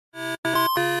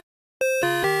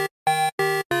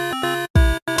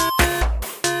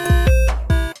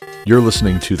You're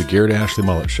listening to the Garrett Ashley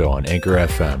Mullet Show on Anchor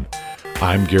FM.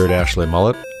 I'm Garrett Ashley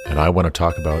Mullet, and I want to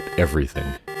talk about everything.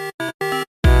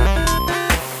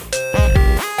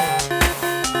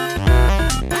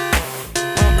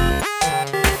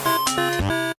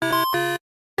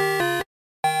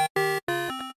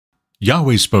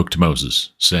 Yahweh spoke to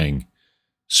Moses, saying,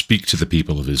 "Speak to the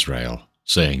people of Israel,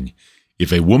 saying,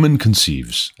 If a woman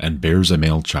conceives and bears a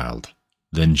male child,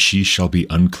 then she shall be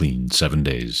unclean 7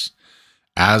 days.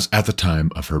 As at the time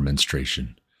of her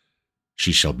menstruation,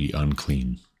 she shall be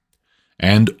unclean.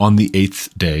 And on the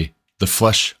 8th day, the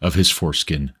flesh of his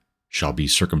foreskin shall be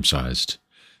circumcised.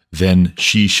 Then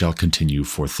she shall continue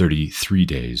for 33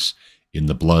 days in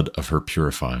the blood of her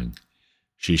purifying.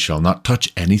 She shall not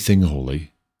touch anything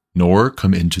holy, nor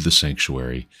come into the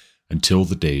sanctuary until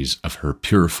the days of her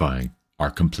purifying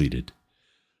are completed.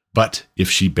 But if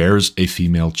she bears a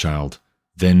female child,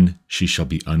 then she shall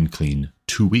be unclean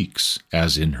 2 weeks,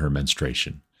 as in her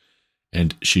menstruation.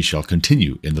 And she shall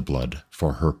continue in the blood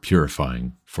for her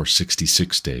purifying for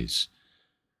 66 days.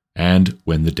 And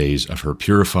when the days of her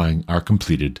purifying are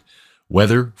completed,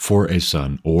 whether for a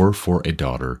son or for a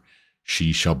daughter,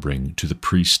 she shall bring to the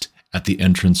priest at the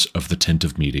entrance of the tent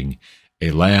of meeting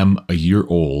a lamb a year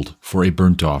old for a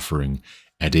burnt offering,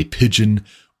 and a pigeon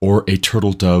or a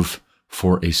turtle dove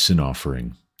for a sin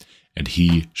offering. And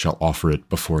he shall offer it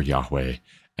before Yahweh,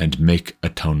 and make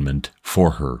atonement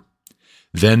for her.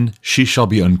 Then she shall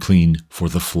be unclean for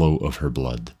the flow of her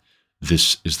blood.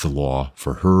 This is the law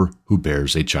for her who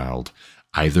bears a child,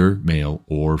 either male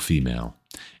or female.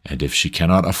 And if she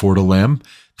cannot afford a lamb,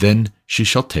 then she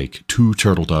shall take 2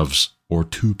 turtle doves or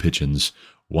 2 pigeons,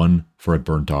 one for a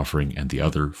burnt offering and the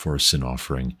other for a sin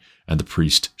offering. And the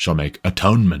priest shall make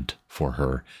atonement for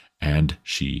her, and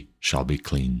she shall be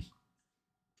clean."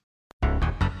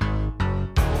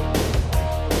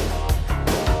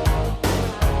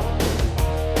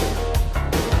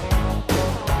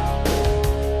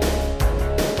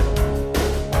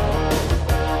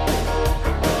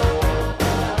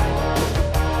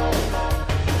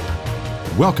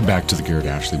 Welcome back to the Garrett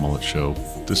Ashley Mullet Show.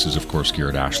 This is, of course,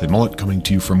 Garrett Ashley Mullet coming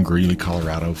to you from Greeley,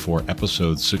 Colorado for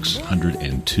episode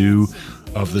 602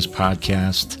 of this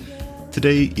podcast.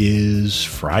 Today is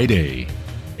Friday,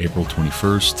 April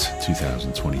 21st,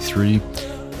 2023,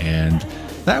 and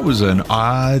that was an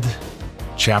odd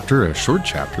chapter, a short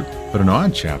chapter, but an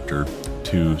odd chapter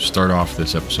to start off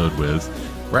this episode with.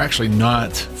 We're actually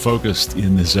not focused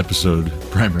in this episode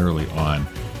primarily on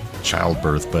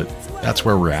childbirth, but that's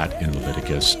where we're at in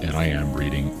Leviticus, and I am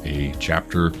reading a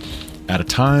chapter at a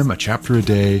time, a chapter a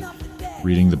day,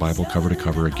 reading the Bible cover to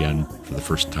cover again for the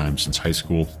first time since high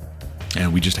school.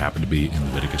 And we just happen to be in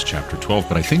Leviticus chapter 12,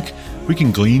 but I think we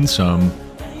can glean some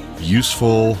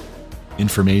useful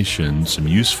information, some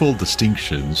useful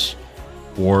distinctions,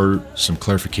 or some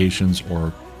clarifications,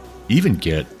 or even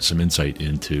get some insight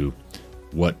into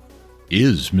what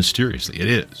is mysteriously, it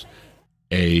is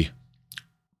a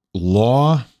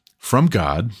law from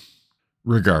God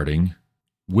regarding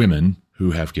women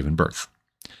who have given birth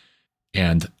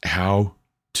and how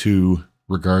to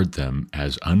regard them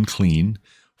as unclean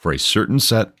for a certain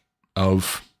set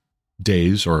of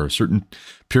days or a certain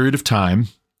period of time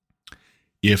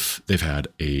if they've had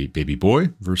a baby boy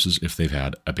versus if they've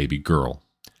had a baby girl.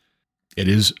 It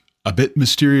is a bit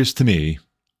mysterious to me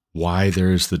why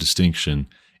there is the distinction,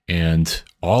 and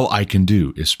all I can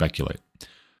do is speculate.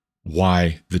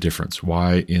 Why the difference?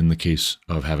 Why, in the case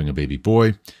of having a baby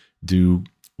boy, do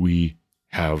we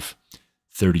have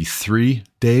 33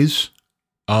 days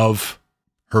of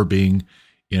her being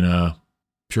in a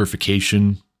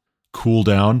purification cool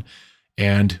down,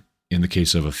 and in the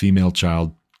case of a female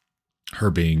child,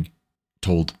 her being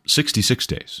told 66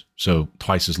 days, so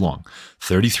twice as long.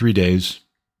 33 days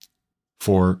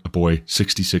for a boy,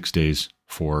 66 days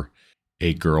for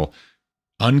a girl.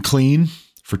 Unclean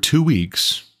for 2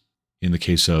 weeks in the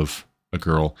case of a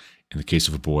girl, in the case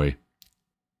of a boy,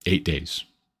 8 days.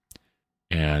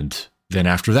 And then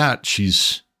after that,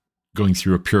 she's going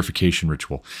through a purification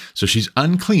ritual. So she's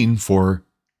unclean for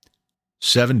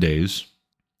 7 days.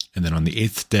 And then on the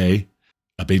 8th day,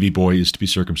 a baby boy is to be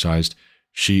circumcised.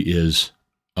 She is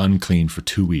unclean for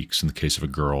 2 weeks in the case of a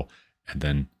girl. And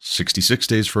then 66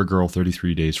 days for a girl,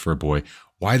 33 days for a boy.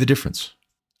 Why the difference?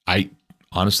 I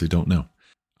honestly don't know.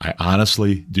 I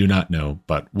honestly do not know,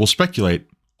 but we'll speculate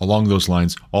along those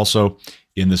lines. Also,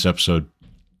 in this episode,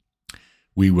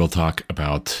 we will talk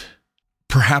about,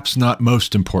 perhaps not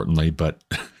most importantly, but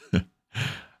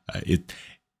it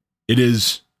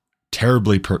is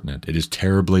terribly pertinent. It is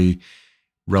terribly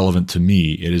relevant to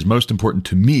me. It is most important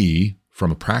to me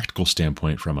from a practical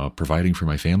standpoint, from a providing for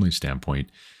my family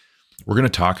standpoint, We're going to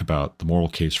talk about The Moral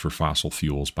Case for Fossil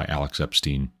Fuels by Alex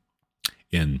Epstein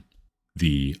in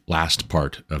the last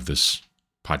part of this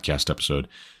podcast episode.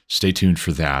 Stay tuned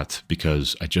for that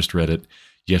because I just read it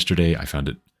yesterday. I found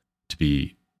it to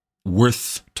be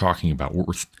worth talking about,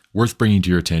 worth bringing to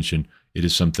your attention. It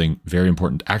is something very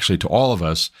important, actually, to all of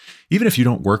us. Even if you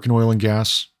don't work in oil and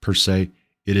gas per se,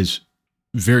 it is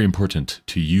very important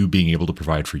to you being able to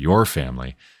provide for your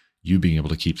family, you being able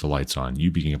to keep the lights on,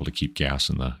 you being able to keep gas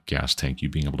in the gas tank, you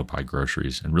being able to buy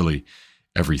groceries, and really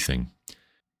everything.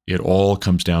 It all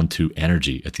comes down to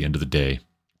energy at the end of the day.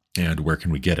 And where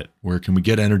can we get it? Where can we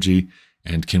get energy?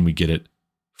 And can we get it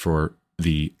for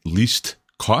the least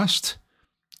cost?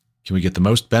 Can we get the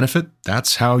most benefit?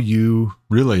 That's how you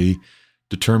really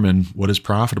determine what is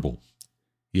profitable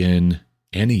in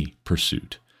any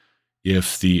pursuit.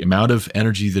 If the amount of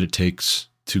energy that it takes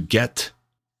to get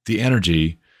the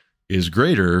energy is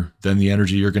greater than the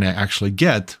energy you're going to actually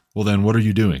get, well, then what are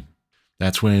you doing?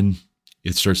 That's when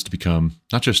it starts to become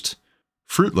not just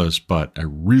fruitless, but a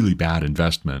really bad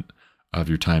investment of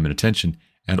your time and attention.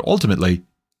 And ultimately,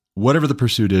 whatever the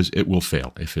pursuit is, it will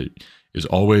fail. If it is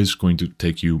always going to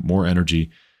take you more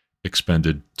energy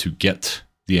expended to get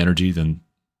the energy than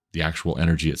the actual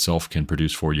energy itself can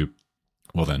produce for you,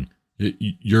 well, then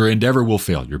your endeavor will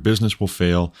fail. Your business will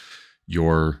fail.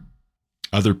 Your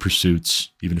other pursuits,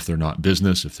 even if they're not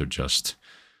business, if they're just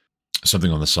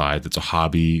something on the side that's a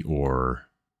hobby or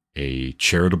a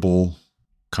charitable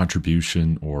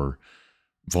contribution or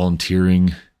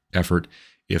volunteering effort,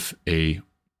 if a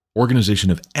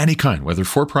organization of any kind, whether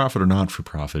for profit or not for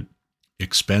profit,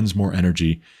 expends more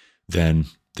energy than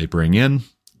they bring in,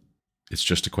 it's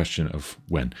just a question of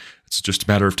when. It's just a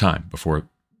matter of time before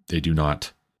they do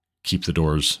not keep the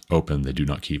doors open. They do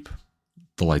not keep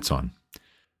the lights on.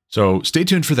 So stay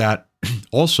tuned for that.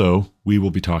 Also, we will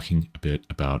be talking a bit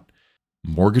about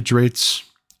mortgage rates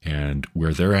and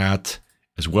where they're at,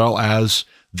 as well as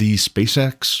the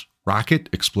SpaceX rocket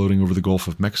exploding over the Gulf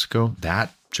of Mexico.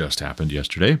 That just happened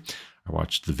yesterday. I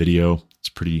watched the video. It's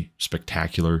pretty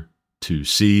spectacular to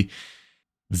see.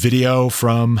 Video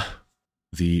from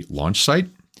the launch site,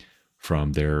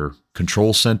 from their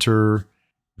control center,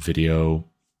 video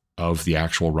of the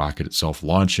actual rocket itself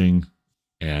launching.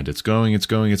 And it's going.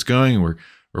 We're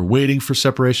waiting for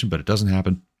separation, but it doesn't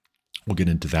happen. We'll get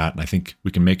into that. And I think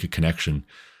we can make a connection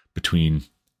between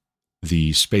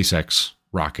the SpaceX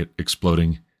rocket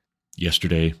exploding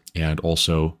yesterday and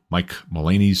also Mike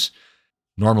Mullaney's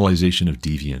normalization of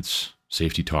deviance,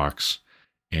 safety talks.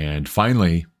 And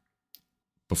finally,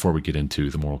 before we get into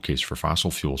the moral case for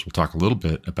fossil fuels, we'll talk a little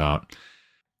bit about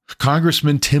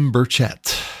Congressman Tim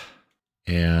Burchett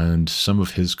and some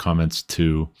of his comments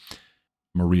to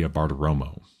Maria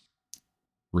Bartiromo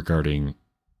regarding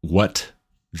what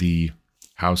the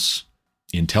House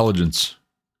Intelligence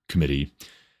Committee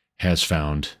has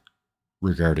found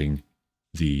regarding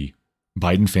the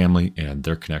Biden family and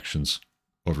their connections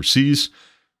overseas,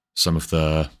 some of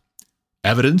the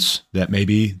evidence that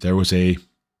maybe there was a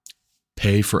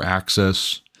pay for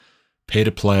access, pay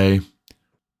to play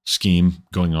scheme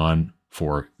going on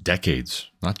for decades,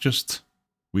 not just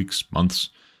weeks, months,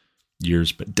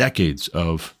 years, but decades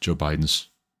of Joe Biden's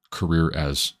career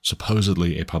as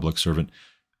supposedly a public servant.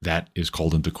 That is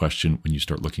called into question when you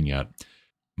start looking at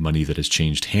money that has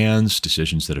changed hands,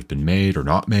 decisions that have been made or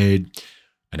not made,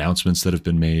 announcements that have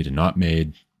been made and not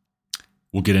made.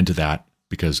 We'll get into that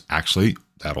because actually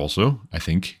that also, I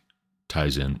think,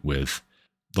 ties in with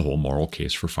the whole moral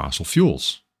case for fossil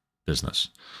fuels business.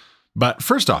 But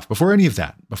first off, before any of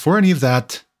that,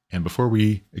 and before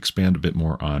we expand a bit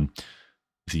more on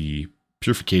the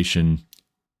purification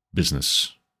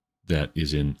business that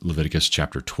is in Leviticus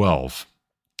chapter 12,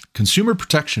 Consumer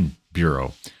Protection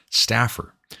Bureau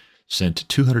staffer sent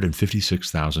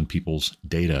 256,000 people's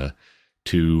data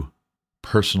to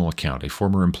personal account. A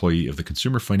former employee of the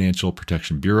Consumer Financial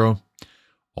Protection Bureau,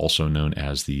 also known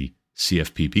as the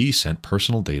CFPB, sent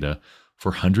personal data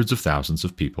for hundreds of thousands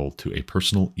of people to a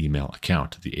personal email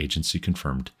account, the agency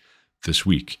confirmed this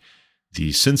week.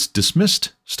 The since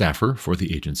dismissed staffer for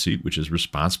the agency, which is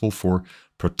responsible for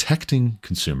protecting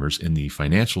consumers in the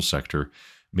financial sector,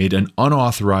 made an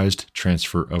unauthorized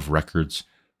transfer of records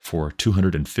for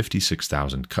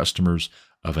 256,000 customers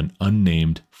of an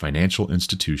unnamed financial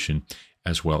institution,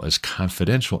 as well as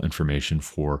confidential information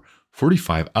for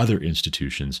 45 other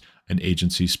institutions, an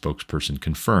agency spokesperson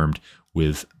confirmed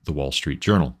with the Wall Street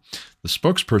Journal. The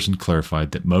spokesperson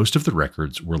clarified that most of the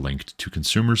records were linked to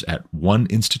consumers at one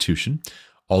institution,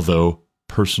 although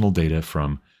personal data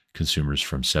from consumers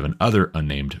from 7 other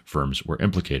unnamed firms were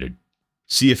implicated.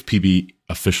 CFPB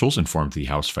officials informed the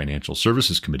House Financial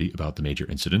Services Committee about the major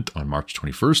incident on March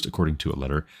 21st, according to a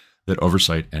letter that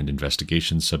Oversight and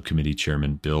Investigations Subcommittee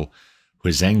Chairman Bill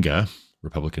Huizenga,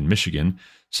 Republican Michigan,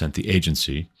 sent the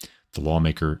agency. The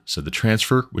lawmaker said the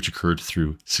transfer, which occurred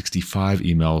through 65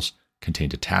 emails,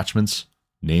 contained attachments,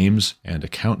 names, and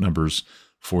account numbers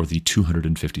for the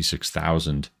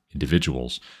 256,000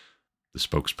 individuals. The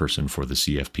spokesperson for the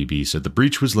CFPB said the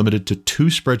breach was limited to 2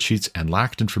 spreadsheets and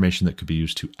lacked information that could be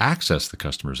used to access the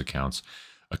customers' accounts,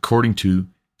 according to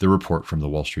the report from the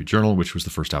Wall Street Journal, which was the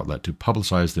first outlet to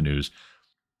publicize the news.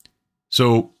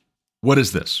 So what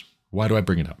is this? Why do I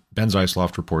bring it up? Ben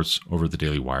Zeisloft reports over the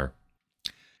Daily Wire.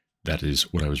 That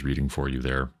is what I was reading for you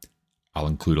there. I'll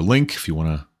include a link if you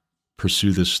want to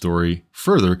pursue this story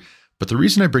further. But the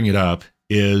reason I bring it up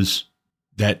is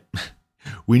that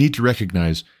we need to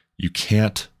recognize you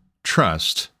can't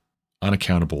trust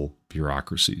unaccountable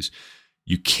bureaucracies.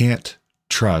 You can't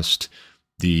trust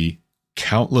the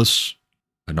countless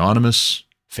anonymous,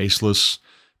 faceless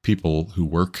people who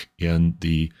work in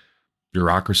the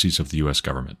bureaucracies of the U.S.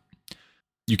 government.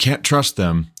 You can't trust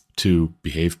them to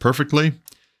behave perfectly,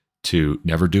 to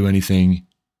never do anything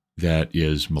that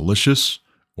is malicious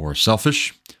or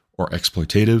selfish or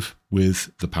exploitative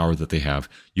with the power that they have.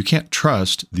 You can't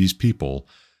trust these people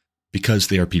because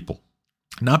they are people.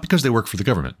 Not because they work for the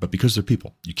government, but because they're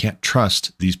people. You can't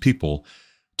trust these people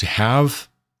to have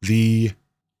the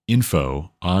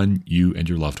info on you and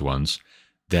your loved ones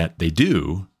that they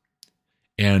do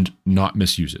and not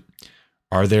misuse it.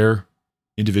 Are there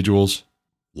individuals,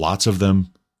 lots of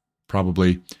them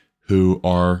probably, who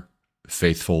are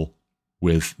faithful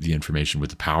with the information, with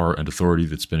the power and authority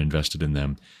that's been invested in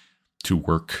them to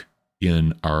work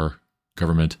in our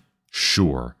government?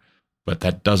 Sure. But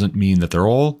that doesn't mean that they're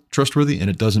all trustworthy, and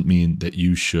it doesn't mean that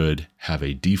you should have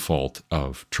a default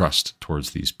of trust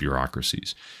towards these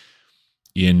bureaucracies.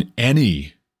 In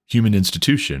any human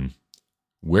institution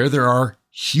where there are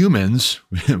humans,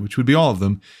 which would be all of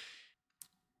them,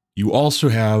 you also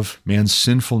have man's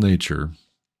sinful nature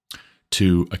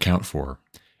to account for.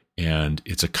 And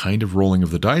it's a kind of rolling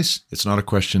of the dice. It's not a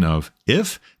question of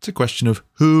if, it's a question of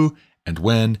who and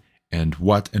when and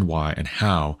what and why and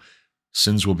how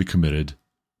sins will be committed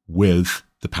with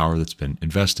the power that's been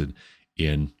invested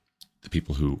in the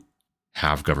people who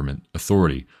have government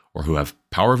authority or who have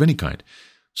power of any kind.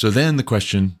 So then the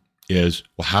question is,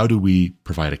 well, how do we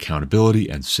provide accountability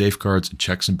and safeguards and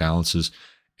checks and balances?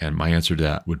 And my answer to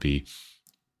that would be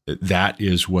that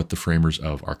is what the framers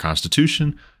of our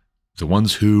Constitution, the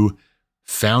ones who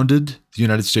founded the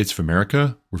United States of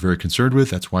America, were very concerned with.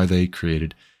 That's why they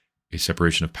created a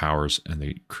separation of powers, and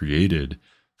they created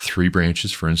 3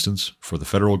 branches, for instance, for the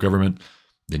federal government.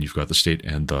 Then you've got the state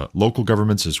and the local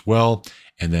governments as well.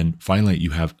 And then finally,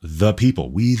 you have the people,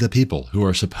 we the people, who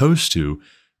are supposed to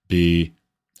be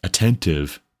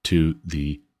attentive to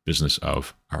the business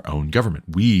of our own government.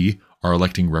 We are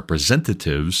electing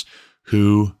representatives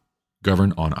who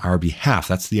govern on our behalf.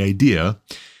 That's the idea.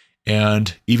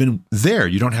 And even there,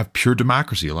 you don't have pure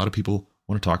democracy. A lot of people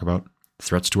want to talk about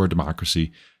threats to our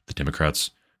democracy. The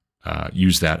Democrats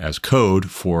use that as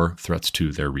code for threats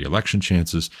to their reelection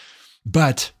chances.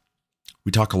 But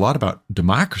we talk a lot about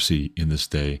democracy in this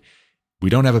day. We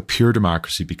don't have a pure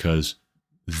democracy because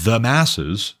the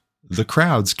masses, the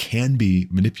crowds, can be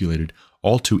manipulated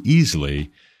all too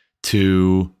easily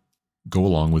to go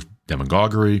along with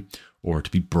demagoguery or to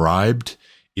be bribed.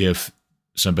 If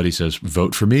somebody says,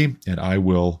 vote for me and I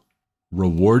will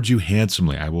reward you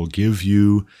handsomely, I will give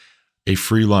you a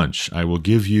free lunch, I will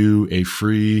give you a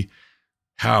free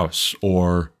house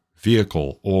or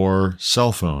vehicle or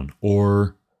cell phone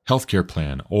or healthcare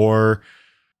plan or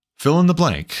fill in the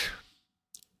blank.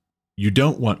 You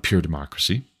don't want pure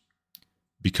democracy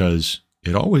because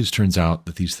it always turns out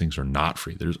that these things are not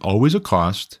free. There's always a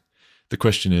cost. The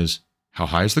question is, how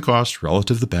high is the cost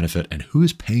relative to the benefit, and who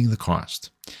is paying the cost?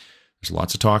 There's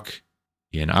lots of talk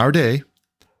in our day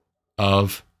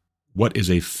of what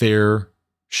is a fair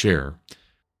share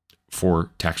for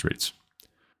tax rates.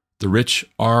 The rich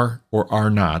are or are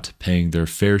not paying their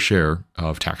fair share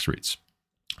of tax rates.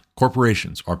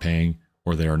 Corporations are paying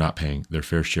or they are not paying their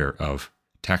fair share of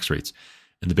tax rates.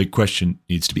 And the big question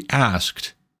needs to be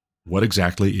asked, what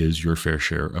exactly is your fair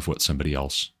share of what somebody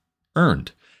else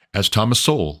earned? As Thomas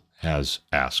Sowell has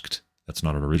asked. That's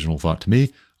not an original thought to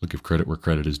me. I'll give credit where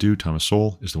credit is due. Thomas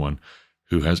Sowell is the one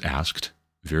who has asked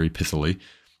very pithily,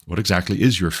 what exactly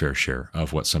is your fair share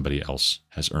of what somebody else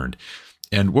has earned?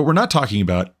 And what we're not talking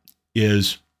about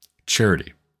is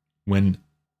charity. When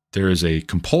there is a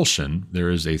compulsion, there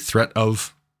is a threat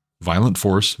of violent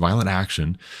force, violent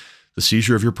action, the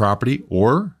seizure of your property,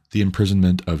 or the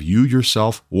imprisonment of you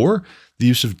yourself or the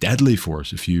use of deadly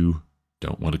force if you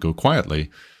don't want to go quietly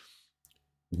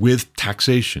with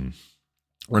taxation.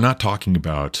 We're not talking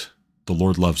about the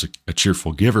Lord loves a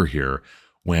cheerful giver here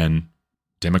when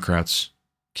Democrats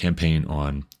campaign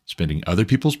on spending other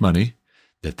people's money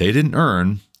that they didn't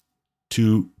earn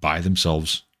to buy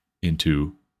themselves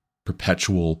into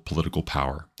perpetual political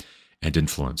power and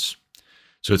influence.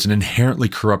 So it's an inherently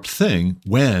corrupt thing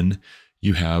when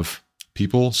you have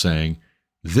people saying,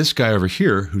 this guy over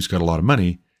here who's got a lot of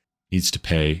money needs to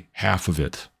pay half of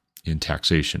it in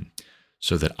taxation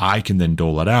so that I can then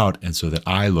dole it out and so that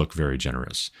I look very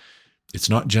generous. It's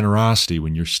not generosity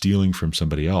when you're stealing from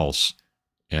somebody else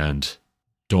and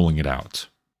doling it out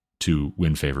to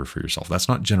win favor for yourself. That's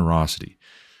not generosity.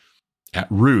 At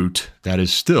root, that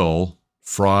is still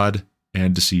fraud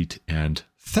and deceit and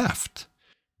theft.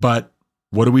 But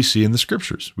what do we see in the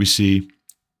scriptures? We see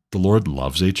the Lord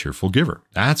loves a cheerful giver.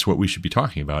 That's what we should be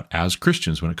talking about as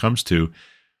Christians when it comes to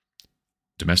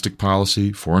domestic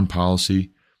policy, foreign policy,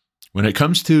 when it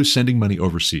comes to sending money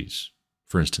overseas,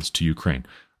 for instance, to Ukraine.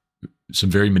 Some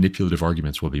very manipulative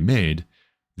arguments will be made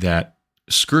that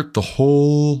skirt the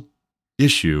whole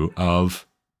issue of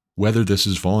whether this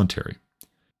is voluntary.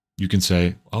 You can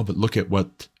say, oh, but look at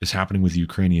what is happening with the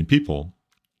Ukrainian people.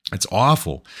 It's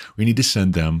awful. We need to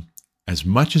send them as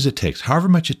much as it takes, however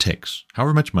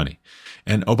much money.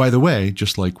 And oh, by the way,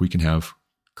 just like we can have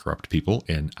corrupt people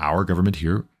in our government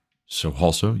here, so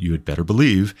also you had better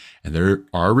believe, and there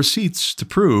are receipts to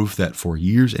prove that for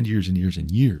years and years and years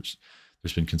and years,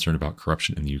 there's been concern about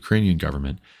corruption in the Ukrainian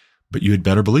government. But you had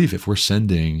better believe if we're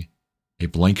sending a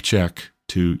blank check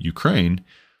to Ukraine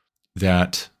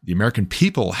that the American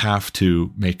people have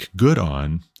to make good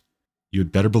on, you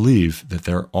had better believe that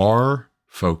there are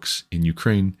folks in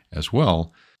Ukraine as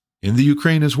well,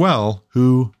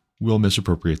 who will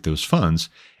misappropriate those funds.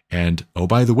 And oh,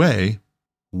 by the way,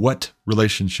 what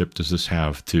relationship does this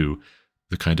have to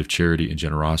the kind of charity and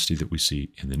generosity that we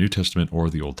see in the New Testament or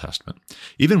the Old Testament?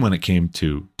 Even when it came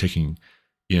to taking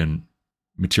in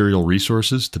material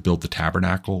resources to build the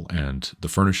tabernacle and the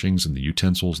furnishings and the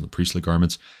utensils and the priestly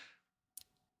garments,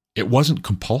 it wasn't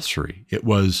compulsory. It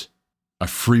was a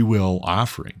free will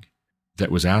offering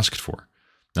that was asked for.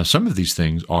 Now, some of these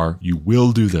things are, you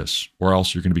will do this, or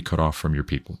else you're going to be cut off from your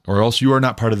people, or else you are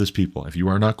not part of this people. If you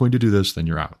are not going to do this, then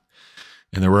you're out.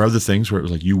 And there were other things where it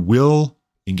was like, you will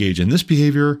engage in this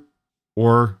behavior,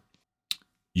 or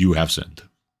you have sinned.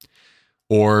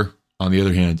 Or, on the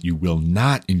other hand, you will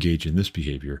not engage in this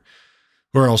behavior,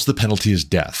 or else the penalty is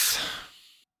death.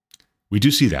 We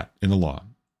do see that in the law.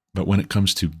 But when it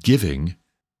comes to giving,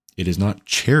 it is not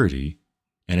charity,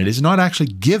 and it is not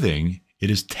actually giving, it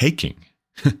is taking.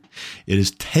 It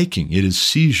is taking. It is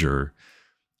seizure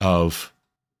of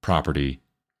property,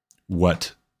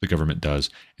 what the government does.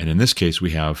 And in this case,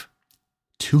 we have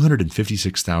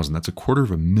 256,000. That's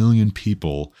 250,000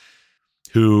 people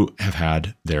who have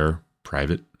had their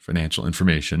private financial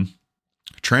information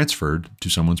transferred to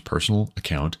someone's personal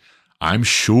account. I'm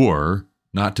sure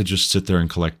not to just sit there and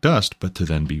collect dust, but to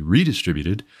then be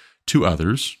redistributed to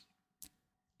others.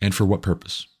 And for what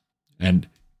purpose? And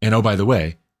oh, by the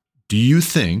way, do you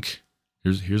think,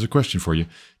 here's a question for you.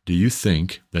 Do you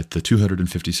think that the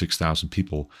 256,000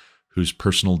 people whose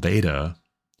personal data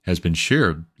has been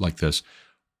shared like this,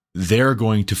 they're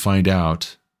going to find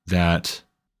out that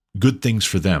good things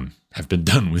for them have been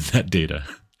done with that data?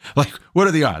 Like, what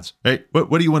are the odds, right? What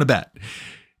do you want to bet?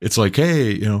 It's like,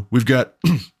 hey, we've got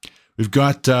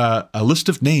a list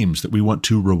of names that we want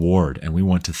to reward and we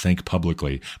want to thank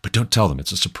publicly, but don't tell them.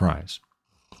 It's a surprise.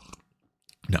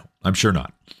 No, I'm sure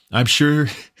not. I'm sure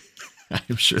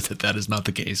that is not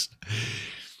the case.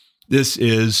 This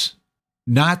is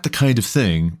not the kind of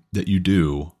thing that you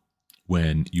do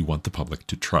when you want the public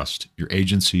to trust your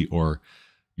agency or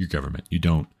your government. You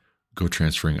don't go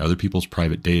transferring other people's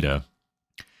private data.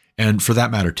 And for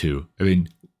that matter, too, I mean,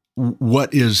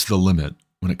 what is the limit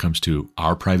when it comes to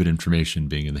our private information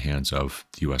being in the hands of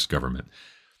the U.S. government?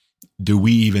 Do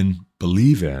we even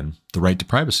believe in the right to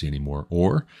privacy anymore?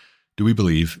 Or do we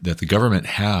believe that the government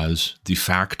has de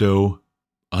facto,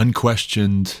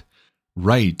 unquestioned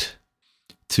right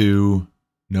to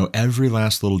know every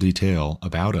last little detail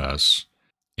about us?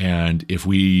 And if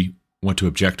we want to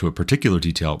object to a particular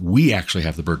detail, we actually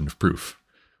have the burden of proof.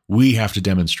 We have to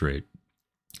demonstrate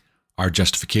our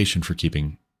justification for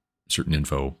keeping certain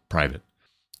info private.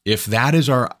 If that is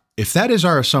our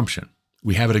assumption,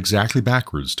 we have it exactly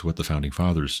backwards to what the founding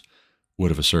fathers would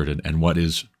have asserted and what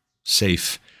is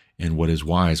safe and what is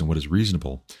wise and what is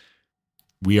reasonable.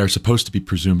 We are supposed to be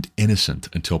presumed innocent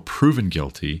until proven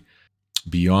guilty.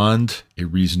 beyond a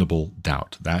reasonable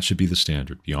doubt. That should be the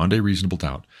standard, beyond a reasonable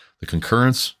doubt. The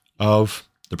concurrence of,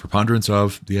 the preponderance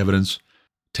of the evidence,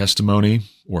 testimony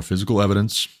or physical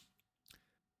evidence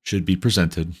should be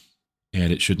presented,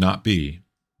 and it should not be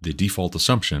the default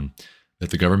assumption that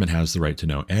the government has the right to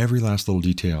know every last little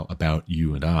detail about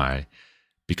you and I,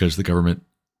 because the government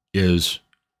is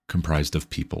comprised of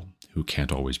people who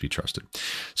can't always be trusted.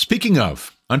 Speaking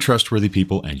of untrustworthy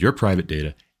people and your private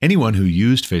data, anyone who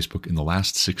used Facebook in the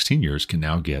last 16 years can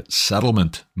now get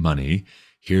settlement money.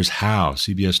 Here's how.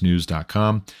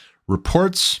 CBSNews.com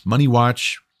reports, Money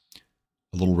Watch,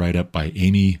 a little write-up by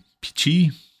Amy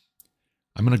Pichi.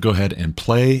 I'm going to go ahead and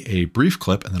play a brief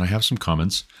clip, and then I have some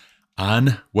comments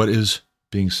on what is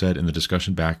being said in the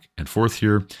discussion back and forth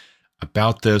here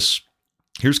about this.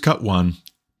 Here's cut one.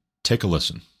 Take a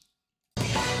listen.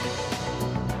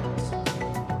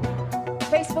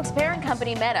 Facebook's parent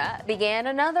company Meta began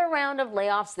another round of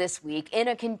layoffs this week in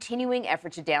a continuing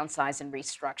effort to downsize and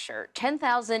restructure.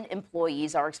 10,000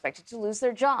 employees are expected to lose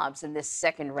their jobs in this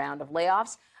second round of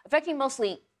layoffs, affecting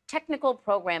mostly technical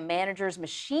program managers,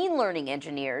 machine learning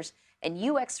engineers, and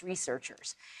UX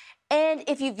researchers. And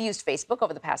if you've used Facebook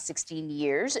over the past 16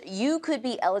 years, you could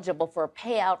be eligible for a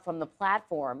payout from the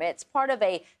platform. It's part of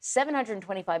a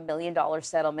 $725 million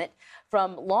settlement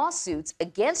from lawsuits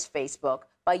against Facebook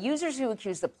by users who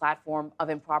accuse the platform of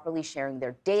improperly sharing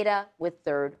their data with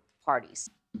third parties.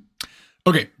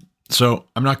 Okay, so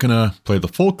I'm not going to play the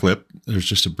full clip. There's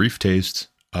just a brief taste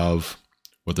of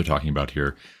what they're talking about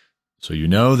here. So you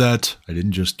know that I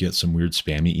didn't just get some weird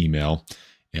spammy email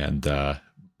and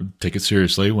take it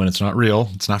seriously when it's not real.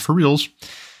 It's not for reals.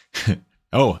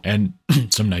 Oh, and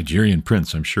some Nigerian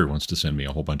prince, I'm sure, wants to send me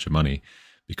a whole bunch of money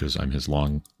because I'm his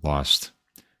long-lost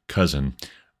cousin.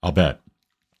 I'll bet.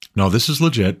 No, this is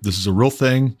legit. This is a real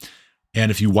thing. And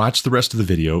if you watch the rest of the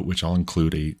video, which I'll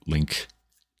include a link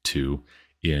to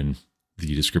in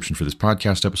the description for this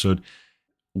podcast episode,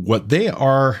 what they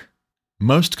are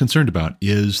most concerned about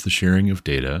is the sharing of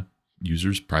data,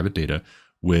 users' private data,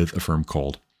 with a firm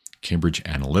called Cambridge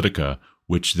Analytica,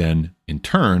 which then in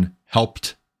turn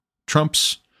helped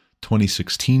Trump's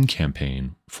 2016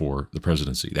 campaign for the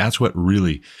presidency. That's what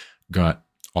really got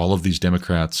all of these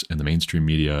Democrats and the mainstream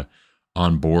media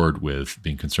on board with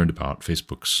being concerned about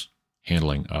Facebook's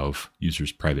handling of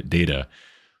users' private data.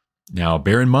 Now,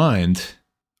 bear in mind,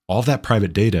 all of that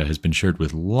private data has been shared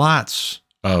with lots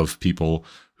of people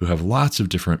who have lots of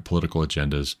different political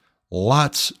agendas,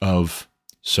 lots of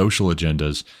social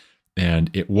agendas, and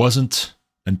it wasn't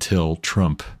until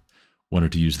Trump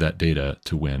wanted to use that data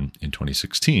to win in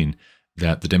 2016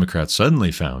 that the Democrats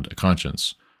suddenly found a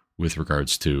conscience with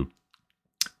regards to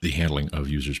the handling of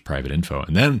users' private info.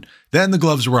 And then the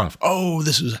gloves were off. Oh,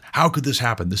 how could this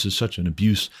happen? This is such an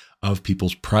abuse of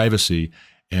people's privacy,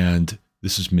 and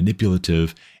this is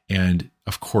manipulative. And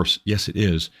of course, yes, it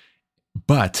is.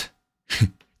 But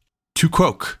to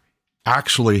quoque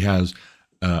actually has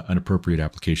an appropriate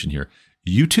application here.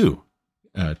 You too.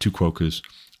 To quoque is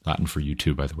Latin for you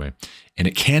too, by the way. And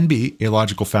it can be a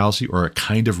logical fallacy or a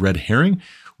kind of red herring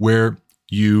where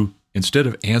you, instead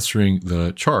of answering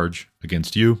the charge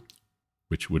against you,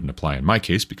 which wouldn't apply in my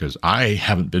case because I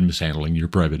haven't been mishandling your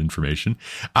private information.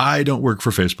 I don't work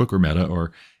for Facebook or Meta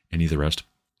or any of the rest.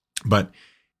 But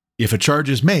if a charge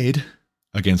is made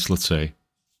against, let's say,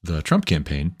 the Trump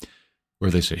campaign,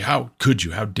 where they say, how could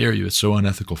you, how dare you, it's so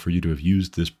unethical for you to have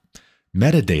used this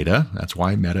metadata. That's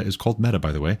why Meta is called Meta,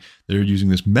 by the way. They're using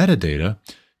this metadata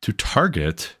to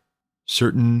target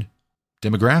certain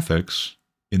demographics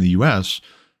in the US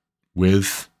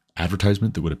with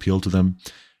advertisement that would appeal to them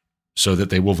so that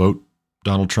they will vote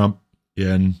Donald Trump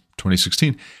in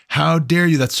 2016. How dare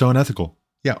you? That's so unethical.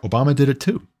 Yeah, Obama did it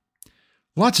too.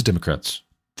 Lots of Democrats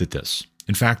did this.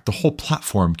 In fact, the whole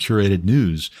platform curated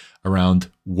news around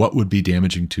what would be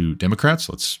damaging to Democrats.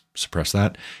 Let's suppress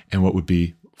that. And what would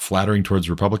be flattering towards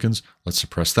Republicans. Let's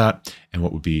suppress that. And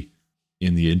what would be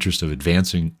in the interest of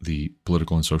advancing the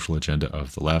political and social agenda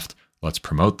of the left. Let's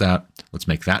promote that. Let's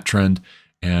make that trend.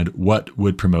 And what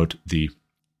would promote the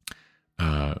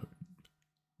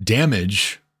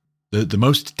damage, the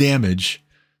most damage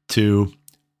to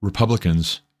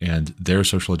Republicans and their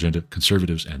social agenda,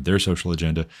 conservatives and their social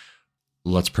agenda.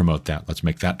 Let's promote that. Let's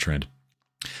make that trend.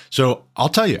 So I'll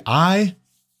tell you, I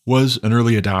was an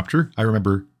early adopter. I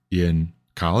remember in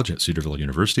college at Cedarville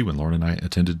University when Lauren and I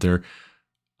attended there,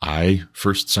 I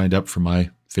first signed up for my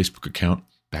Facebook account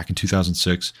back in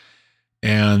 2006,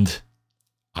 and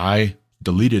I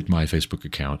deleted my Facebook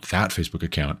account, that Facebook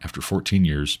account, after 14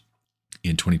 years.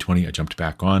 In 2020, I jumped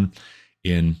back on.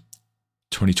 In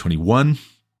 2021,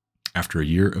 After a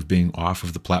year of being off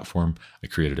of the platform, I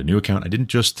created a new account. I didn't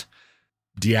just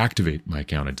deactivate my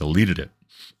account, I deleted it.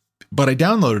 But I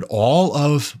downloaded all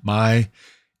of my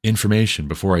information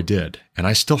before I did, and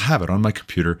I still have it on my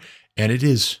computer, and it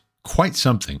is quite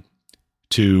something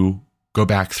to go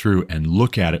back through and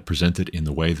look at it presented in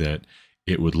the way that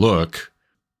it would look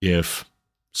if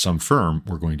some firm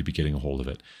were going to be getting a hold of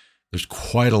it. There's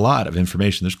quite a lot of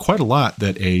information. There's quite a lot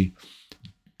that a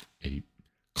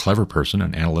clever person,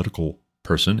 an analytical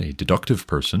person, a deductive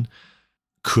person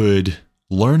could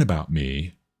learn about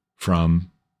me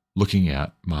from looking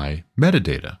at my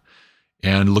metadata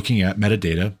and looking at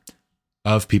metadata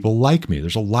of people like me.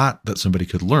 There's a lot that somebody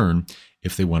could learn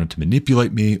if they wanted to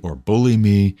manipulate me or bully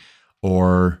me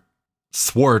or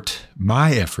thwart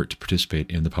my effort to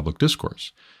participate in the public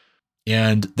discourse.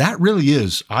 And that really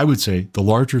is, I would say, the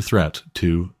larger threat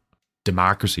to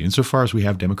democracy, insofar as we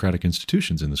have democratic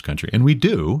institutions in this country. And we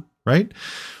do, right?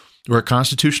 We're a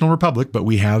constitutional republic, but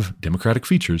we have democratic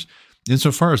features.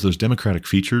 Insofar as those democratic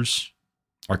features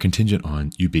are contingent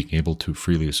on you being able to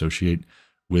freely associate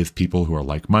with people who are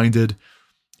like-minded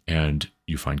and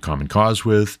you find common cause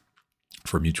with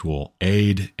for mutual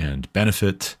aid and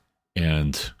benefit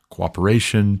and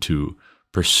cooperation to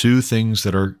pursue things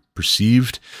that are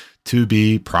perceived to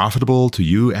be profitable to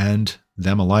you and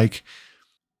them alike.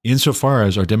 Insofar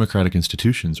as our democratic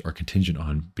institutions are contingent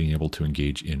on being able to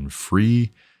engage in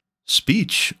free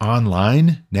speech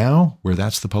online now, where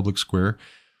that's the public square,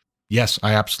 yes,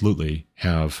 I absolutely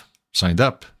have signed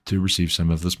up to receive some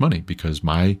of this money because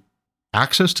my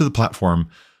access to the platform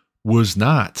was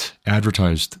not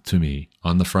advertised to me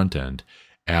on the front end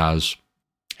as,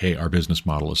 hey, our business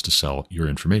model is to sell your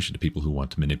information to people who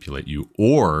want to manipulate you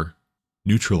or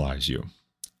neutralize you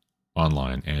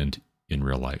online and in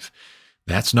real life.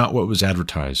 That's not what was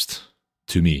advertised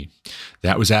to me.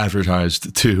 That was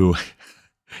advertised to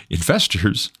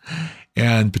investors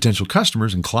and potential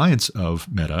customers and clients of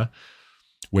Meta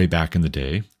way back in the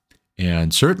day.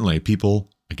 And certainly people,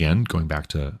 again, going back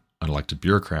to unelected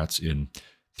bureaucrats in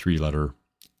three-letter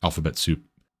alphabet soup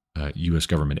U.S.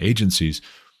 government agencies,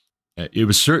 it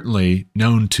was certainly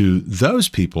known to those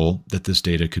people that this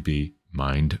data could be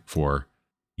mined for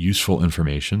useful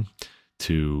information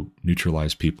to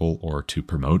neutralize people or to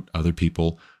promote other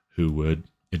people who would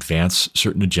advance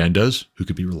certain agendas, who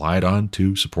could be relied on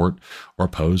to support or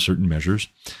oppose certain measures.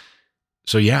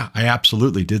 So yeah, I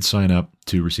absolutely did sign up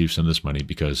to receive some of this money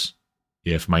because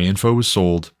if my info was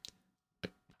sold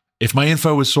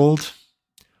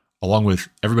along with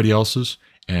everybody else's,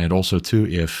 and also too,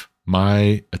 if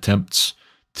my attempts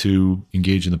to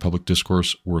engage in the public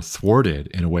discourse were thwarted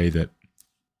in a way that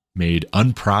made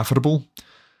unprofitable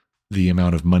the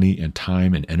amount of money and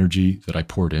time and energy that I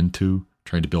poured into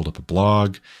trying to build up a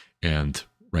blog and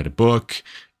write a book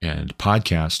and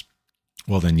podcast,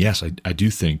 well then yes, I do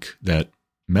think that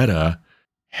Meta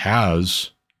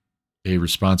has a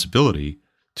responsibility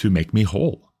to make me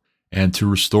whole and to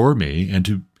restore me and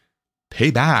to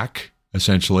pay back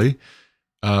essentially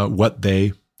what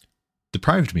they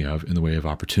deprived me of in the way of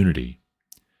opportunity.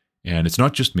 And it's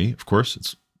not just me, of course,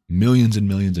 it's millions and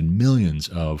millions and millions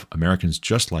of Americans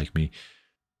just like me,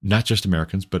 not just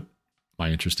Americans, but my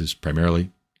interest is primarily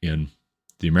in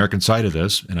the American side of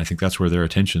this. And I think that's where their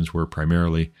attentions were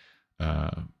primarily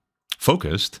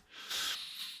focused.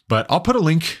 But I'll put a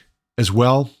link as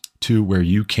well to where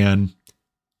you can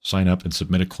sign up and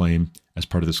submit a claim as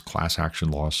part of this class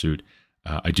action lawsuit.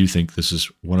 I do think this is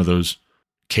one of those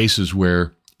cases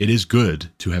where it is good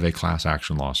to have a class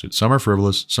action lawsuit. Some are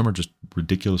frivolous, some are just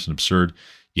ridiculous and absurd.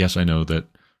 Yes, I know that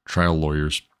trial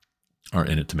lawyers are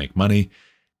in it to make money,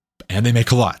 and they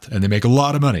make a lot, and they make a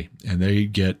lot of money, and they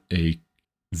get a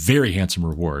very handsome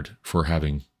reward for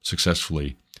having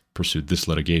successfully pursued this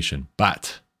litigation.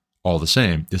 But all the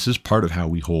same, this is part of how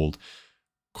we hold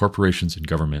corporations and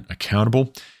government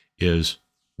accountable, is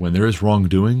when there is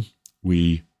wrongdoing,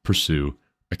 we pursue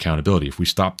accountability. If we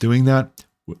stop doing that,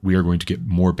 we are going to get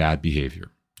more bad behavior.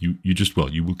 You just will.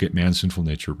 You will get man's sinful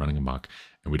nature running amok,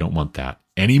 and we don't want that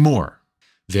any more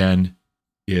than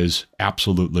is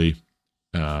absolutely,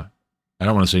 I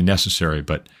don't want to say necessary,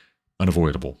 but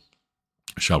unavoidable,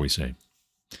 shall we say.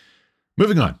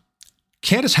 Moving on.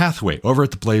 Candace Hathaway over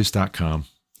at theblaze.com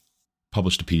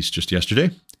published a piece just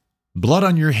yesterday. Blood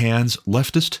on your hands,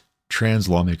 leftist trans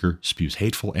lawmaker spews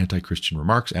hateful anti-Christian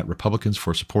remarks at Republicans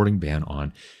for supporting ban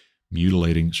on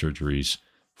mutilating surgeries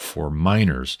for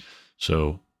minors.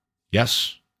 So,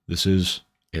 yes, this is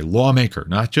a lawmaker,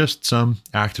 not just some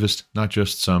activist, not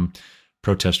just some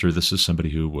protester. This is somebody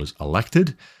who was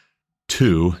elected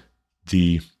to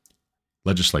the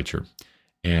legislature.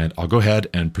 And I'll go ahead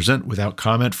and present without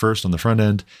comment first on the front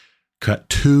end. cut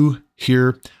 2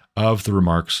 here of the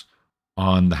remarks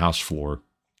on the House floor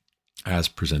as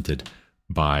presented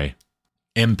by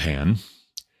MPAN.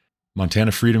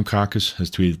 Montana Freedom Caucus has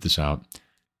tweeted this out.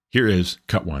 Here is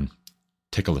cut 1.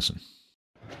 Take a listen.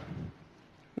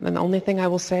 And the only thing I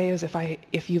will say is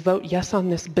if you vote yes on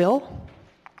this bill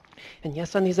and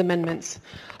yes on these amendments,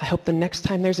 I hope the next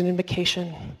time there's an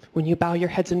invocation, when you bow your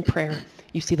heads in prayer,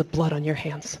 you see the blood on your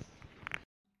hands.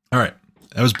 All right.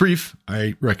 That was brief.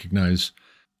 I recognize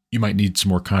you might need some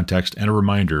more context and a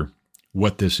reminder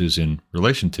what this is in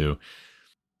relation to.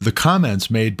 The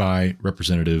comments made by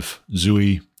Representative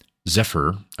Zooey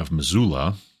Zephyr of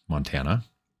Missoula, Montana,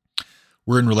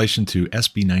 were in relation to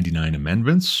SB 99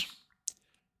 amendments.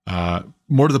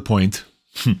 More to the point,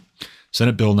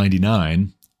 Senate Bill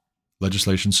 99,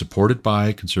 legislation supported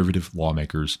by conservative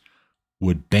lawmakers,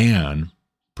 would ban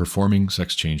performing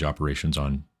sex change operations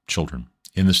on children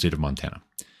in the state of Montana.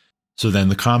 So then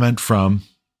the comment from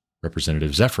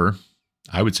Representative Zephyr,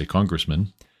 I would say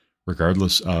congressman,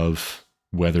 regardless of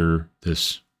whether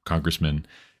this congressman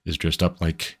is dressed up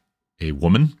like a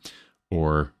woman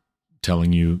or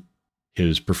telling you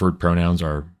his preferred pronouns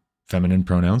are feminine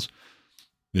pronouns.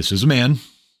 This is a man.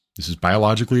 This is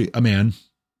biologically a man.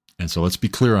 And so let's be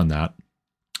clear on that.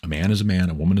 A man is a man,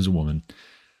 a woman is a woman.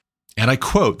 And I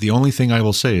quote, the only thing I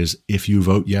will say is, if you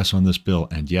vote yes on this bill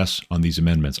and yes on these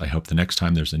amendments, I hope the next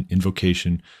time there's an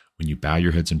invocation, when you bow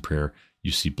your heads in prayer,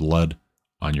 you see blood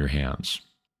on your hands.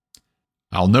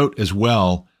 I'll note as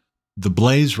well, the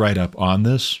Blaze write-up on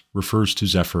this refers to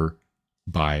Zephyr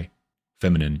by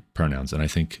feminine pronouns. And I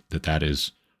think that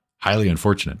is highly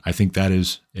unfortunate. I think that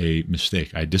is a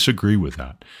mistake. I disagree with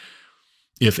that.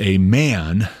 If a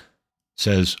man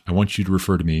says, I want you to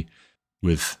refer to me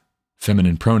with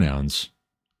feminine pronouns,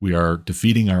 we are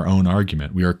defeating our own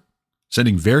argument. We are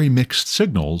sending very mixed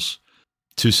signals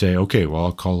to say, okay, well,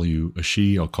 I'll call you a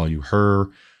she, I'll call you her,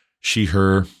 she,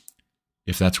 her,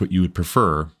 if that's what you would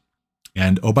prefer.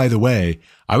 And oh, by the way,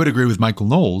 I would agree with Michael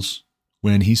Knowles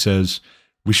when he says,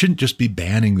 we shouldn't just be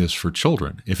banning this for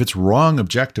children. If it's wrong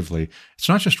objectively, it's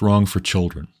not just wrong for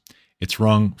children. It's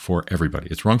wrong for everybody.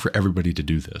 It's wrong for everybody to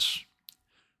do this.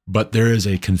 But there is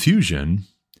a confusion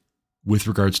with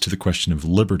regards to the question of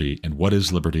liberty and what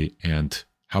is liberty and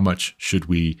how much should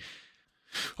we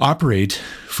operate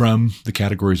from the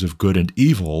categories of good and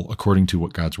evil according to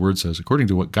what God's word says, according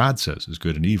to what God says is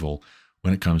good and evil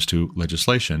when it comes to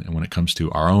legislation and when it comes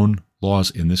to our own laws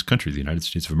in this country, the United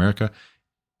States of America.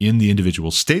 In the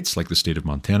individual states, like the state of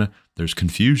Montana, there's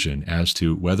confusion as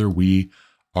to whether we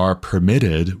are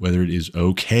permitted, whether it is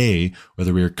okay,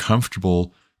 whether we are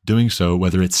comfortable doing so,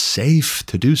 whether it's safe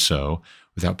to do so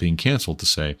without being canceled, to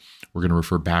say we're going to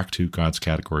refer back to God's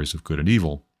categories of good and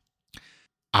evil.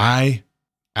 I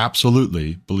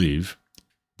absolutely believe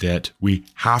that we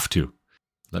have to.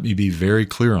 Let me be very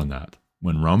clear on that.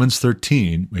 When Romans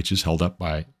 13, which is held up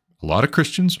by a lot of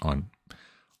Christians on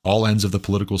all ends of the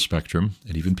political spectrum,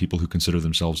 and even people who consider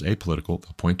themselves apolitical,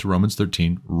 they'll point to Romans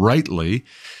 13, rightly,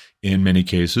 in many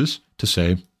cases, to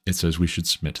say it says we should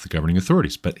submit to the governing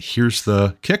authorities. But here's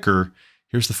the kicker,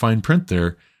 here's the fine print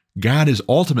there. God is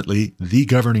ultimately the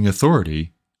governing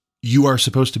authority you are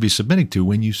supposed to be submitting to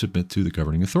when you submit to the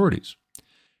governing authorities.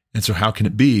 And so how can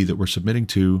it be that we're submitting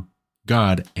to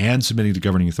God and submitting to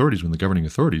governing authorities when the governing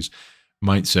authorities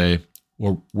might say,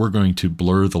 well, we're going to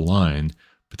blur the line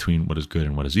between what is good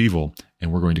and what is evil,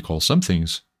 and we're going to call some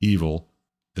things evil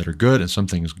that are good and some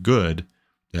things good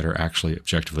that are actually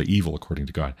objectively evil according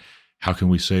to God. How can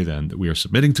we say then that we are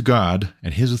submitting to God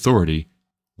and his authority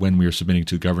when we are submitting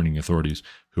to governing authorities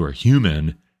who are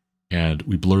human, and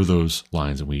we blur those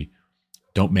lines and we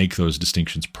don't make those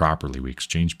distinctions properly? We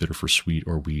exchange bitter for sweet,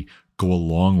 or we go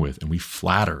along with and we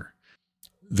flatter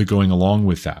the going along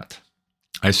with that.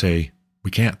 I say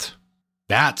we can't.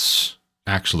 That's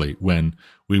actually when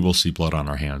we will see blood on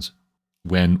our hands,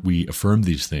 when we affirm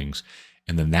these things.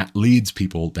 And then that leads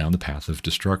people down the path of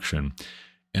destruction.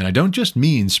 And I don't just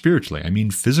mean spiritually, I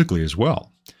mean physically as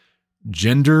well.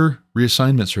 Gender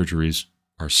reassignment surgeries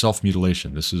are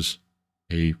self-mutilation. This is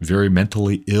a very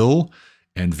mentally ill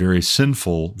and very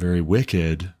sinful, very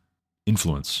wicked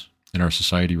influence in our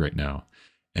society right now.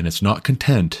 And it's not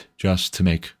content just to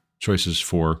make choices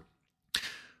for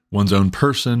one's own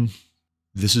person.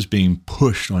 This is being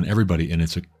pushed on everybody, and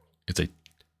it's a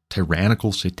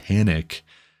tyrannical, satanic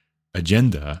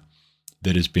agenda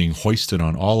that is being hoisted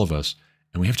on all of us,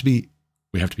 and we have to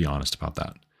be honest about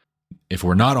that. If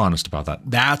we're not honest about that,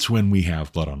 that's when we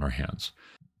have blood on our hands.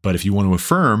 But if you want to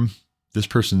affirm this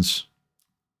person's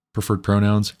preferred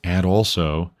pronouns and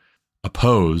also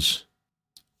oppose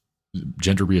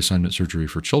gender reassignment surgery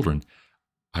for children,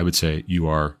 I would say you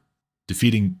are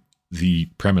defeating the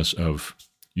premise of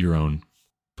your own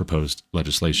proposed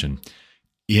legislation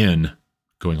in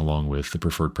going along with the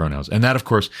preferred pronouns. And that, of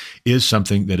course, is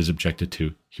something that is objected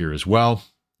to here as well.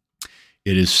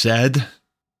 It is said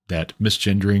that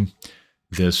misgendering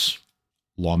this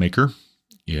lawmaker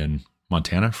in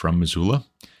Montana from Missoula,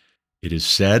 it is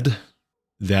said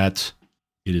that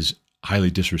it is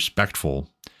highly disrespectful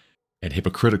and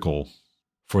hypocritical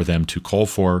for them to call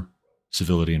for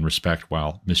civility and respect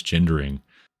while misgendering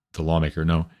the lawmaker.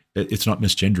 No, it's not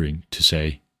misgendering to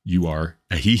say you are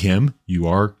a he, him, you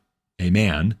are a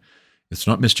man. It's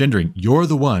not misgendering. You're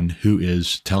the one who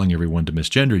is telling everyone to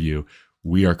misgender you.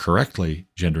 We are correctly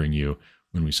gendering you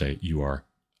when we say you are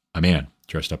a man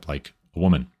dressed up like a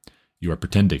woman. You are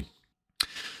pretending.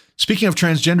 Speaking of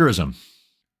transgenderism,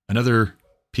 another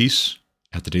piece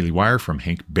at the Daily Wire from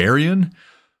Hank Berrien,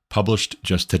 published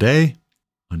just today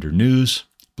under News,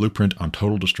 Blueprint on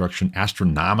Total Destruction,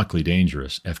 Astronomically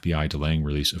Dangerous, FBI delaying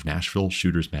release of Nashville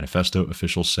Shooters Manifesto,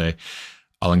 officials say.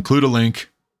 I'll include a link.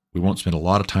 We won't spend a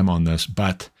lot of time on this,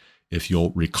 but if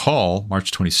you'll recall,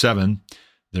 March 27,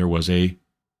 there was a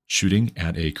shooting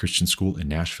at a Christian school in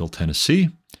Nashville, Tennessee.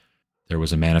 There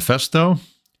was a manifesto.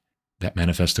 That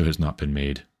manifesto has not been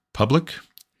made public.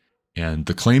 And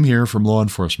the claim here from law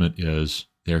enforcement is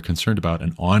they're concerned about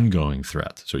an ongoing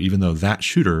threat. So even though that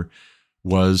shooter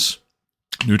was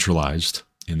neutralized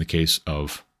in the case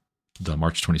of the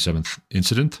March 27th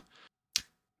incident,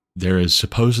 there is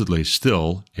supposedly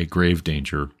still a grave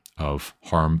danger of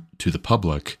harm to the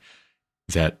public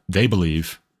that they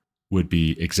believe would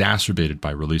be exacerbated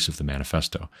by release of the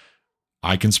manifesto.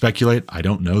 I can speculate. I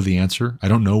don't know the answer. I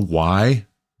don't know why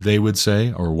they would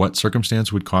say or what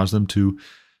circumstance would cause them to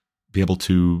be able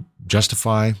to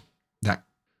justify that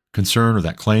concern or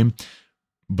that claim.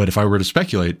 But if I were to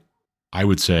speculate, I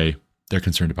would say they're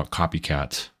concerned about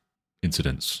copycat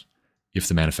incidents if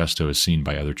the manifesto is seen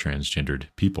by other transgendered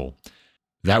people.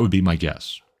 That would be my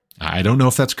guess. I don't know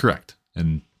if that's correct,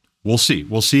 and we'll see.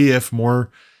 We'll see if more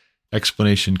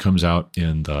explanation comes out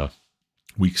in the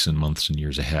weeks and months and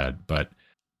years ahead. But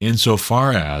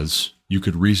insofar as you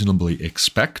could reasonably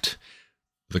expect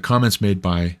the comments made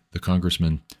by the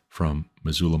congressman from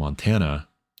Missoula, Montana,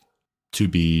 to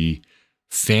be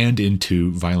fanned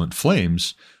into violent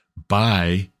flames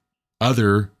by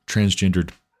other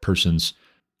transgendered persons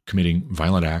committing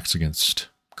violent acts against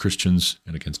Christians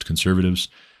and against conservatives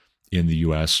in the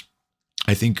U.S.,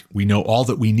 I think we know all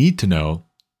that we need to know,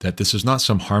 that this is not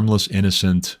some harmless,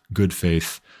 innocent, good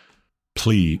faith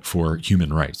plea for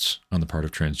human rights on the part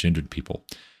of transgendered people.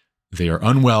 They are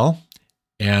unwell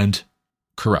and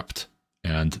corrupt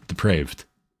and depraved,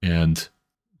 and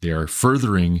they are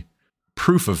furthering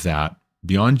proof of that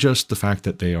beyond just the fact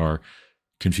that they are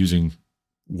confusing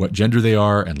what gender they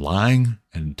are and lying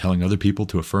and telling other people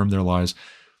to affirm their lies.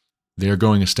 They are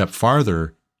going a step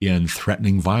farther in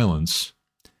threatening violence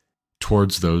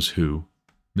towards those who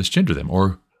misgender them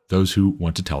or those who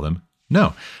want to tell them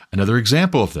no. Another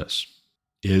example of this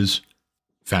is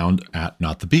found at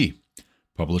Not the Bee,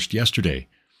 published yesterday.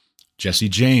 Jesse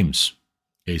James,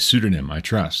 a pseudonym I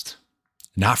trust.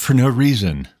 Not for no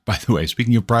reason, by the way,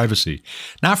 speaking of privacy,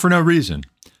 not for no reason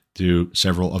do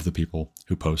several of the people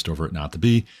who post over at Not the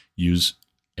Bee use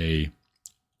a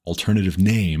alternative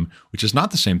name, which is not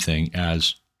the same thing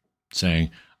as saying,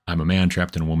 I'm a man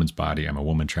trapped in a woman's body. I'm a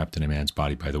woman trapped in a man's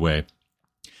body, by the way.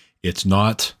 It's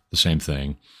not the same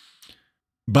thing.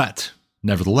 But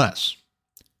nevertheless,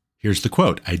 here's the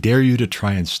quote. I dare you to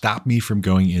try and stop me from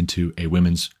going into a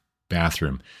women's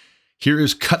bathroom. Here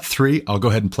is cut 3. I'll go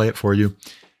ahead and play it for you.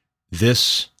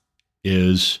 This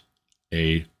is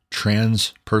a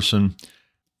trans person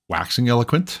waxing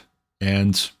eloquent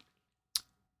and,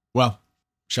 well,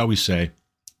 shall we say,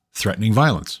 threatening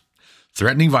violence.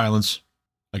 Threatening violence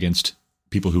against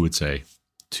people who would say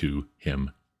to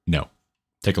him, no.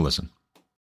 Take a listen.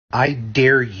 I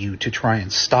dare you to try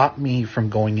and stop me from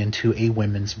going into a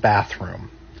women's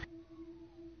bathroom.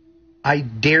 I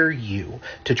dare you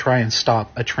to try and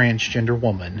stop a transgender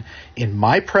woman in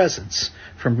my presence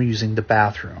from using the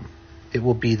bathroom. It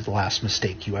will be the last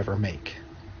mistake you ever make.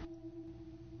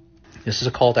 This is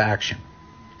a call to action.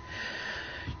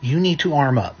 You need to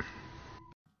arm up.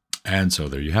 And so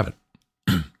there you have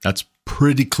it. That's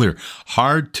pretty clear.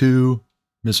 Hard to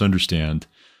misunderstand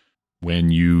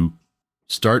when you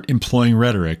start employing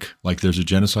rhetoric like there's a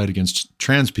genocide against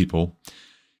trans people,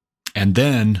 and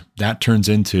then that turns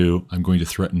into, I'm going to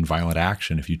threaten violent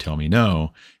action if you tell me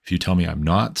no, if you tell me I'm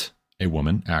not a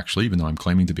woman, actually, even though I'm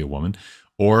claiming to be a woman,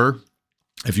 or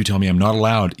if you tell me I'm not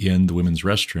allowed in the women's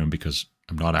restroom because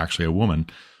I'm not actually a woman.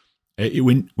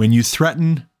 When you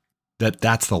threaten that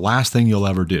that's the last thing you'll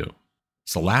ever do,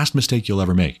 It's the last mistake you'll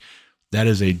ever make. That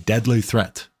is a deadly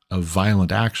threat of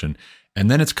violent action. And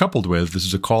then it's coupled with, this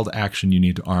is a call to action, you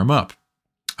need to arm up.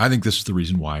 I think this is the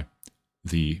reason why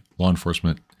the law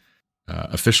enforcement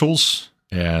officials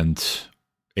and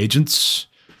agents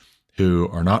who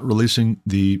are not releasing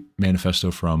the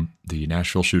manifesto from the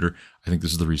Nashville shooter, I think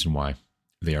this is the reason why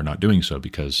they are not doing so,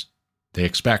 because they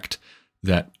expect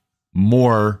that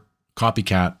more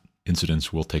copycat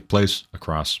incidents will take place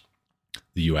across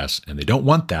the U.S., and they don't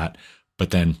want that. But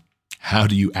then how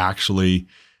do you actually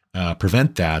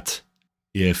prevent that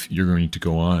if you're going to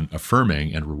go on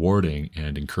affirming and rewarding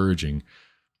and encouraging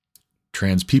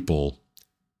trans people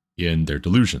in their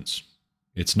delusions?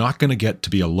 It's not going to get to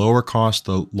be a lower cost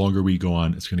the longer we go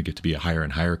on. It's going to get to be a higher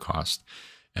and higher cost.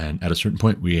 And at a certain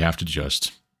point, we have to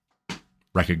just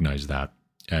recognize that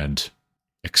and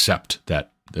accept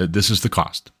that this is the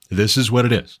cost. This is what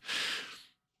it is.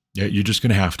 You're just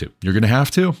going to have to. You're going to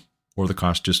have to, or the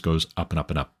cost just goes up and up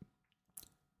and up.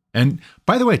 And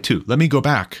by the way, too, let me go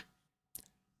back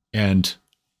and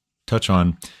touch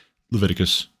on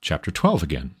Leviticus chapter 12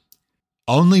 again.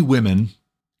 Only women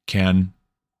can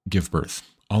give birth.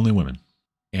 Only women.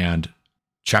 And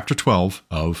chapter 12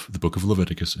 of the book of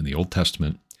Leviticus in the Old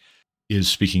Testament is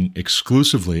speaking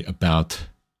exclusively about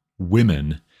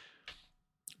women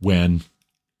when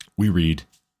we read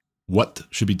what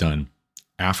should be done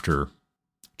after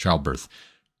childbirth.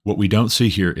 What we don't see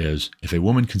here is if a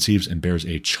woman conceives and bears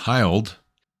a child,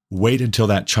 wait until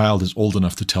that child is old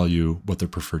enough to tell you what their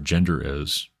preferred gender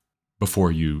is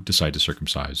before you decide to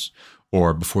circumcise,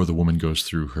 or before the woman goes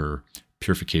through her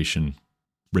purification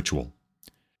ritual.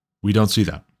 We don't see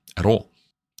that at all.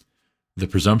 The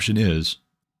presumption is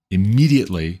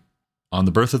immediately on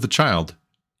the birth of the child,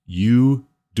 you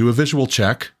do a visual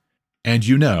check and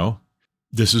you know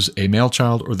this is a male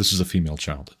child or this is a female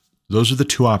child. Those are the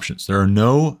two options. There are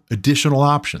no additional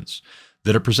options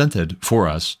that are presented for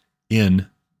us in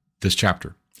this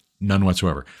chapter. None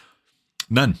whatsoever.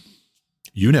 None.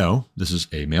 You know this is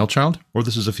a male child or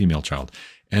this is a female child.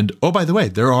 And oh, by the way,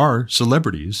 there are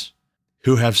celebrities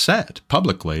who have said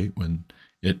publicly when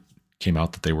it came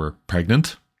out that they were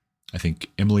pregnant. I think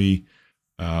Emily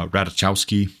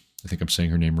Ratajkowski, I think I'm saying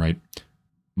her name right,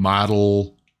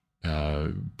 model,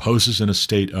 poses in a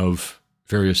state of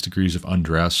various degrees of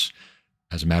undress,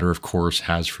 as a matter of course,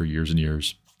 has for years and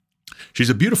years.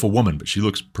 She's a beautiful woman, but she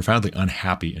looks profoundly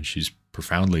unhappy, and she's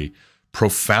profoundly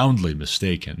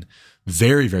mistaken,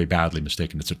 very, very badly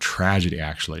mistaken. It's a tragedy,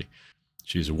 actually.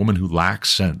 She's a woman who lacks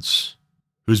sense,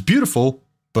 who's beautiful,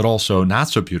 but also not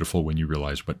so beautiful when you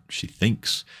realize what she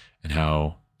thinks and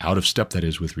how out of step that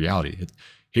is with reality.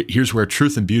 Here's where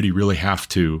truth and beauty really have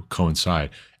to coincide,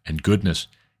 and goodness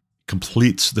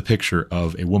completes the picture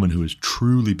of a woman who is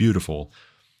truly beautiful.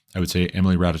 I would say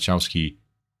Emily Ratajkowski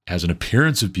has an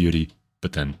appearance of beauty,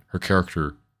 but then her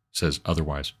character says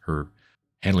otherwise. Her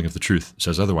handling of the truth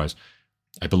says otherwise.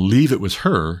 I believe it was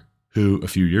her who a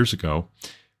few years ago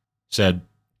said,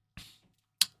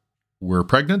 we're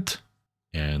pregnant,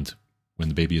 and when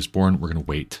the baby is born, we're going to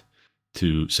wait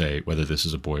to say whether this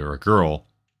is a boy or a girl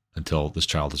until this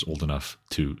child is old enough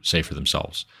to say for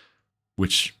themselves,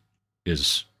 which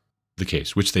is the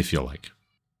case, which they feel like.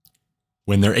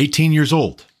 When they're 18 years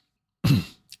old,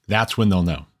 that's when they'll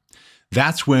know.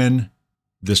 That's when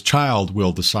this child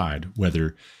will decide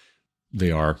whether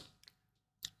they are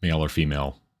male or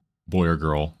female, boy or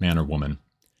girl, man or woman.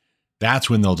 That's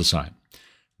when they'll decide.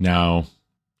 Now,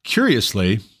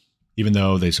 curiously, even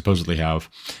though they supposedly have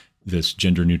this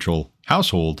gender-neutral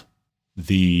household,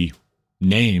 the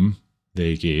name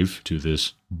they gave to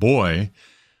this boy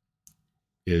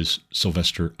is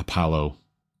Sylvester Apollo,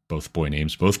 both boy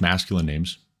names, both masculine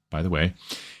names, by the way.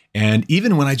 And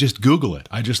even when I just Google it,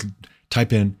 I just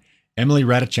type in Emily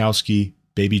Ratajkowski,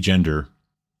 baby gender,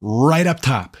 right up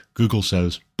top, Google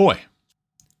says, boy.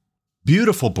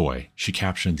 Beautiful boy, she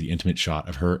captioned the intimate shot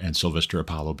of her and Sylvester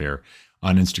Apollo bear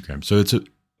on Instagram. So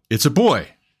it's a boy.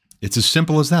 It's as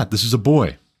simple as that. This is a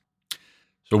boy.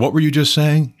 So what were you just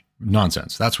saying?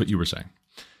 Nonsense. That's what you were saying.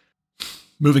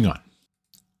 Moving on.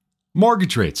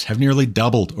 Mortgage rates have nearly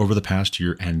doubled over the past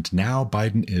year, and now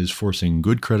Biden is forcing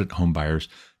good credit homebuyers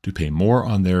to pay more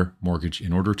on their mortgage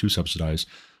in order to subsidize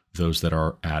those that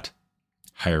are at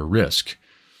higher risk.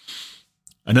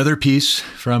 Another piece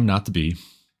from Not the Bee,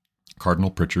 Cardinal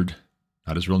Pritchard,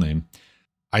 not his real name.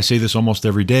 I say this almost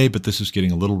every day, but this is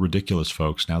getting a little ridiculous,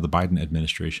 folks. Now the Biden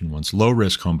administration wants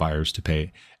low-risk homebuyers to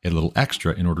pay a little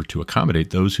extra in order to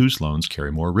accommodate those whose loans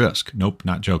carry more risk. Nope,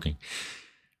 not joking.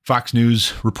 Fox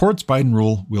News reports Biden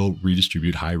rule will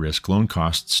redistribute high-risk loan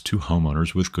costs to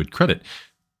homeowners with good credit.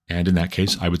 And in that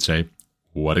case, I would say,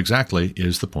 what exactly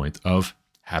is the point of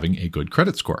having a good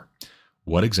credit score.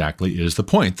 What exactly is the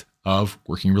point of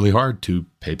working really hard to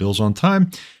pay bills on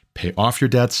time, pay off your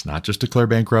debts, not just declare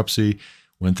bankruptcy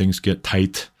when things get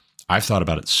tight? I've thought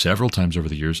about it several times over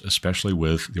the years, especially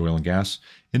with the oil and gas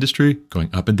industry going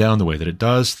up and down the way that it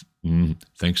does,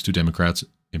 thanks to Democrats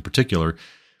in particular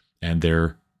and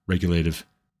their regulative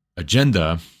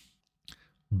agenda.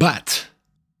 But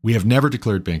we have never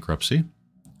declared bankruptcy,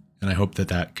 and I hope that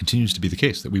that continues to be the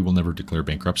case, that we will never declare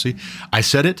bankruptcy. I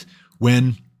said it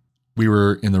when we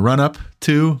were in the run-up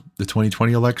to the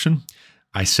 2020 election.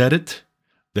 I said it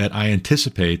that I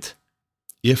anticipate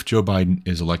if Joe Biden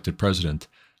is elected president,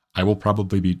 I will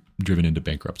probably be driven into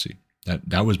bankruptcy.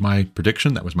 That was my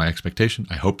prediction. That was my expectation.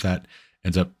 I hope that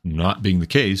ends up not being the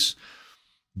case,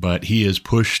 but he has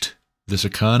pushed this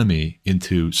economy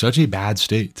into such a bad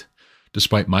state,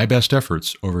 despite my best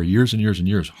efforts over years and years and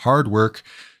years, hard work,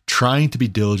 trying to be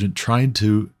diligent, trying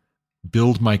to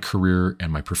build my career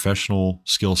and my professional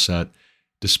skill set.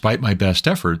 Despite my best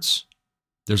efforts,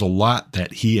 there's a lot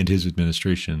that he and his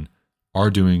administration are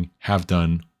doing, have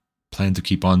done, plan to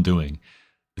keep on doing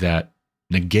that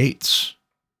negates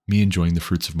me enjoying the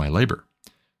fruits of my labor,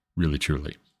 really,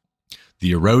 truly.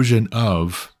 The erosion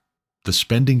of the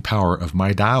spending power of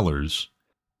my dollars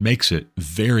makes it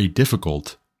very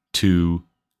difficult to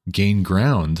gain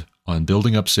ground on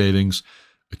building up savings,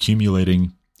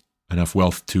 accumulating enough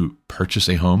wealth to purchase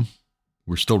a home.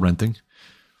 We're still renting,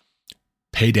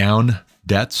 pay down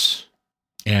debts.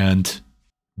 And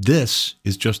this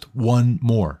is just one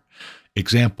more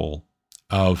example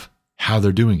of how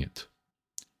they're doing it.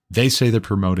 They say they're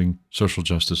promoting social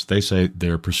justice. They say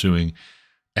they're pursuing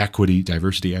equity,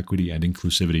 diversity, equity, and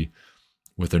inclusivity.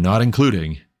 What they're not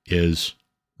including is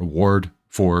reward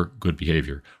for good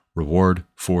behavior, reward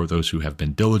for those who have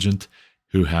been diligent,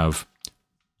 who have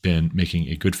been making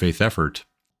a good faith effort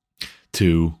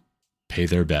to pay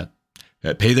their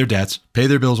debts, pay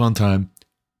their bills on time,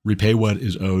 repay what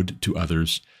is owed to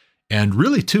others. And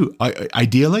really, too,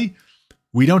 ideally,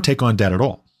 we don't take on debt at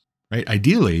all, right?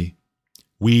 Ideally,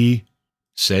 we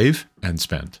save and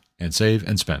spend and save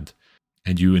and spend.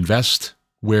 And you invest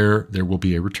where there will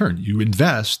be a return. You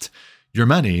invest your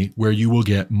money where you will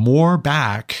get more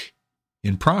back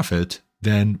in profit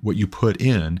than what you put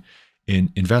in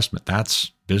investment.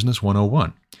 That's business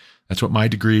 101. That's what my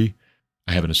degree,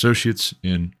 I have an associate's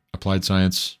in applied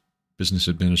science, business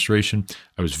administration.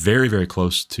 I was very, very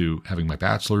close to having my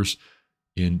bachelor's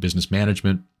in business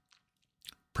management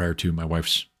prior to my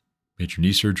wife's major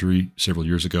knee surgery several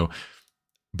years ago.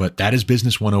 But that is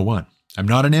business 101. I'm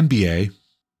not an MBA,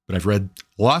 but I've read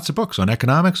lots of books on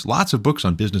economics, lots of books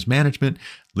on business management,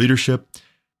 leadership,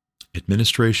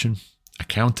 administration.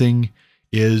 Accounting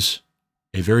is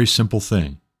a very simple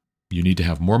thing. You need to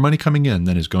have more money coming in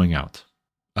than is going out.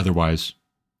 Otherwise,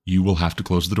 you will have to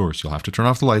close the doors. You'll have to turn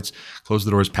off the lights, close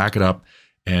the doors, pack it up,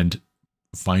 and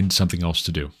find something else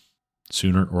to do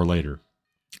sooner or later.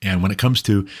 And when it comes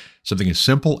to something as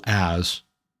simple as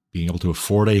being able to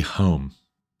afford a home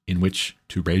in which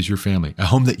to raise your family, a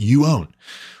home that you own,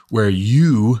 where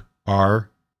you are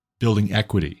building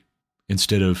equity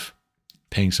instead of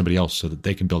paying somebody else so that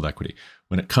they can build equity.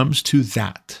 When it comes to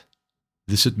that,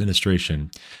 this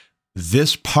administration,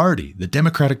 this party, the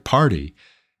Democratic Party,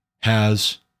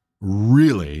 has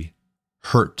really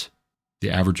hurt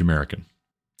the average American.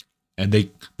 And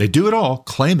they do it all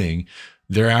claiming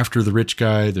they're after the rich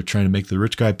guy. They're trying to make the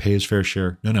rich guy pay his fair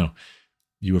share. No.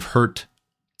 You have hurt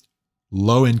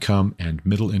low income and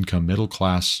middle income, middle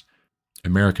class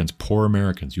Americans, poor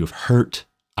Americans. You have hurt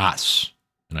us.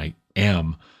 And I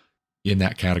am in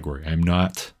that category. I am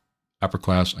not upper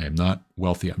class. I am not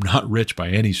wealthy. I'm not rich by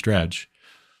any stretch.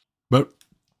 But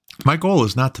my goal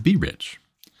is not to be rich.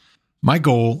 My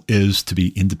goal is to be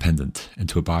independent and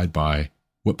to abide by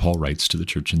what Paul writes to the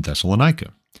church in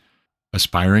Thessalonica.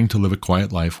 Aspiring to live a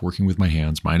quiet life, working with my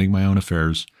hands, minding my own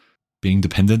affairs, being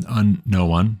dependent on no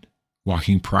one,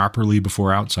 walking properly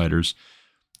before outsiders,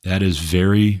 that is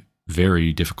very,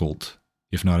 very difficult,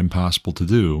 if not impossible to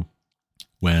do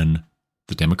when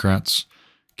the Democrats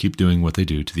keep doing what they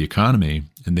do to the economy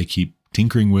and they keep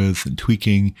tinkering with and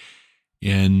tweaking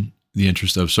in the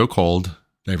interest of so-called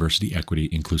diversity, equity,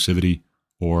 inclusivity,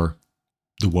 or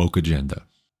the woke agenda,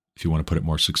 if you want to put it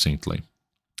more succinctly.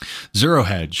 Zero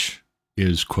Hedge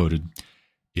is quoted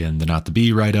in the Not the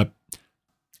Bee write-up.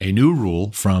 A new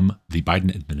rule from the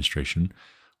Biden administration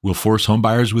will force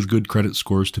homebuyers with good credit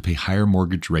scores to pay higher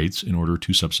mortgage rates in order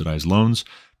to subsidize loans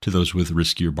to those with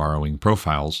riskier borrowing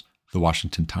profiles, the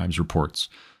Washington Times reports.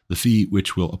 The fee,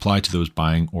 which will apply to those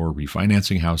buying or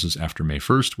refinancing houses after May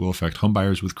 1st, will affect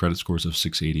homebuyers with credit scores of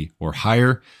 680 or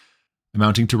higher.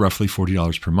 amounting to roughly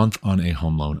 $40 per month on a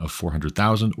home loan of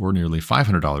 $400,000 or nearly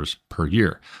 $500 per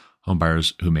year.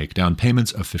 Homebuyers who make down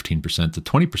payments of 15% to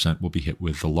 20% will be hit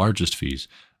with the largest fees.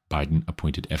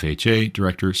 Biden-appointed FHA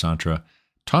Director Sandra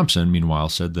Thompson, meanwhile,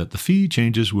 said that the fee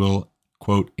changes will,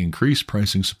 quote, increase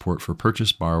pricing support for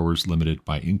purchase borrowers limited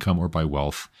by income or by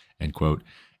wealth, end quote,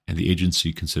 and the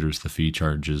agency considers the fee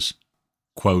charges,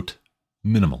 quote,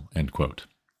 minimal, end quote.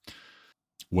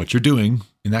 What you're doing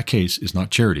in that case is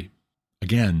not charity.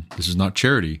 Again, this is not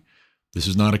charity. This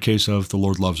is not a case of the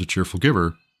Lord loves a cheerful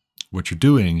giver. What you're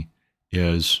doing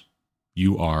is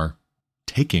you are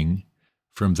taking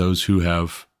from those who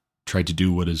have tried to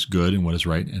do what is good and what is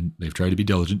right, and they've tried to be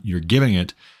diligent. You're giving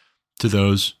it to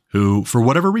those who, for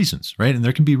whatever reasons, right? And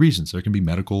there can be reasons. There can be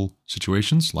medical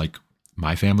situations like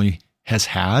my family has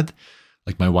had,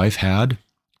 like my wife had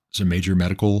some major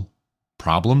medical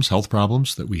problems, health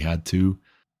problems that we had to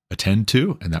attend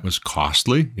to, and that was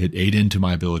costly. It ate into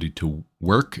my ability to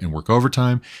work and work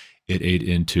overtime. It ate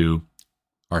into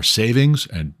our savings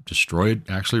and destroyed,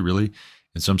 actually, really,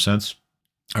 in some sense,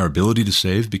 our ability to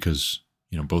save because,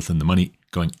 both in the money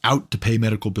going out to pay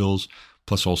medical bills,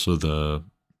 plus also the,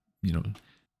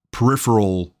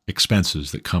 peripheral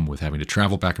expenses that come with having to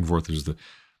travel back and forth. Is the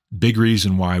big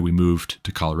reason why we moved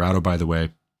to Colorado, by the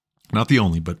way. Not the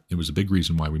only, but it was a big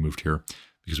reason why we moved here,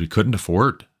 because we couldn't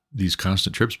afford these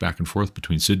constant trips back and forth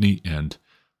between Sydney and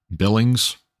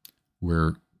Billings,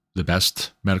 where the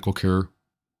best medical care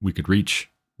we could reach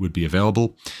would be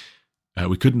available.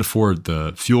 We couldn't afford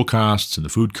the fuel costs and the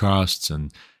food costs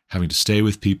and having to stay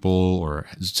with people or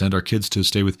send our kids to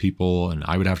stay with people. And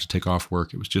I would have to take off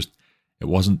work. It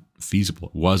wasn't feasible.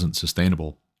 It wasn't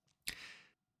sustainable.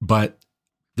 But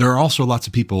there are also lots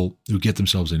of people who get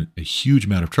themselves in a huge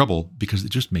amount of trouble because they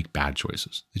just make bad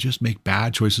choices. They just make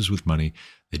bad choices with money.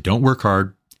 They don't work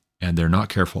hard, and they're not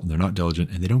careful, and they're not diligent,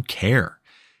 and they don't care.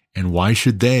 And why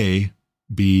should they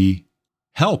be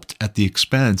helped at the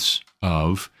expense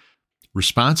of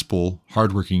responsible,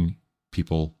 hardworking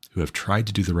people who have tried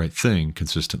to do the right thing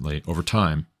consistently over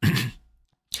time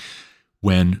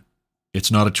when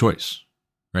it's not a choice,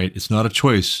 right? It's not a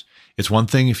choice. It's one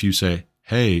thing if you say,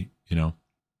 hey,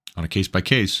 on a case by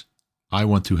case, I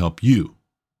want to help you,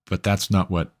 but that's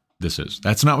not what this is.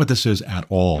 That's not what this is at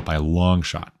all by a long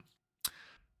shot.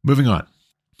 Moving on.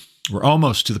 We're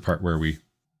almost to the part where we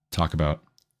talk about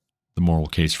the moral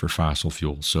case for fossil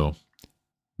fuels. So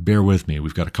bear with me.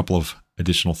 We've got a couple of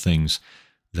additional things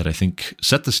that I think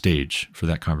set the stage for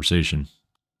that conversation.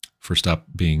 First up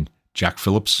being Jack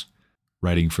Phillips,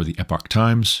 writing for the Epoch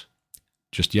Times.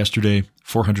 Just yesterday,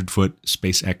 400-foot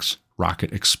SpaceX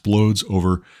rocket explodes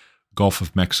over Gulf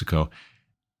of Mexico.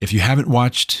 If you haven't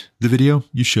watched the video,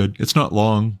 you should. It's not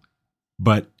long,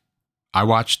 but I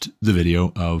watched the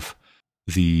video of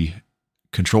the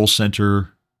control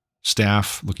center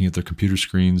staff looking at their computer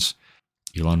screens.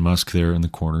 Elon Musk there in the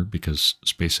corner because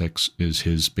SpaceX is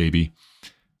his baby.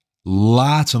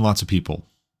 Lots and lots of people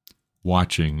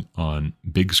watching on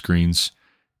big screens,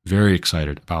 very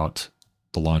excited about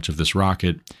the launch of this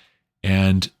rocket.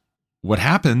 And what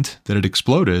happened that it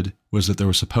exploded was that there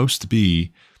was supposed to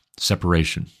be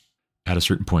separation at a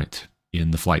certain point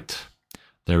in the flight.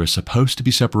 There was supposed to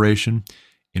be separation,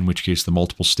 in which case the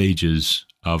multiple stages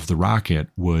of the rocket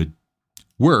would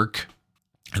work,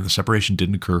 and the separation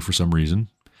didn't occur for some reason.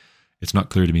 It's not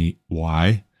clear to me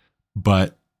why,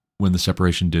 but when the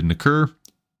separation didn't occur,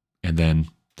 and then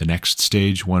the next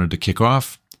stage wanted to kick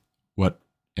off, what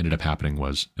ended up happening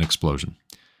was an explosion.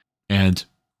 And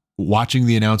watching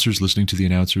the announcers, listening to the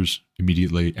announcers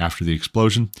immediately after the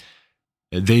explosion,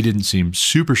 they didn't seem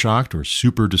super shocked or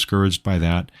super discouraged by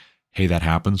that. Hey, that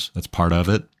happens. That's part of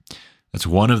it. That's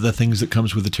one of the things that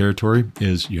comes with the territory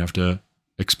is you have to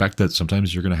expect that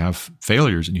sometimes you're going to have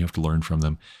failures and you have to learn from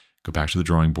them. Go back to the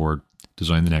drawing board,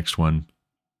 design the next one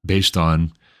based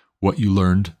on what you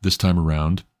learned this time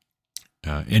around,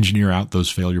 engineer out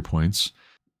those failure points,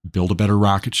 build a better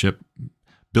rocket ship,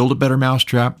 build a better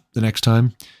mousetrap the next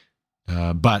time.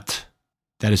 But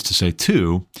that is to say,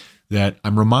 too, that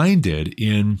I'm reminded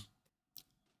in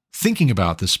thinking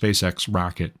about the SpaceX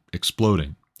rocket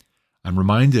exploding, I'm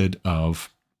reminded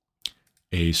of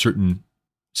a certain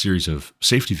series of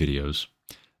safety videos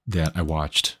that I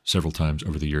watched several times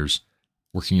over the years,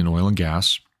 working in oil and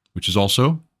gas, which is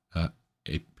also a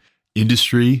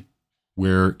industry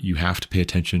where you have to pay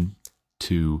attention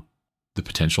to the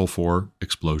potential for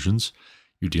explosions.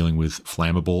 You're dealing with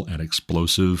flammable and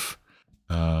explosive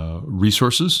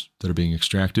resources that are being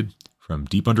extracted from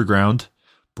deep underground,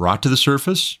 brought to the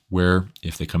surface, where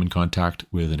if they come in contact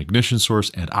with an ignition source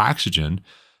and oxygen,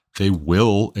 they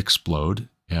will explode,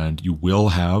 and you will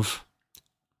have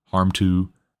harm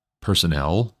to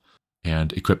personnel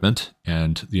and equipment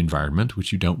and the environment,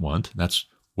 which you don't want. That's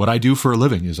what I do for a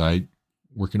living, is I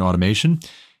work in automation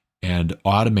and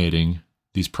automating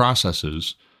these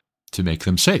processes to make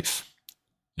them safe.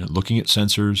 Looking at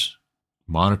sensors,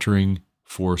 monitoring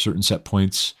for certain set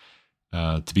points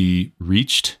to be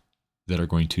reached that are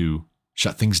going to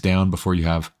shut things down before you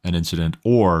have an incident,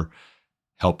 or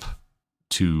help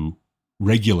to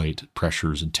regulate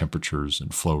pressures and temperatures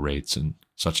and flow rates and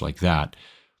such like that,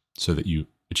 so that you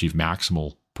achieve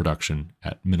maximal production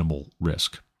at minimal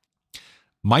risk.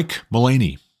 Mike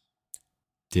Mullaney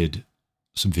did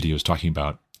some videos talking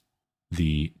about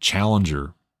the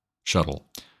Challenger shuttle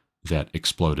that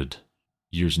exploded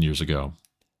years and years ago.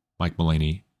 Mike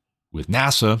Mullaney with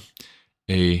NASA,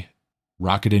 a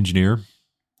rocket engineer,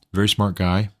 very smart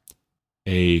guy,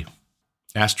 a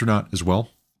astronaut as well,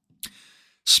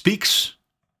 speaks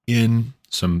in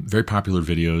some very popular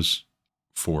videos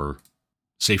for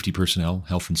safety personnel,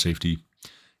 health and safety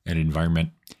and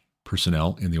environment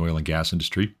personnel in the oil and gas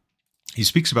industry. He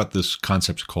speaks about this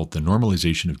concept called the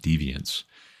normalization of deviance.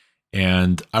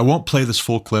 And I won't play this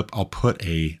full clip. I'll put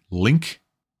a link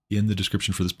in the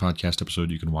description for this podcast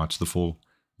episode. You can watch the full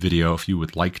video if you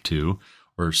would like to,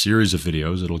 or a series of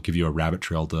videos. It'll give you a rabbit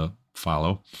trail to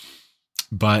follow.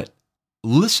 But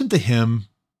listen to him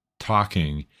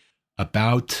talking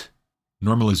about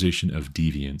normalization of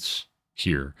deviance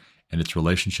here and its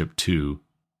relationship to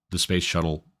the Space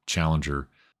Shuttle Challenger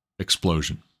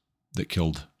explosion that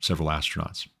killed several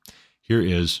astronauts. Here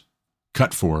is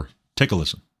cut 4. Take a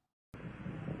listen.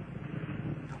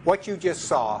 What you just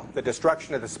saw, the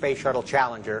destruction of the Space Shuttle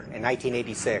Challenger in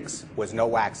 1986, was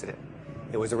no accident.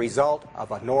 It was a result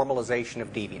of a normalization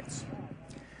of deviance.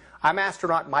 I'm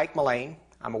astronaut Mike Mullaney.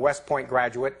 I'm a West Point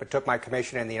graduate, but took my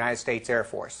commission in the United States Air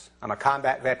Force. I'm a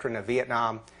combat veteran of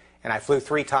Vietnam, and I flew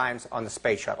 3 times on the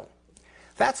Space Shuttle.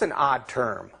 That's an odd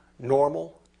term.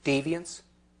 Normal, deviance.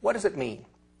 What does it mean?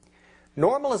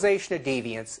 Normalization of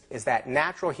deviance is that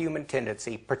natural human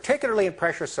tendency, particularly in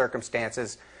pressure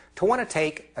circumstances, to want to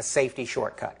take a safety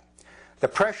shortcut. The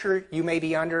pressure you may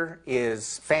be under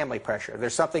is family pressure.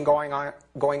 There's something going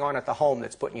on at the home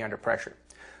that's putting you under pressure.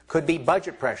 Could be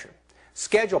budget pressure.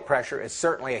 Schedule pressure is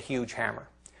certainly a huge hammer.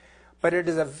 But it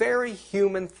is a very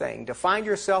human thing to find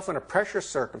yourself in a pressure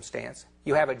circumstance.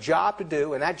 You have a job to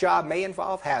do, and that job may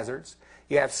involve hazards.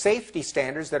 You have safety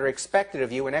standards that are expected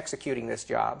of you in executing this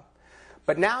job.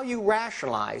 But now you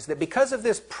rationalize that because of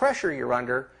this pressure you're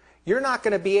under, you're not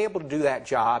going to be able to do that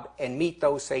job and meet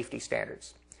those safety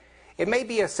standards. It may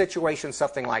be a situation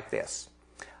something like this.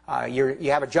 You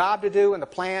have a job to do in the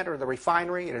plant or the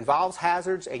refinery. It involves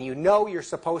hazards, and you know you're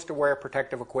supposed to wear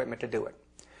protective equipment to do it.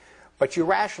 But you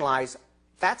rationalize,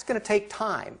 that's going to take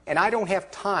time, and I don't have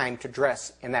time to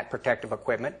dress in that protective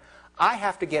equipment. I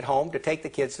have to get home to take the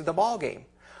kids to the ball game.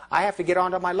 I have to get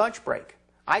onto my lunch break.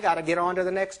 I got to get on to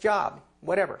the next job,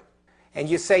 whatever. And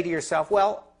you say to yourself,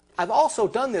 well, I've also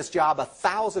done this job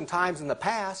 1,000 times in the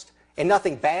past, and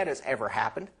nothing bad has ever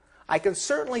happened. I can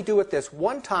certainly do it this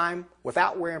one time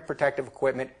without wearing protective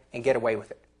equipment and get away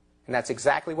with it. And that's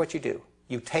exactly what you do.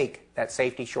 You take that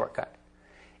safety shortcut.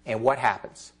 And what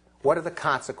happens? What are the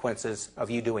consequences of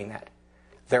you doing that?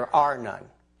 There are none.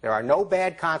 There are no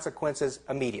bad consequences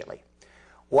immediately.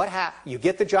 You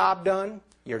get the job done,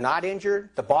 you're not injured,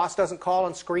 the boss doesn't call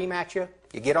and scream at you,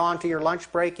 you get on to your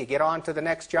lunch break, you get on to the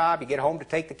next job, you get home to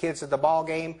take the kids to the ball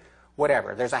game,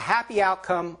 whatever. There's a happy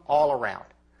outcome all around.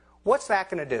 What's that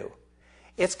going to do?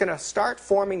 It's going to start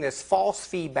forming this false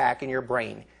feedback in your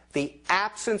brain. The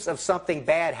absence of something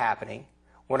bad happening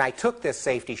when I took this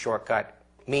safety shortcut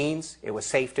means it was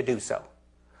safe to do so.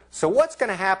 So what's going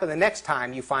to happen the next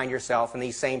time you find yourself in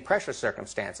these same pressure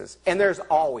circumstances? And there's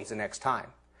always a next time.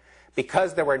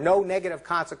 Because there were no negative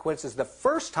consequences the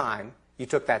first time you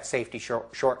took that safety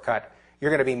shortcut,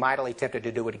 you're going to be mightily tempted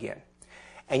to do it again.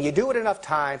 And you do it enough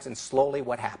times, and slowly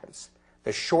what happens?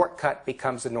 The shortcut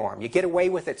becomes the norm. You get away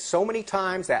with it so many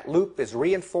times, that loop is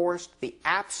reinforced. The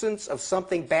absence of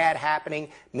something bad happening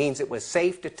means it was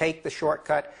safe to take the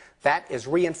shortcut. That is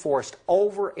reinforced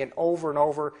over and over and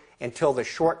over until the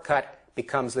shortcut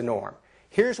becomes the norm.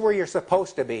 Here's where you're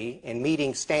supposed to be in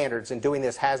meeting standards and doing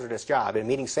this hazardous job, in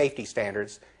meeting safety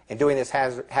standards and doing this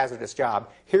hazardous job.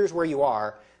 Here's where you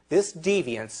are. This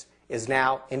deviance is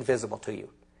now invisible to you.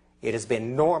 It has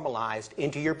been normalized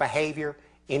into your behavior,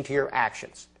 into your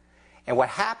actions. And what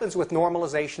happens with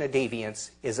normalization of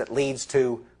deviance is it leads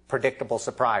to predictable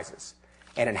surprises.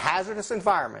 And in hazardous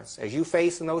environments, as you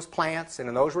face in those plants and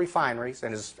in those refineries,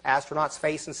 and as astronauts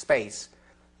face in space,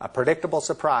 a predictable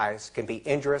surprise can be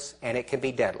injurious and it can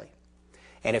be deadly.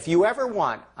 And if you ever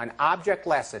want an object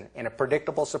lesson in a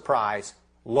predictable surprise,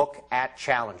 look at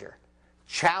Challenger.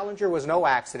 Challenger was no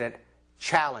accident.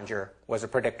 Challenger was a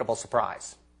predictable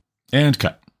surprise. And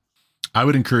cut. I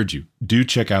would encourage you, do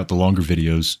check out the longer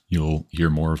videos. You'll hear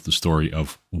more of the story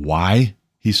of why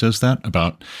he says that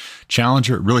about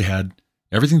Challenger. It really had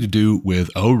everything to do with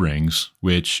O-rings,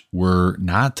 which were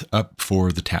not up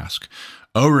for the task.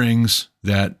 O-rings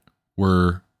that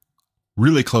were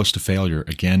really close to failure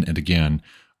again and again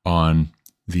on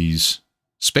these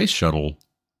space shuttle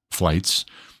flights,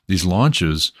 these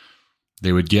launches.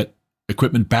 They would get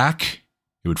equipment back.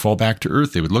 It would fall back to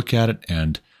Earth. They would look at it,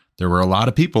 and there were a lot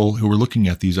of people who were looking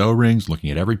at these O-rings,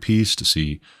 looking at every piece to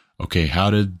see, okay, how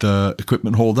did the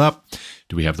equipment hold up?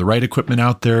 Do we have the right equipment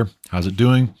out there? How's it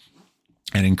doing?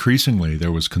 And increasingly,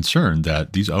 there was concern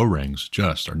that these O-rings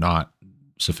just are not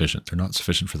sufficient. They're not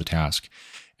sufficient for the task,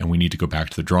 and we need to go back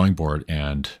to the drawing board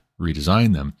and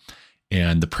redesign them.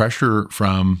 And the pressure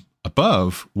from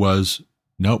above was,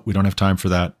 nope, we don't have time for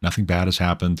that. Nothing bad has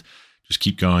happened. Just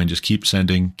keep going. Just keep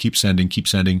sending, keep sending, keep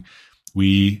sending.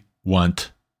 We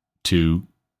want to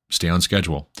stay on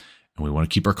schedule, and we want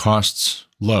to keep our costs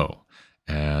low,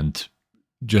 and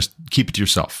just keep it to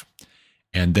yourself.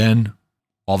 And then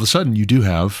all of a sudden you do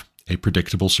have a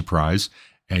predictable surprise,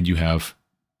 and you have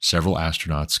several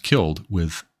astronauts killed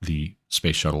with the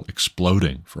space shuttle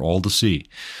exploding for all to see.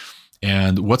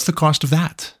 And what's the cost of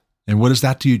that? And what does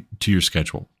that do to your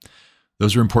schedule?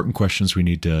 Those are important questions we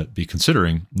need to be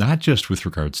considering, not just with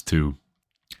regards to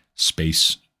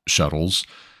space shuttles,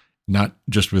 not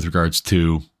just with regards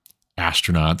to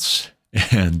astronauts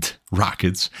and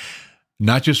rockets,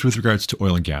 not just with regards to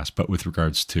oil and gas, but with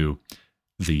regards to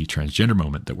the transgender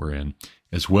moment that we're in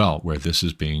as well, where this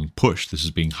is being pushed, this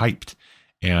is being hyped.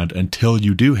 And until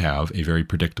you do have a very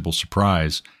predictable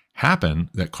surprise happen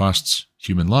that costs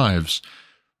human lives,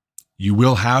 you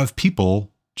will have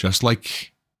people, just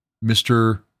like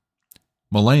Mr.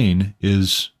 Mullane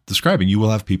is describing, you will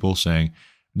have people saying,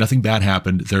 nothing bad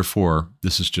happened, therefore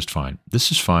this is just fine.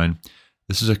 This is fine.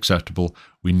 This is acceptable.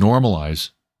 We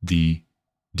normalize the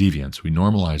deviance. We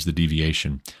normalize the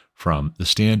deviation from the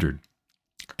standard.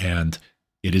 And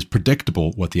it is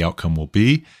predictable what the outcome will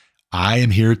be. I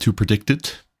am here to predict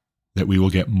it, that we will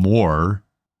get more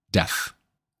death.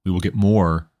 We will get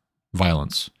more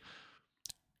violence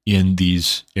in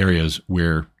these areas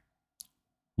where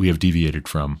we have deviated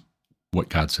from what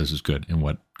God says is good and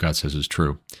what God says is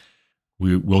true.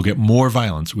 We will get more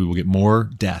violence. We will get more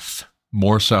death,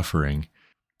 more suffering,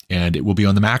 and it will be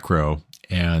on the macro.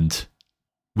 And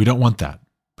we don't want that.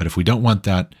 But if we don't want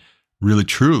that really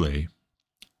truly,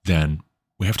 then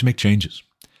we have to make changes.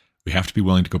 We have to be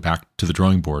willing to go back to the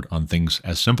drawing board on things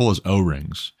as simple as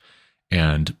O-rings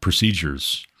and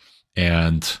procedures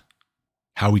and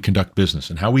how we conduct business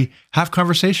and how we have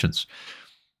conversations.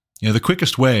 You know, the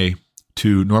quickest way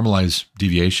to normalize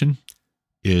deviation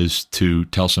is to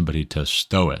tell somebody to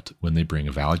stow it when they bring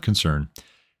a valid concern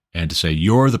and to say,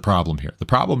 you're the problem here. The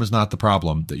problem is not the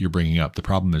problem that you're bringing up. The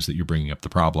problem is that you're bringing up the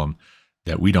problem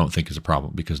that we don't think is a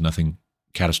problem because nothing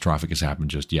catastrophic has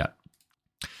happened just yet.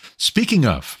 Speaking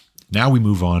of, now we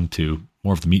move on to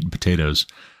more of the meat and potatoes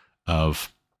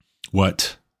of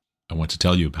what I want to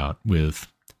tell you about with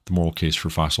the moral case for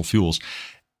fossil fuels.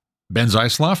 Ben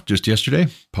Zeisloff, just yesterday,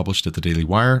 published at the Daily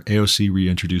Wire, AOC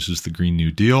reintroduces the Green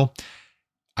New Deal.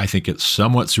 I think it's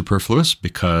somewhat superfluous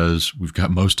because we've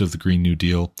got most of the Green New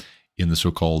Deal in the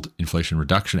so-called Inflation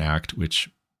Reduction Act, which,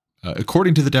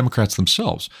 according to the Democrats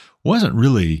themselves, wasn't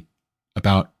really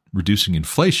about reducing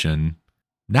inflation.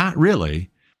 Not really.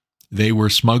 They were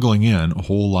smuggling in a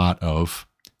whole lot of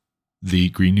the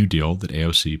Green New Deal that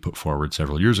AOC put forward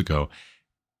several years ago.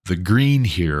 The green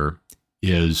here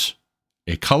is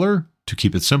a color to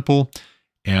keep it simple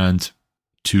and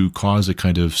to cause a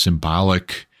kind of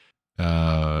symbolic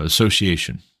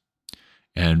association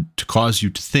and to cause you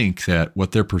to think that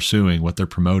what they're pursuing, what they're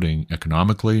promoting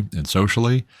economically and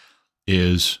socially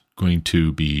is going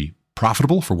to be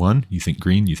profitable. For one, you think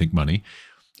green, you think money.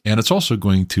 And it's also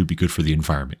going to be good for the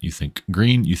environment. You think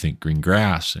green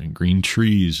grass and green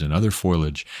trees and other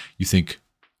foliage. You think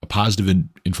a positive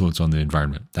influence on the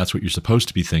environment. That's what you're supposed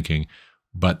to be thinking,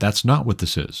 but that's not what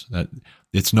this is. That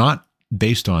it's not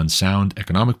based on sound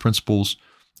economic principles.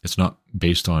 It's not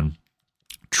based on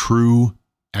true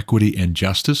equity and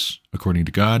justice, according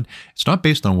to God. It's not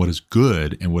based on what is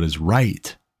good and what is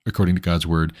right, according to God's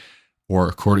word, or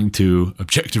according to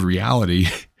objective reality,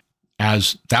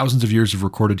 as thousands of years of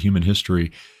recorded human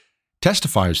history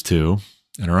testifies to,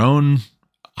 in our own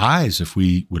eyes, if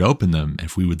we would open them,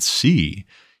 if we would see,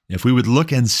 if we would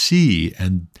look and see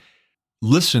and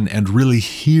listen and really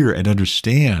hear and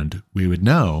understand, we would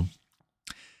know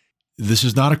this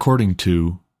is not according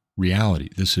to reality.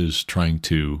 This is trying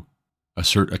to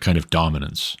assert a kind of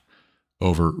dominance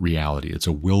over reality. It's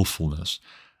a willfulness.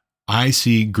 I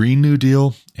see Green New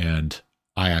Deal, and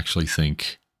I actually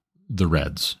think the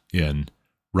Reds in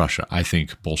Russia. I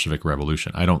think Bolshevik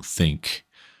Revolution. I don't think,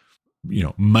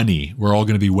 money, we're all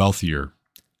going to be wealthier,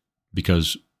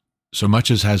 because so much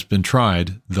as has been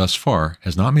tried thus far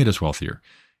has not made us wealthier.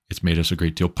 It's made us a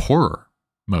great deal poorer,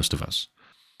 most of us.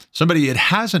 Somebody it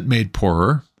hasn't made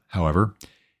poorer, however,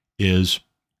 is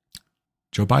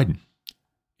Joe Biden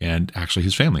and actually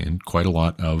his family, and quite a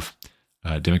lot of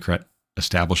Democrat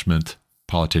establishment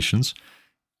politicians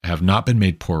have not been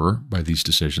made poorer by these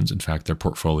decisions. In fact, their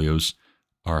portfolios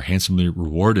are handsomely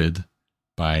rewarded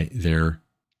by their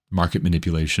market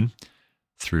manipulation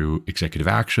through executive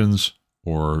actions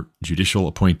or judicial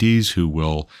appointees who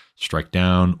will strike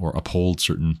down or uphold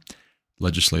certain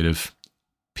legislative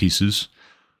pieces.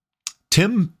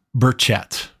 Tim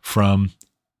Burchett from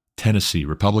Tennessee,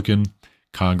 Republican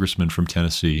congressman from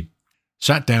Tennessee,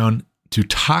 sat down to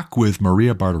talk with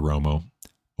Maria Bartiromo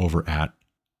over at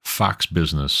Fox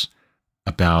Business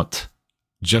about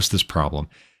just this problem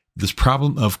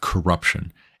of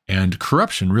corruption. And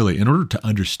corruption, really, in order to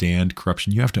understand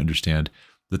corruption, you have to understand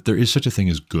that there is such a thing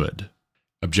as good,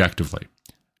 objectively.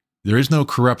 There is no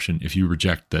corruption if you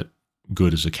reject that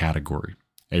good is a category,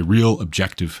 a real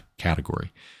objective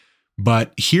category.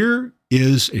 But here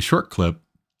is a short clip.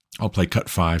 I'll play cut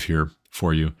 5 here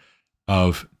for you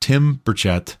of Tim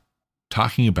Burchett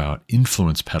talking about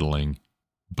influence peddling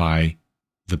by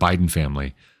the Biden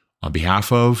family. On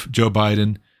behalf of Joe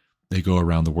Biden, they go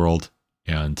around the world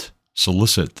and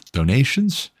solicit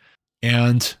donations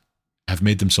and have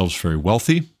made themselves very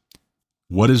wealthy.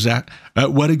 What is that?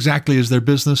 What exactly is their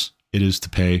business? It is to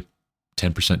pay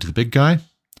 10% to the big guy,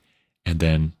 and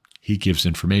then he gives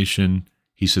information.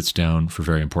 He sits down for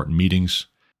very important meetings.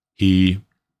 He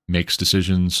makes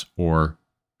decisions or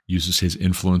uses his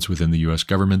influence within the U.S.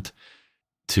 government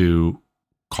to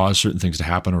cause certain things to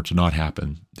happen or to not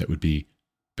happen that would be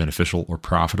beneficial or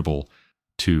profitable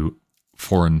to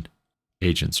foreign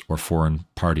agents or foreign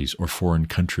parties or foreign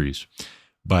countries.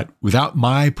 But without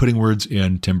my putting words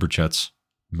in Tim Burchett's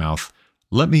mouth,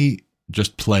 let me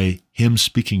just play him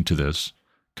speaking to this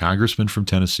congressman from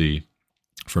Tennessee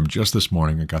from just this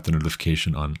morning. I got the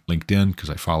notification on LinkedIn because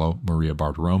I follow Maria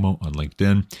Bartiromo on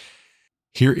LinkedIn.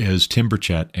 Here is Tim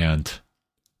Burchett and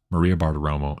Maria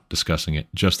Bartiromo discussing it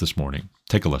just this morning.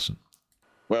 Take a listen.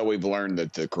 Well, we've learned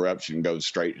that the corruption goes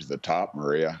straight to the top,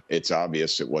 Maria. It's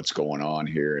obvious that what's going on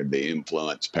here, the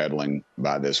influence peddling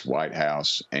by this White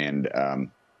House and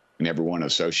everyone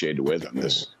associated with them,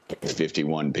 this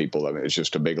 51 people, I mean, it's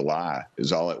just a big lie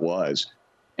is all it was.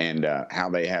 And how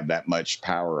they have that much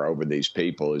power over these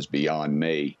people is beyond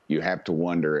me. You have to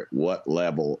wonder at what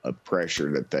level of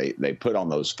pressure that they put on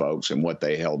those folks and what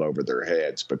they held over their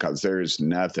heads, because there is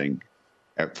nothing,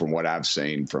 from what I've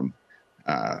seen from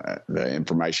the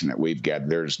information that we've got,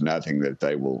 there's nothing that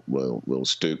they will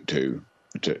stoop to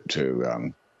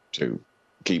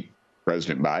keep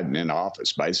President Biden in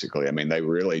office, basically. I mean, they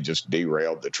really just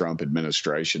derailed the Trump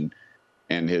administration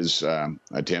and his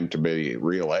attempt to be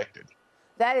reelected.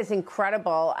 That is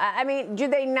incredible. I mean, do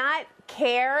they not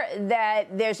care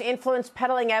that there's influence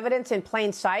peddling evidence in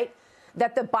plain sight,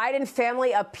 that the Biden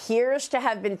family appears to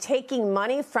have been taking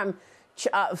money from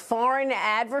foreign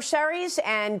adversaries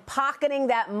and pocketing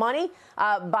that money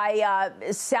by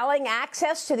selling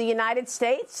access to the United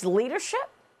States leadership?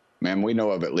 Man, we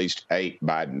know of at least 8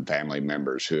 Biden family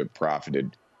members who have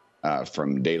profited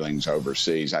from dealings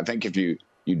overseas. I think if you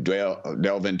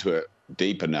delve into it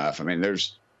deep enough, I mean,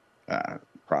 there's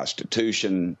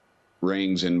prostitution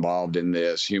rings involved in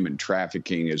this. Human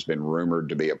trafficking has been rumored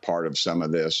to be a part of some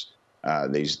of this.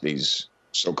 These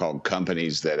so-called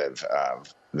companies that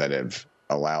have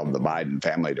allowed the Biden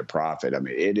family to profit. I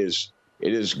mean, it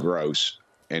is gross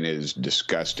and it is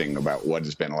disgusting about what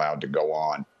has been allowed to go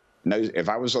on. If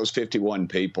I was those 51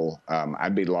 people,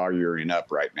 I'd be lawyering up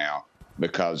right now,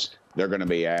 because they're going to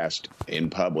be asked in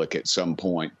public at some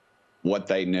point what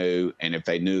they knew, and if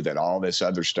they knew that all this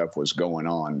other stuff was going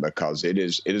on, because it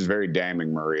is very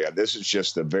damning, Maria. This is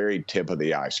just the very tip of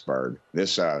the iceberg.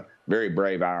 This very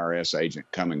brave IRS agent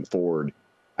coming forward,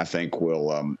 I think,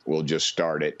 will just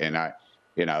start it. And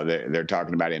they're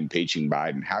talking about impeaching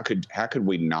Biden. How could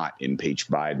we not impeach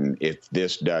Biden if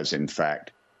this does in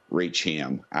fact reach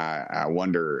him? I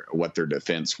wonder what their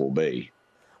defense will be.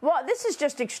 Well, this is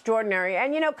just extraordinary.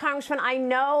 And, Congressman, I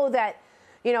know that,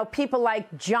 people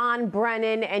like John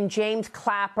Brennan and James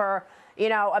Clapper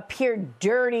appeared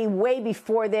dirty way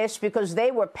before this because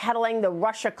they were peddling the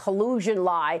Russia collusion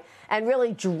lie and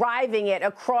really driving it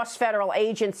across federal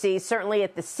agencies, certainly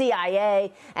at the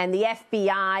CIA and the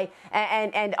FBI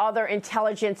and other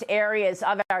intelligence areas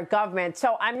of our government.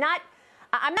 So I'm not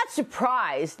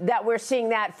surprised that we're seeing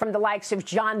that from the likes of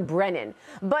John Brennan.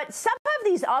 But some of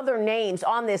these other names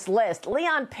on this list,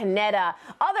 Leon Panetta,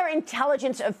 other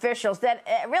intelligence officials that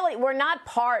really were not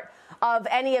part of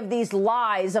any of these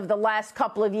lies of the last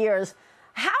couple of years,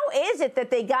 how is it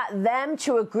that they got them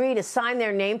to agree to sign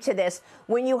their name to this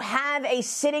when you have a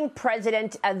sitting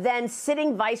president, a then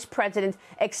sitting vice president,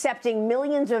 accepting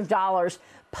millions of dollars,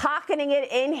 pocketing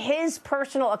it in his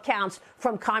personal accounts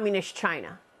from communist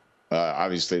China?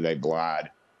 Obviously, they lied.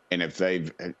 And if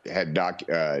they've had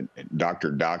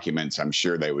doctored documents, I'm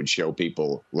sure they would show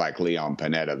people like Leon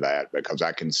Panetta that, because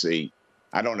I can see,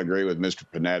 I don't agree with Mr.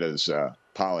 Panetta's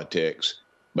politics,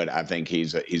 but I think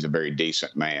he's a very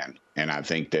decent man. And I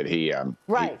think that he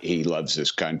loves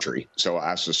this country. So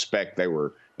I suspect they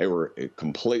were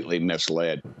completely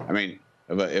misled. I mean,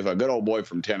 if a good old boy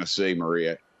from Tennessee,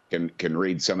 Maria, can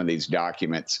read some of these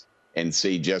documents and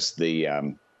see just the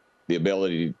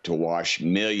ability to wash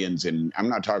millions, and I'm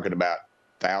not talking about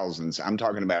thousands, I'm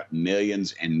talking about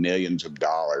millions and millions of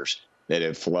dollars that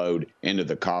have flowed into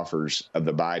the coffers of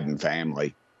the Biden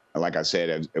family. Like I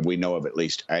said, we know of at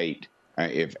least 8.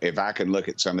 If I can look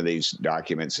at some of these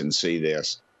documents and see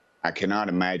this, I cannot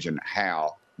imagine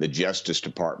how the Justice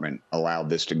Department allowed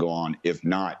this to go on, if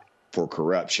not for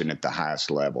corruption at the highest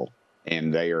level.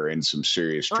 And they are in some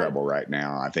serious trouble right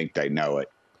now. I think they know it.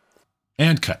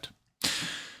 And cut.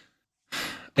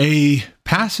 A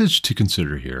passage to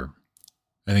consider here,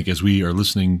 I think, as we are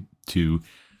listening to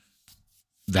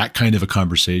that kind of a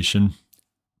conversation,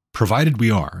 provided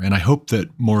we are, and I hope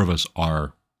that more of us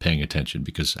are paying attention,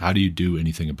 because how do you do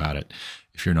anything about it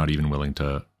if you're not even willing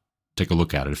to take a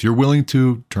look at it? If you're willing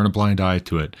to turn a blind eye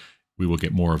to it, we will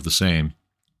get more of the same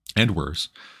and worse.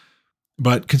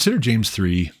 But consider James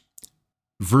 3,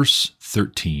 verse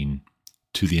 13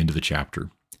 to the end of the chapter.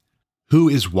 Who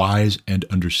is wise and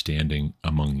understanding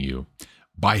among you?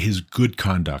 By his good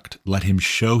conduct, let him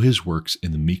show his works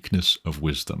in the meekness of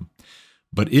wisdom.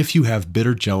 But if you have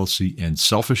bitter jealousy and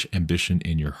selfish ambition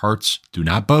in your hearts, do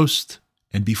not boast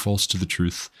and be false to the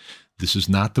truth. This is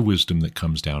not the wisdom that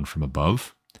comes down from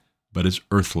above, but is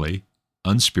earthly,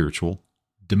 unspiritual,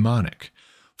 demonic.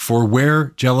 For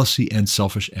where jealousy and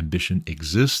selfish ambition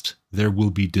exist, there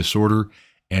will be disorder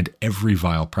and every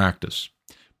vile practice.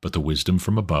 But the wisdom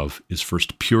from above is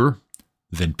first pure,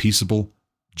 then peaceable,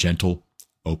 gentle,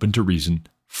 open to reason,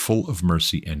 full of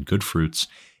mercy and good fruits,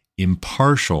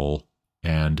 impartial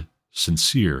and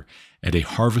sincere. And a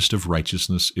harvest of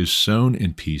righteousness is sown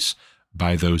in peace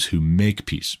by those who make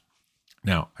peace.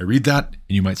 Now, I read that,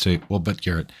 and you might say, well, but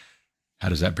Garrett, how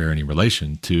does that bear any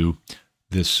relation to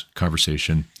this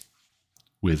conversation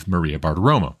with Maria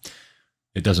Bartiromo?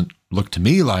 It doesn't look to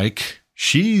me like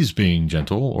she's being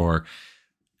gentle, or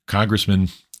Congressman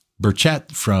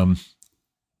Burchett from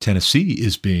Tennessee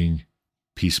is being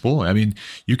peaceable. I mean,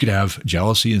 you could have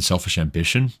jealousy and selfish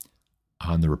ambition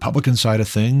on the Republican side of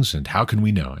things, and how can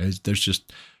we know? There's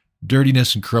just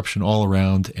dirtiness and corruption all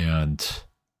around, and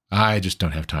I just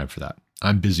don't have time for that.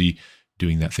 I'm busy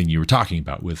doing that thing you were talking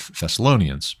about with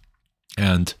Thessalonians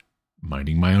and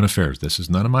minding my own affairs. This is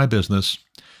none of my business.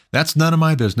 That's none of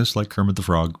my business, like Kermit the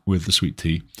Frog with the sweet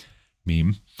tea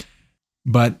meme.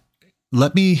 But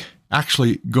let me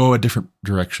actually go a different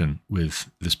direction with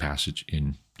this passage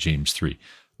in James 3.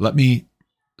 Let me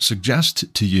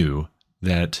suggest to you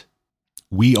that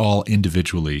we all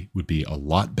individually would be a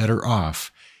lot better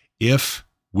off if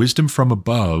wisdom from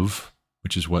above,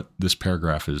 which is what this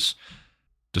paragraph is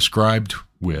described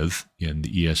with in the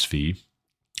ESV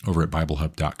over at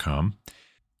BibleHub.com,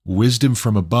 wisdom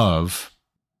from above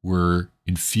were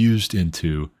infused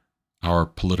into our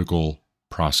political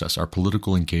process, our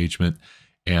political engagement,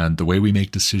 and the way we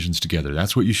make decisions together.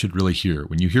 That's what you should really hear.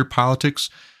 When you hear politics,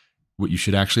 what you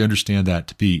should actually understand that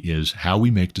to be is how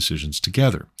we make decisions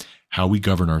together, how we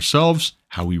govern ourselves,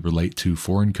 how we relate to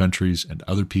foreign countries and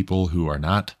other people who are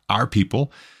not our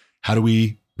people. How do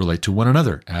we relate to one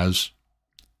another as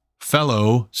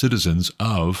fellow citizens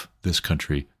of this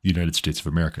country, the United States of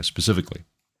America specifically?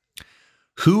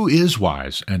 Who is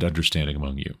wise and understanding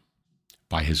among you?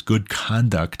 By his good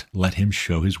conduct, let him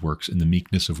show his works in the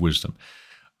meekness of wisdom.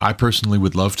 I personally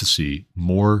would love to see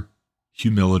more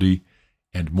humility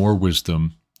and more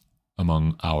wisdom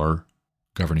among our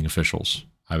governing officials.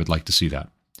 I would like to see that.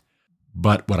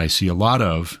 But what I see a lot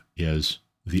of is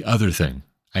the other thing.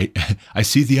 I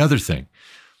see the other thing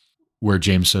where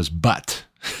James says, but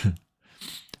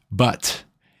But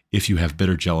if you have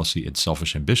bitter jealousy and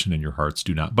selfish ambition in your hearts,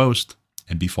 do not boast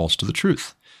and be false to the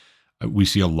truth. We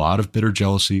see a lot of bitter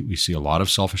jealousy. We see a lot of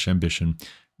selfish ambition.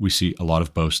 We see a lot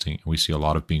of boasting, and we see a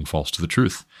lot of being false to the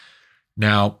truth.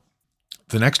 Now,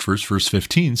 the next verse, verse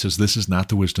 15, says, "This is not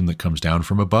the wisdom that comes down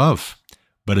from above,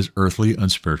 but is earthly,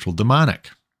 unspiritual,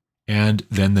 demonic." And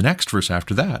then the next verse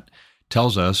after that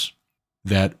tells us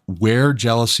that where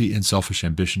jealousy and selfish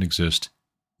ambition exist,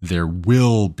 there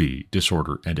will be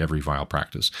disorder and every vile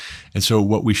practice. And so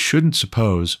what we shouldn't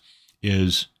suppose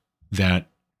is that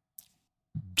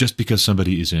just because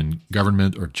somebody is in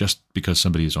government or just because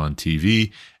somebody is on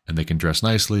TV and they can dress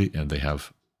nicely and they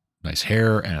have nice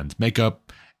hair and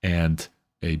makeup and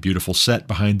a beautiful set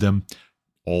behind them,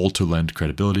 all to lend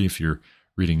credibility. If you're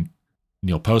reading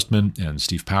Neil Postman and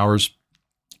Steve Powers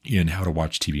in How to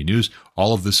Watch TV News,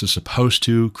 all of this is supposed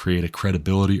to create a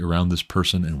credibility around this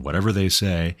person and whatever they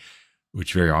say,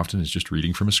 which very often is just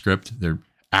reading from a script. They're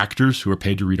actors who are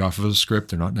paid to read off of a script.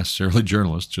 They're not necessarily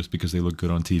journalists just because they look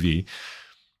good on TV.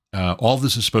 All of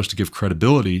this is supposed to give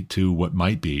credibility to what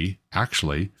might be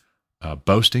actually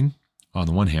boasting on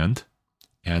the one hand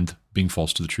and being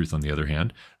false to the truth on the other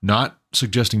hand. Not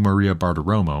suggesting Maria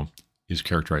Bartiromo is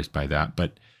characterized by that,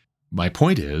 but my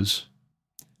point is,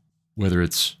 whether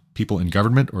it's people in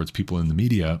government or it's people in the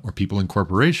media or people in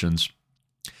corporations,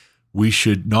 we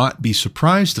should not be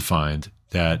surprised to find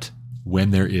that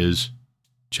when there is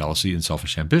jealousy and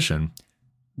selfish ambition,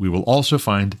 we will also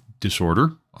find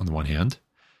disorder on the one hand.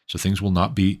 So things will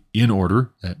not be in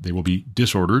order, they will be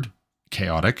disordered,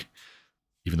 chaotic.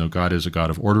 Even though God is a God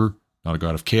of order, not a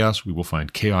God of chaos, we will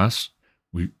find chaos.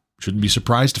 We shouldn't be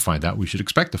surprised to find that. We should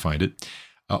expect to find it.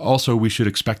 Also, we should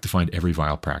expect to find every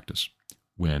vile practice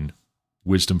when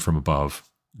wisdom from above,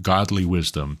 godly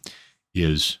wisdom,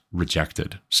 is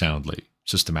rejected soundly,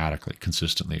 systematically,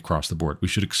 consistently across the board. We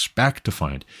should expect to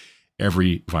find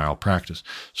every vile practice.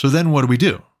 So then what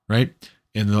do? Right?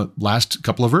 In the last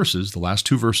couple of verses, the last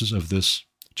two verses of this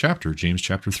chapter, James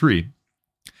chapter 3,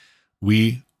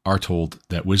 we are told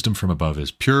that wisdom from above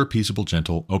is pure, peaceable,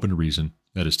 gentle, open to reason,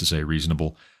 that is to say,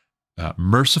 reasonable,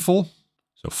 merciful,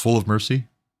 so full of mercy,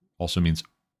 also means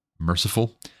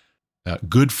merciful,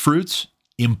 good fruits,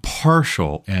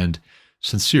 impartial, and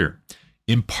sincere.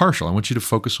 Impartial, I want you to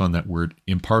focus on that word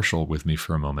impartial with me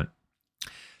for a moment.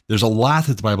 There's a lot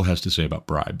that the Bible has to say about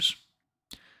bribes.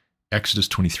 Exodus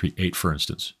 23:8, for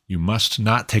instance, "You must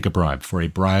not take a bribe, for a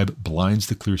bribe blinds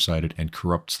the clear-sighted and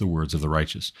corrupts the words of the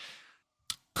righteous."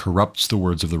 Corrupts the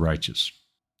words of the righteous.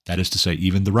 That is to say,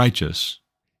 even the righteous,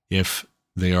 if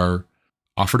they are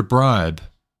offered a bribe,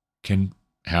 can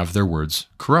have their words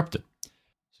corrupted.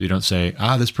 So you don't say,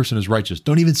 this person is righteous.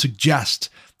 Don't even suggest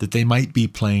that they might be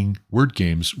playing word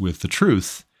games with the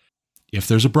truth. If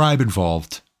there's a bribe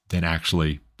involved, then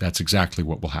actually that's exactly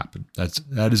what will happen.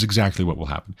 That is exactly what will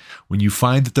happen. When you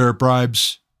find that there are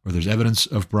bribes or there's evidence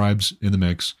of bribes in the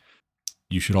mix,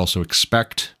 you should also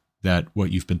expect that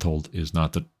what you've been told is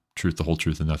not the truth, the whole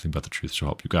truth, and nothing but the truth, so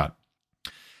help you God.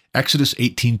 Exodus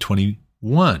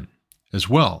 18:21 as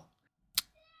well.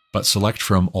 "But select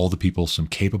from all the people some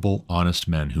capable, honest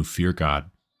men who fear God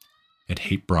and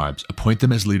hate bribes. Appoint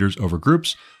them as leaders over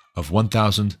groups of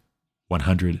 1,000,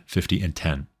 150, and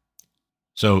 10.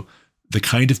 So the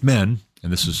kind of men,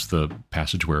 and this is the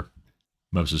passage where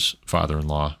Moses'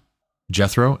 father-in-law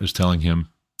Jethro is telling him,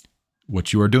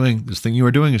 what you are doing, this thing you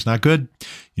are doing is not good.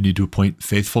 You need to appoint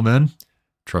faithful men,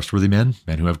 trustworthy men,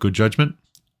 men who have good judgment,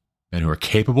 men who are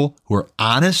capable, who are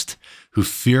honest, who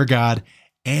fear God,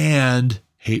 and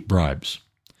hate bribes.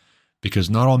 Because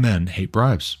not all men hate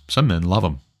bribes. Some men love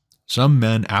them. Some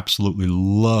men absolutely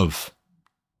love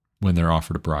when they're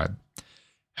offered a bribe.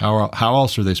 How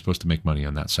else are they supposed to make money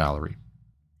on that salary?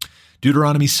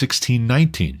 Deuteronomy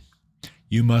 16:19.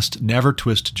 You must never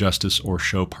twist justice or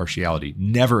show partiality.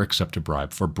 Never accept a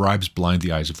bribe, for bribes blind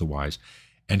the eyes of the wise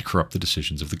and corrupt the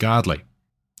decisions of the godly.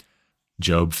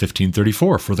 Job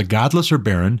 15:34. For the godless are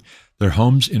barren, their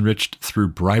homes enriched through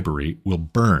bribery will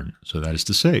burn. So that is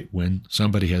to say, when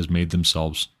somebody has made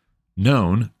themselves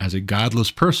known as a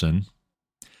godless person,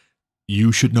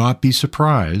 you should not be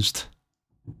surprised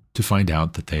to find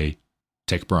out that they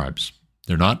take bribes.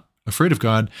 They're not afraid of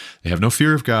God. They have no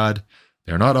fear of God.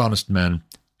 They're not honest men,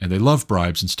 and they love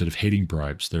bribes instead of hating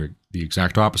bribes. They're the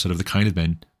exact opposite of the kind of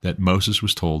men that Moses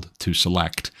was told to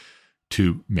select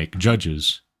to make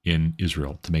judges in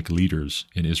Israel, to make leaders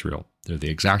in Israel. They're the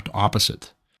exact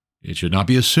opposite. It should not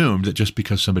be assumed that just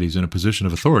because somebody's in a position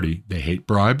of authority, they hate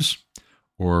bribes,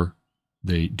 or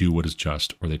they do what is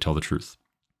just, or they tell the truth.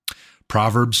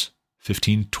 Proverbs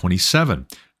 15:27.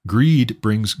 Greed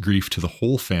brings grief to the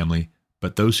whole family,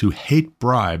 but those who hate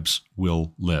bribes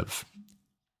will live.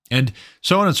 And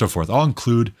so on and so forth. I'll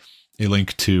include a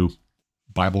link to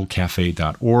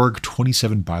BibleCafe.org,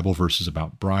 27 Bible verses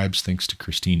about bribes. Thanks to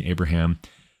Christine Abraham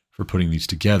for putting these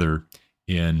together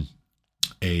in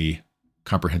a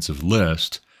comprehensive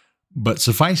list. But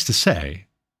suffice to say,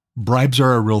 bribes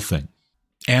are a real thing.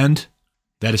 And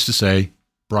that is to say,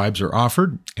 bribes are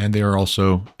offered and they are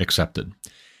also accepted.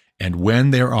 And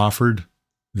when they are offered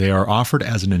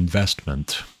as an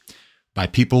investment by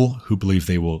people who believe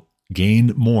they will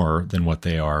gain more than what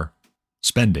they are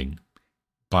spending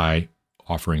by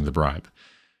offering the bribe.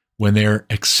 When they're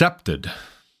accepted,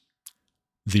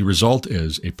 the result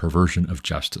is a perversion of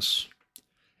justice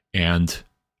and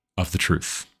of the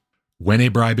truth. When a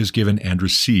bribe is given and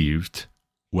received,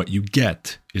 what you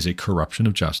get is a corruption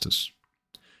of justice.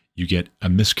 You get a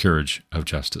miscarriage of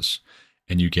justice,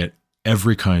 and you get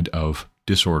every kind of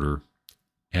disorder.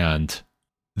 And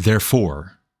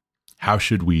therefore, how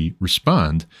should we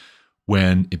respond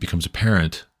when it becomes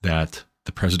apparent that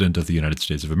the President of the United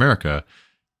States of America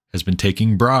has been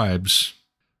taking bribes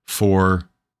for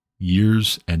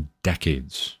years and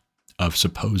decades of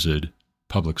supposed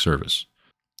public service?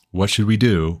 What should we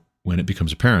do when it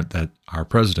becomes apparent that our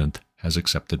president has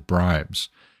accepted bribes,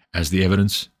 as the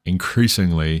evidence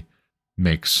increasingly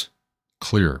makes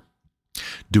clear?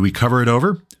 Do we cover it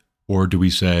over, or do we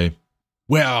say,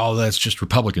 well, that's just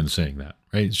Republicans saying that,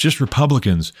 right? It's just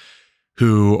Republicans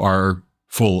who are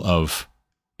full of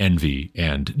envy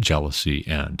and jealousy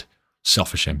and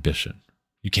selfish ambition.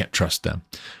 You can't trust them.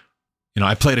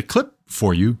 I played a clip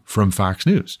for you from Fox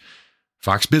News,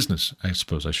 Fox Business, I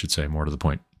suppose I should say, more to the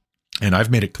point. And I've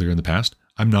made it clear in the past,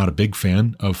 I'm not a big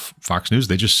fan of Fox News.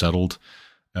 They just settled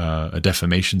a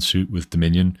defamation suit with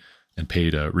Dominion and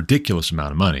paid a ridiculous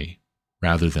amount of money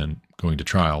rather than going to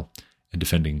trial and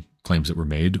defending claims that were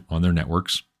made on their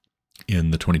networks in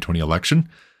the 2020 election.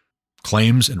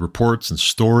 Claims and reports and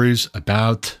stories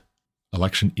about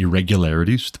election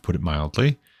irregularities, to put it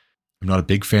mildly. I'm not a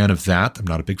big fan of that. I'm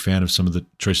not a big fan of some of the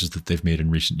choices that they've made in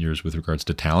recent years with regards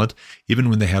to talent, even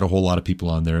when they had a whole lot of people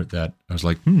on there that I was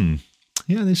like,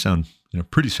 yeah, they sound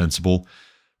pretty sensible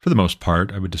for the most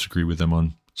part. I would disagree with them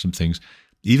on some things.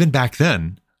 Even back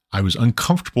then, I was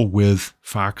uncomfortable with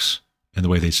Fox and the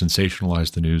way they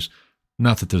sensationalized the news.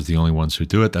 Not that they're the only ones who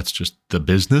do it. That's just the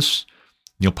business.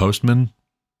 Neil Postman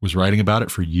was writing about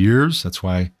it for years. That's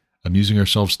why Amusing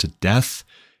Ourselves to Death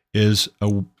is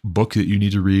a book that you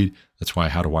need to read. That's why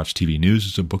How to Watch TV News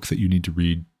is a book that you need to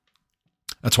read.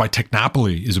 That's why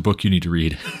Technopoly is a book you need to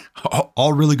read.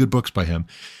 All really good books by him.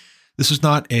 This is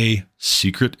not a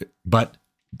secret, but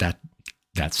that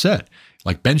said,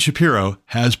 like Ben Shapiro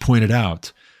has pointed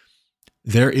out,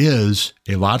 there is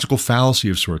a logical fallacy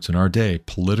of sorts in our day,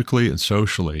 politically and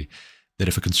socially, that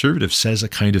if a conservative says a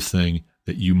kind of thing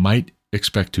that you might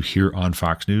expect to hear on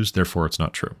Fox News, therefore it's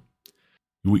not true.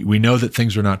 We know that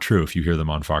things are not true if you hear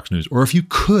them on Fox News, or if you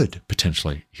could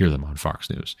potentially hear them on Fox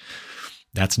News.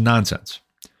 That's nonsense.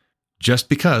 Just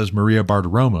because Maria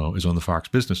Bartiromo is on the Fox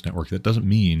Business Network, that doesn't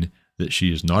mean that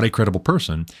she is not a credible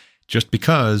person. Just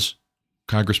because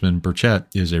Congressman Burchett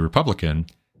is a Republican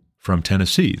from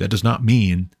Tennessee, that does not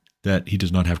mean that he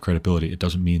does not have credibility. It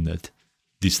doesn't mean that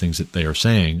these things that they are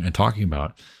saying and talking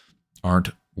about aren't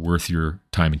worth your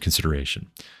time and consideration.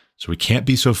 So we can't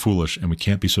be so foolish, and we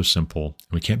can't be so simple,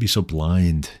 and we can't be so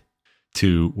blind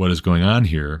to what is going on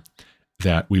here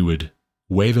that we would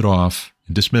wave it off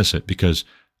and dismiss it. Because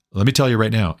let me tell you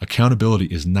right now, accountability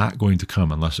is not going to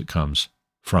come unless it comes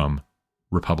from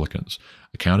Republicans.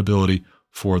 Accountability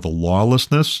for the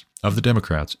lawlessness of the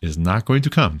Democrats is not going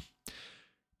to come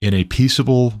in a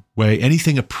peaceable way,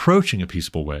 anything approaching a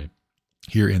peaceable way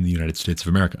here in the United States of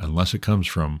America, unless it comes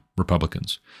from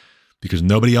Republicans, because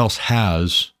nobody else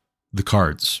has the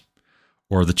cards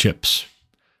or the chips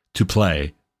to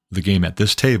play the game at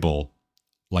this table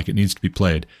like it needs to be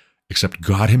played, except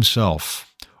God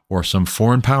himself or some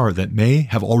foreign power that may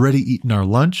have already eaten our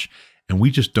lunch, and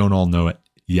we just don't all know it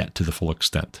yet to the full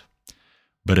extent.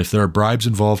 But if there are bribes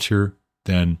involved here,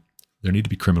 then there need to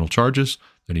be criminal charges.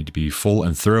 There need to be full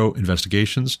and thorough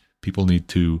investigations. People need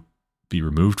to be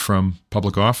removed from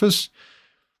public office,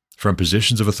 from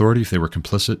positions of authority if they were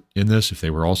complicit in this, if they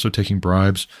were also taking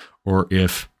bribes, or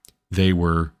if they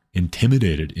were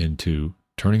intimidated into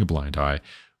turning a blind eye.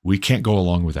 We can't go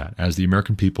along with that. As the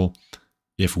American people,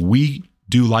 if we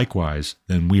do likewise,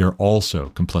 then we are also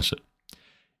complicit.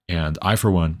 And I, for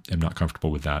one, am not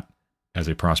comfortable with that as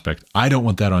a prospect. I don't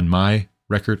want that on my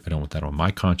record. I don't want that on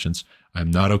my conscience. I'm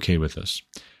not okay with this.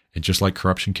 And just like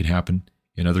corruption can happen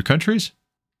in other countries,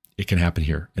 it can happen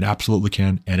here. It absolutely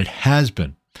can. And it has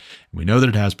been. And we know that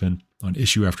it has been. on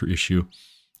issue after issue,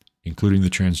 including the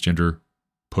transgender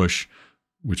push,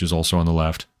 which is also on the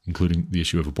left, including the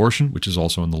issue of abortion, which is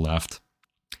also on the left,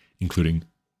 including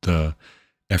the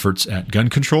efforts at gun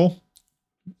control,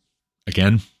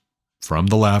 again, from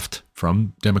the left,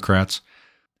 from Democrats,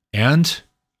 and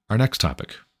our next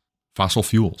topic, fossil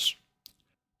fuels,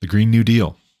 the Green New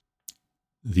Deal,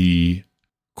 the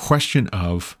question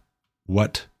of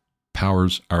what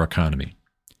powers our economy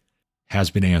has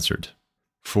been answered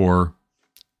for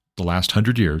the last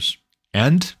 100 years.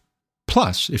 And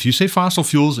plus, if you say fossil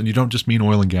fuels and you don't just mean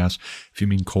oil and gas, if you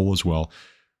mean coal as well,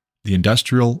 the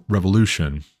Industrial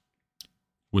Revolution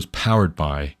was powered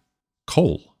by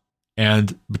coal.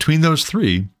 And between those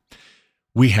three,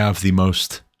 we have the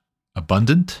most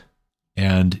abundant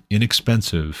and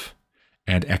inexpensive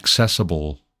and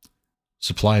accessible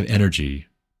supply of energy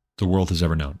the world has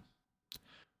ever known.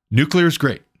 Nuclear is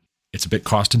great. It's a bit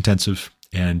cost intensive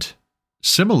and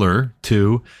similar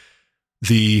to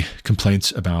the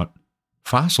complaints about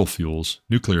fossil fuels.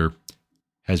 Nuclear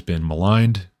has been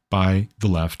maligned by the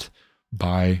left,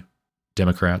 by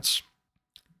Democrats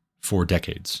for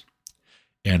decades.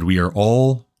 And we are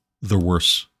all the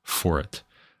worse for it.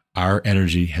 Our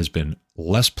energy has been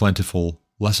less plentiful,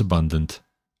 less abundant,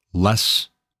 less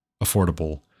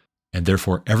affordable, and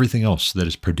therefore everything else that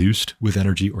is produced with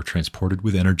energy or transported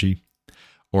with energy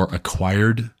or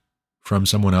acquired from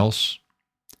someone else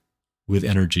with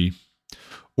energy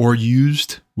or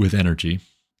used with energy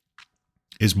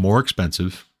is more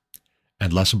expensive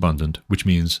and less abundant, which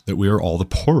means that we are all the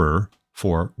poorer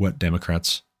for what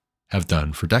Democrats have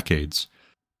done for decades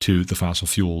to the fossil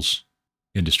fuels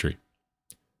industry.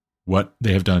 What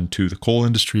they have done to the coal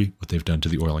industry, what they've done to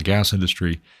the oil and gas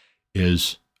industry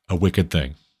is a wicked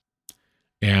thing.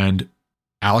 And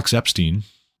Alex Epstein,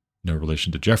 no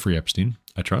relation to Jeffrey Epstein,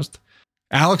 I trust,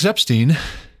 Alex Epstein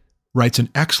writes an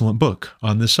excellent book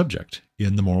on this subject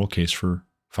in The Moral Case for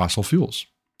Fossil Fuels.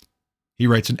 He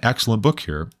writes an excellent book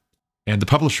here, and the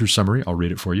publisher's summary, I'll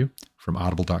read it for you, from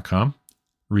audible.com,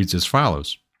 reads as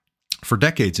follows. For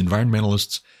decades,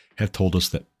 environmentalists have told us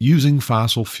that using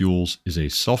fossil fuels is a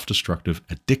self-destructive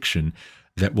addiction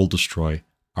that will destroy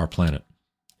our planet.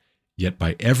 Yet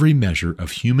by every measure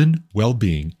of human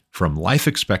well-being, from life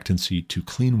expectancy to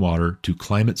clean water to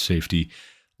climate safety,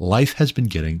 life has been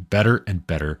getting better and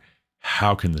better.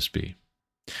 How can this be?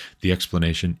 The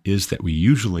explanation is that we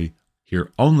usually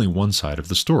hear only one side of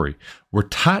the story. We're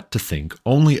taught to think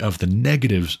only of the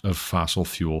negatives of fossil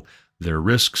fuel, their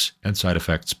risks and side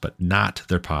effects, but not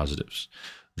their positives.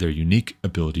 Their unique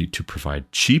ability to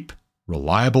provide cheap,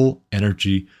 reliable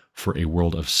energy for a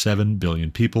world of 7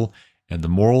 billion people, and the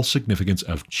moral significance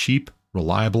of cheap,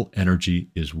 reliable energy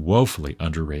is woefully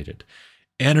underrated.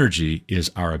 Energy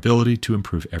is our ability to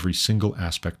improve every single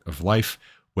aspect of life,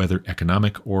 whether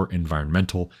economic or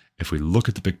environmental. If we look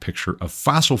at the big picture of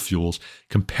fossil fuels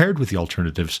compared with the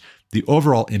alternatives, the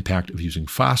overall impact of using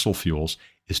fossil fuels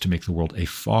is to make the world a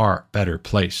far better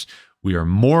place. We are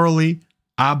morally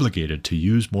obligated to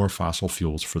use more fossil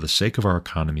fuels for the sake of our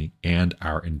economy and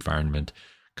our environment.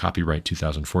 Copyright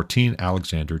 2014,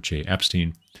 Alexander J.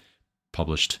 Epstein,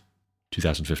 published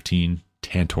 2015,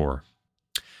 Tantor.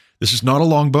 This is not a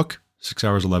long book, 6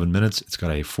 hours, 11 minutes. It's got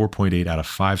a 4.8 out of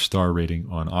 5-star rating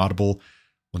on Audible,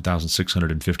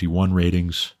 1,651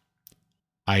 ratings.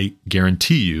 I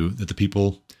guarantee you that the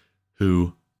people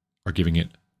who are giving it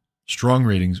strong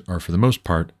ratings are, for the most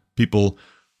part, people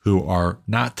who are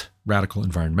not radical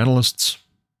environmentalists.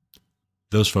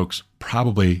 Those folks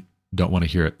probably don't want to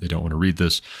hear it. They don't want to read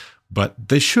this, but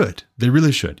they should. They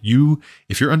really should.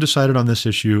 If you're undecided on this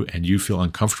issue and you feel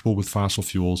uncomfortable with fossil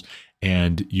fuels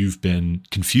and you've been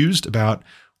confused about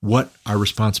what our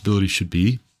responsibility should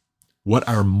be, what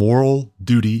our moral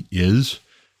duty is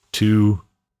to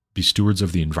be stewards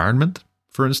of the environment,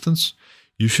 for instance,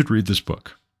 you should read this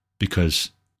book,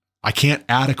 because I can't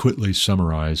adequately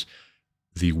summarize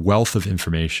the wealth of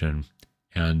information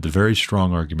and the very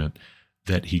strong argument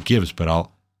that he gives, but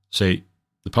I'll say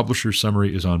the publisher's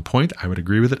summary is on point. I would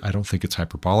agree with it. I don't think it's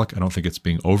hyperbolic. I don't think it's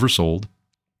being oversold.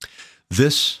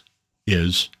 This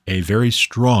is a very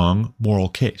strong moral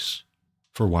case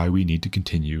for why we need to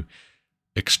continue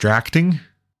extracting,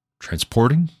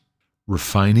 transporting,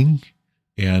 refining,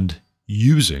 and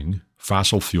using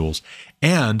fossil fuels.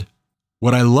 And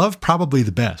what I love probably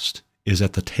the best is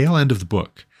at the tail end of the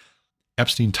book,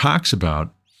 Epstein talks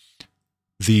about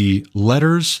the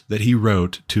letters that he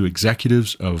wrote to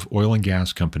executives of oil and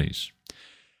gas companies,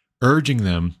 urging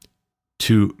them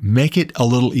to make it a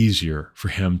little easier for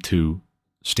him to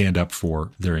stand up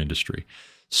for their industry.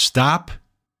 Stop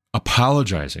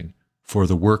apologizing for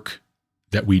the work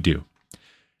that we do.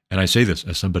 And I say this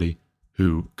as somebody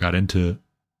who got into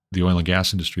the oil and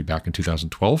gas industry back in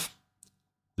 2012.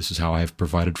 This is how I have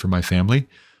provided for my family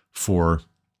for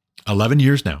 11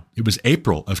 years now. It was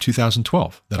April of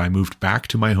 2012 that I moved back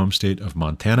to my home state of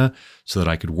Montana so that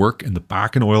I could work in the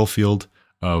Bakken oil field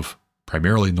of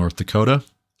primarily North Dakota,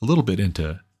 a little bit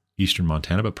into eastern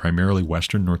Montana, but primarily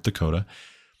western North Dakota.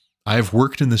 I have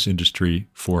worked in this industry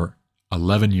for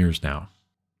 11 years now.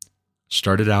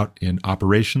 Started out in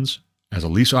operations as a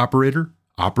lease operator,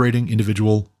 operating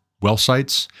individual well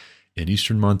sites in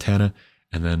eastern Montana,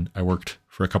 and then I worked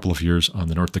for a couple of years on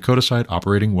the North Dakota side,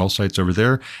 operating well sites over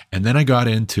there. And then I got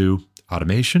into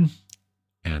automation,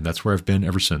 and that's where I've been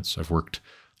ever since. I've worked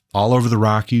all over the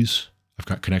Rockies. I've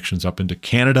got connections up into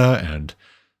Canada and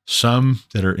some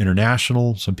that are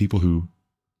international, some people who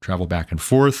travel back and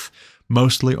forth,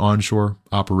 mostly onshore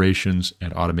operations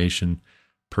and automation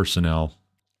personnel,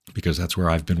 because that's where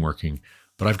I've been working.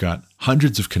 But I've got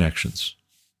hundreds of connections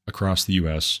across the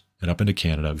U.S. and up into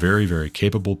Canada, very, very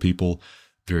capable people,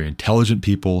 very intelligent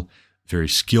people, very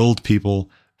skilled people,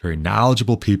 very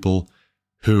knowledgeable people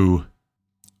who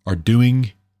are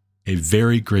doing a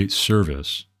very great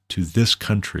service to this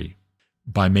country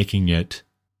by making it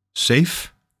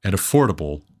safe and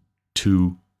affordable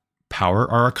to power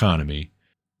our economy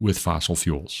with fossil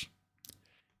fuels.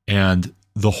 And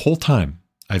the whole time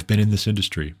I've been in this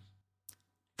industry,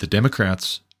 the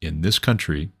Democrats in this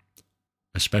country,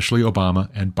 especially Obama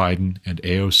and Biden and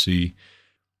AOC,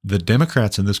 the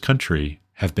Democrats in this country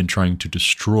have been trying to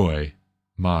destroy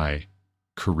my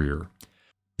career.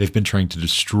 They've been trying to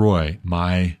destroy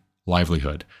my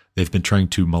livelihood. They've been trying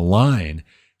to malign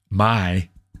my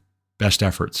best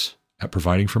efforts at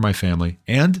providing for my family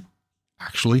and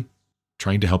actually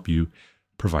trying to help you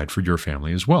provide for your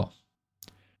family as well.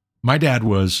 My dad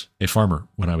was a farmer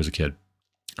when I was a kid,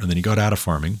 and then he got out of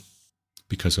farming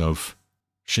because of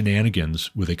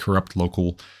shenanigans with a corrupt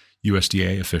local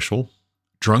USDA official,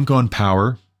 drunk on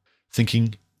power,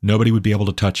 thinking nobody would be able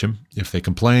to touch him. If they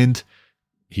complained,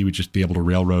 he would just be able to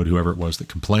railroad whoever it was that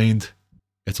complained.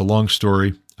 It's a long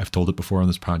story. I've told it before on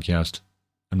this podcast.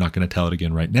 I'm not going to tell it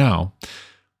again right now.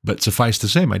 But suffice to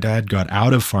say, my dad got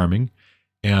out of farming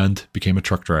and became a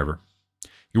truck driver.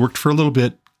 He worked for a little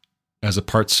bit as a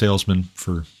parts salesman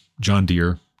for John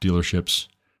Deere dealerships.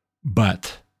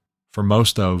 But for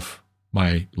most of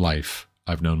my life,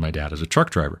 I've known my dad as a truck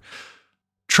driver.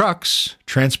 Trucks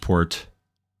transport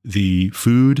the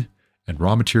food and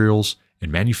raw materials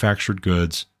and manufactured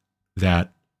goods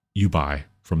that you buy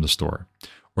from the store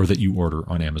or that you order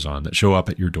on Amazon that show up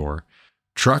at your door.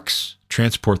 Trucks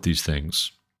transport these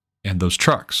things, and those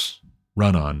trucks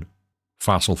run on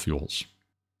fossil fuels.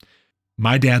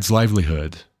 My dad's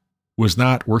livelihood was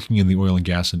not working in the oil and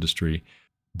gas industry,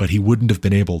 but he wouldn't have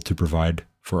been able to provide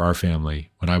for our family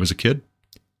when I was a kid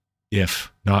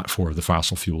if not for the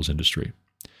fossil fuels industry.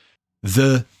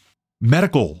 The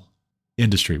medical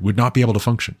industry would not be able to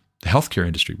function. The healthcare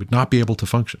industry would not be able to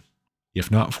function if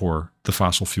not for the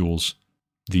fossil fuels,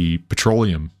 the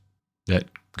petroleum that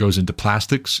goes into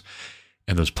plastics,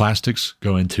 and those plastics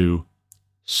go into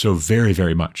so very,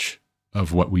 very much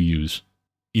of what we use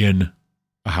in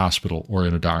a hospital or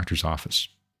in a doctor's office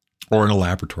or in a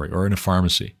laboratory or in a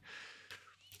pharmacy.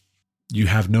 You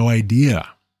have no idea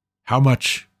how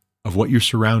much of what you're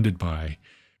surrounded by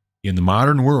in the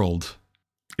modern world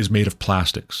is made of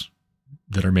plastics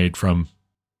that are made from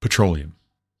petroleum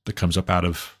that comes up out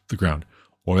of the ground,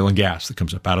 oil and gas that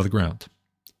comes up out of the ground.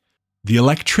 The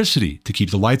electricity to keep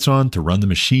the lights on, to run the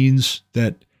machines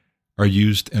that are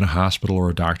used in a hospital or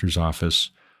a doctor's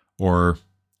office or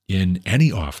in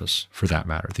any office for that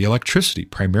matter. The electricity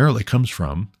primarily comes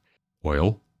from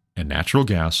oil and natural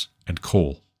gas and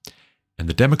coal. And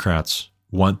the Democrats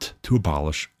want to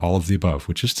abolish all of the above,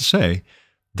 which is to say,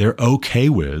 they're okay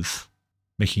with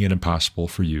making it impossible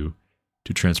for you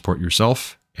to transport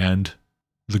yourself and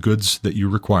the goods that you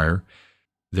require.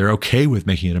 They're okay with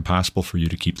making it impossible for you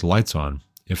to keep the lights on,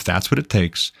 if that's what it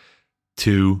takes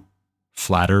to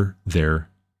flatter their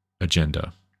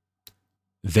agenda.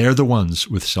 They're the ones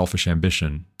with selfish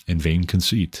ambition and vain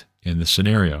conceit in this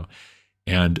scenario.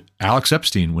 And Alex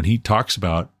Epstein, when he talks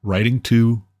about writing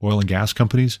to oil and gas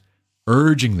companies,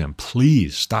 urging them,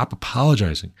 please stop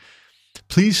apologizing.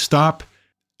 Please stop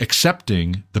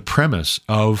accepting the premise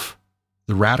of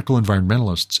the radical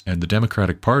environmentalists and the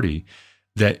Democratic Party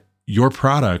that your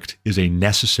product is a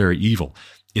necessary evil.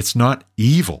 It's not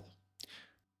evil.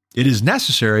 It is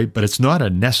necessary, but it's not a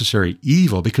necessary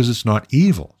evil because it's not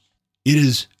evil. It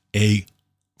is a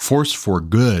force for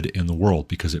good in the world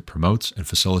because it promotes and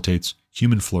facilitates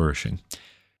human flourishing.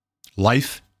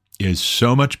 Life is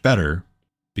so much better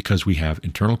because we have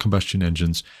internal combustion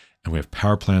engines and we have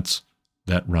power plants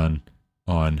that run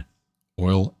on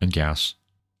oil and gas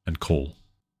and coal.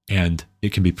 And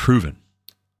it can be proven.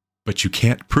 But you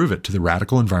can't prove it to the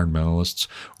radical environmentalists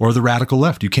or the radical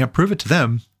left. You can't prove it to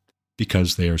them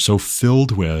because they are so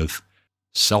filled with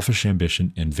selfish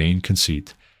ambition and vain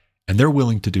conceit. And they're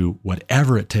willing to do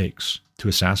whatever it takes to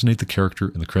assassinate the character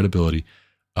and the credibility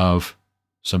of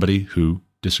somebody who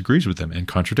disagrees with them and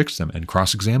contradicts them and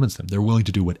cross-examines them. They're willing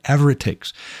to do whatever it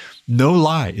takes. No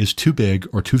lie is too big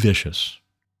or too vicious.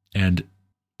 And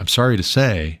I'm sorry to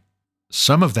say,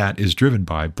 some of that is driven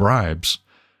by bribes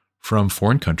from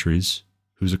foreign countries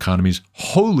whose economies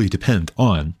wholly depend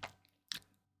on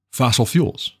fossil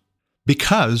fuels,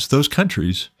 because those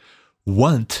countries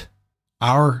want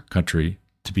our country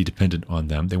to be dependent on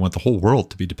them. They want the whole world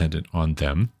to be dependent on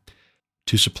them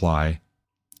to supply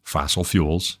fossil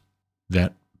fuels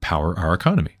that power our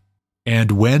economy.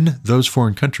 And when those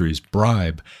foreign countries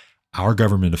bribe our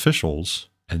government officials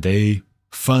and they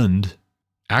fund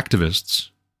activists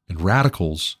and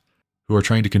radicals who are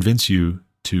trying to convince you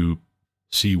to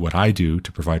see what I do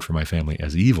to provide for my family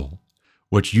as evil,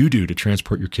 what you do to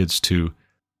transport your kids to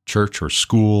church or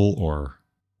school or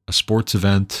a sports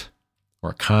event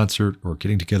or a concert or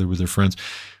getting together with their friends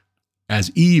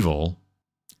as evil,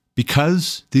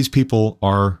 because these people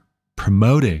are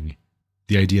promoting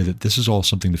the idea that this is all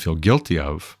something to feel guilty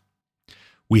of,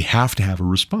 we have to have a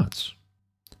response.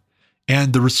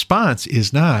 And the response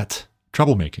is not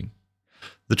troublemaking.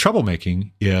 The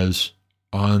troublemaking is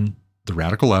on the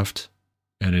radical left,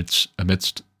 and it's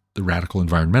amidst the radical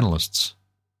environmentalists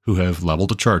who have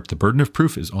leveled a charge. The burden of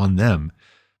proof is on them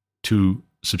to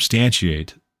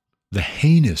substantiate the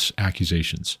heinous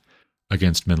accusations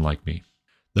against men like me.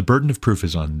 The burden of proof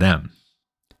is on them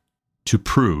to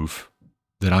prove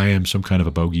that I am some kind of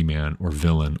a bogeyman or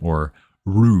villain or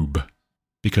rube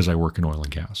because I work in oil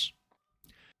and gas.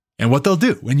 And what they'll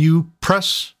do when you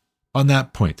press on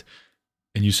that point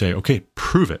and you say, okay,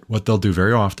 prove it, what they'll do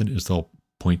very often is they'll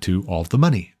point to all of the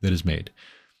money that is made.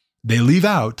 They leave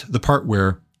out the part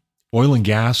where oil and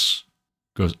gas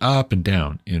goes up and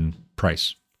down in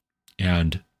price,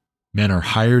 and men are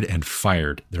hired and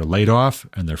fired. They're laid off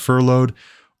and they're furloughed,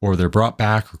 or they're brought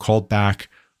back or called back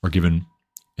or given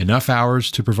enough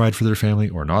hours to provide for their family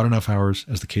or not enough hours,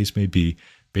 as the case may be,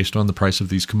 based on the price of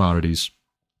these commodities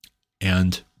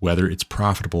and whether it's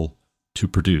profitable to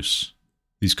produce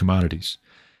these commodities.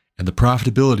 And the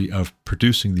profitability of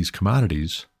producing these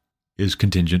commodities is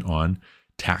contingent on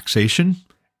taxation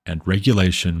and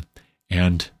regulation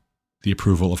and the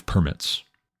approval of permits.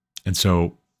 And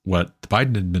so what the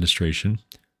Biden administration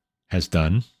has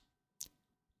done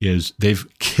is they've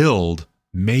killed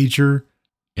major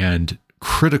and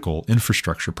critical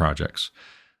infrastructure projects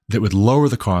that would lower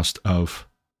the cost of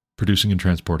producing and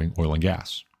transporting oil and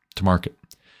gas to market.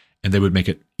 And they would make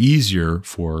it easier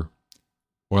for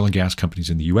oil and gas companies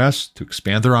in the U.S. to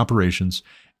expand their operations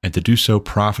and to do so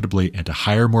profitably and to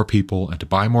hire more people and to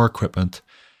buy more equipment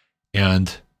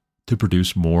and to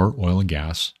produce more oil and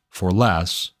gas for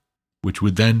less, which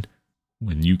would then,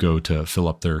 when you go to fill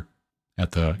up there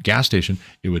at the gas station,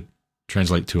 it would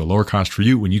translate to a lower cost for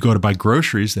you. When you go to buy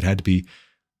groceries that had to be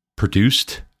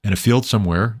produced in a field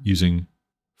somewhere using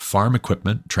farm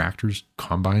equipment, tractors,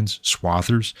 combines,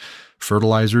 swathers,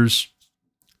 fertilizers,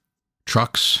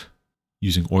 trucks,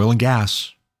 using oil and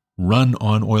gas, run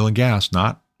on oil and gas,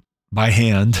 not by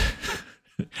hand,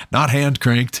 not hand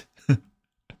cranked,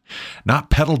 not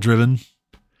pedal driven,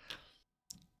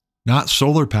 not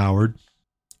solar powered,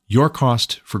 your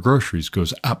cost for groceries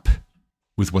goes up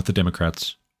with what the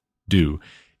Democrats do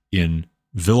in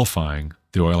vilifying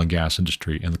the oil and gas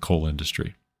industry and the coal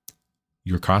industry.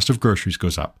 Your cost of groceries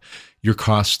goes up. Your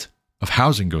cost of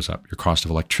housing goes up. Your cost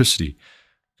of electricity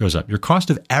goes up. Your cost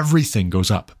of everything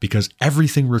goes up because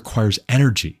everything requires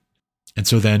energy. And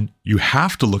so then you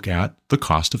have to look at the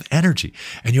cost of energy,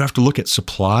 and you have to look at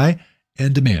supply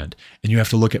and demand. And you have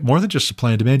to look at more than just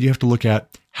supply and demand. You have to look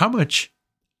at how much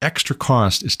extra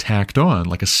cost is tacked on,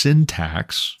 like a sin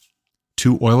tax,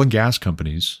 to oil and gas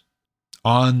companies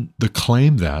on the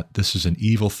claim that this is an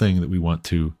evil thing that we want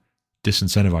to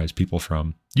disincentivize people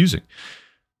from using.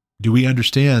 Do we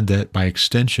understand that by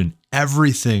extension,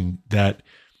 everything that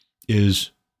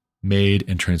is made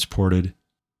and transported,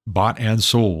 bought and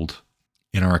sold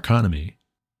in our economy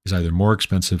is either more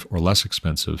expensive or less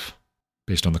expensive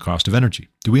based on the cost of energy?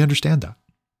 Do we understand that?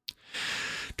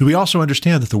 Do we also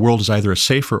understand that the world is either a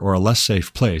safer or a less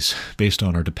safe place based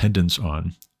on our dependence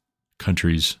on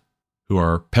countries who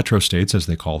are petrostates, as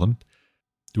they call them?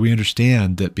 Do we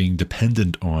understand that being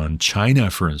dependent on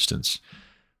China, for instance,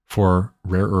 for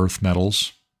rare earth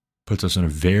metals puts us in a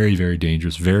very, very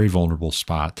dangerous, very vulnerable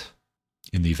spot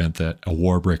in the event that a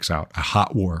war breaks out, a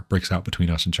hot war breaks out between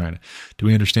us and China. Do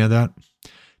we understand that?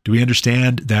 Do we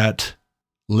understand that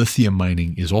lithium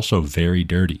mining is also very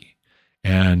dirty,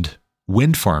 and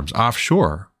wind farms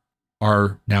offshore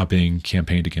are now being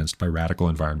campaigned against by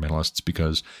radical environmentalists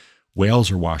because whales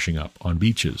are washing up on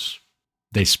beaches?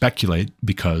 They speculate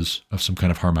because of some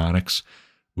kind of harmonics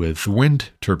with wind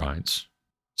turbines,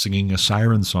 singing a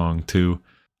siren song to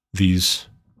these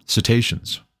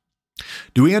cetaceans.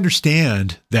 Do we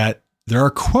understand that there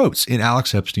are quotes in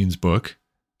Alex Epstein's book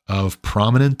of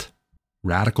prominent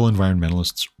radical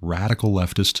environmentalists, radical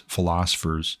leftist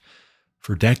philosophers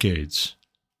for decades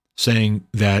saying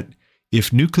that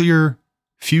if nuclear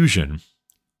fusion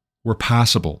were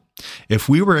possible, if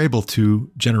we were able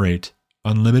to generate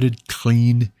unlimited,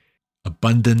 clean,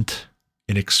 abundant,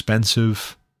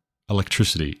 inexpensive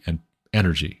electricity and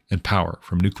energy and power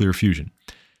from nuclear fusion,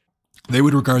 they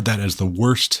would regard that as the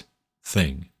worst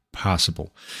thing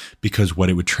possible, because what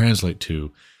it would translate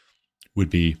to would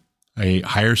be a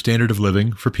higher standard of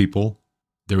living for people.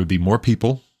 There would be more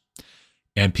people,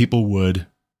 and people would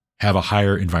have a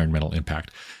higher environmental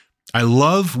impact. I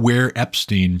love where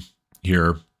Epstein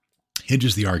here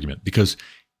hinges the argument, because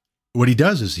what he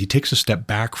does is he takes a step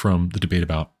back from the debate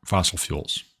about fossil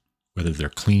fuels, whether they're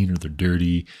clean or they're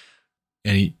dirty.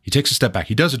 And he takes a step back.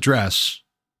 He does address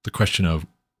the question of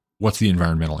what's the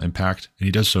environmental impact, and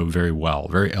he does so very well,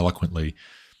 very eloquently,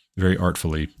 very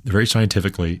artfully, very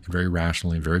scientifically, very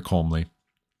rationally, very calmly.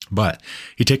 But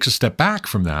he takes a step back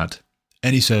from that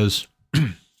and he says,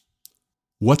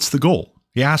 what's the goal?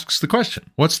 He asks the question,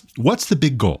 what's the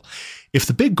big goal? If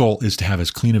the big goal is to have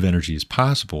as clean of energy as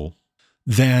possible,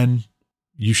 then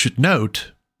you should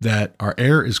note that our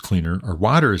air is cleaner, our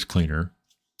water is cleaner,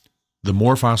 the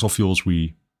more fossil fuels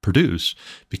we produce,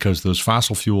 because those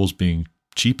fossil fuels being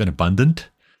cheap and abundant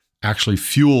actually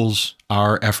fuels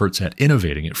our efforts at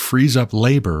innovating. It frees up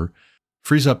labor,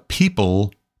 frees up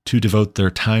people to devote their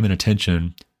time and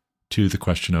attention to the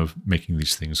question of making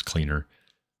these things cleaner.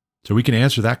 So we can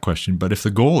answer that question. But if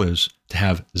the goal is to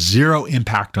have zero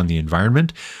impact on the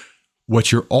environment,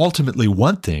 what you're ultimately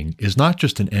wanting is not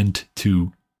just an end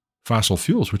to fossil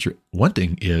fuels. What you're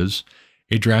wanting is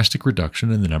a drastic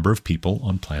reduction in the number of people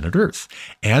on planet Earth.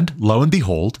 And lo and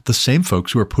behold, the same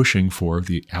folks who are pushing for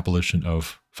the abolition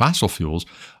of fossil fuels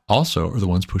also are the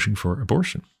ones pushing for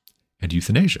abortion and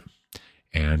euthanasia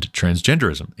and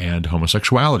transgenderism and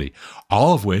homosexuality,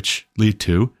 all of which lead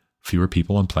to fewer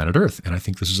people on planet Earth. And I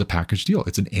think this is a package deal.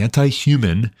 It's an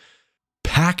anti-human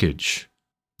package.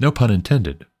 No pun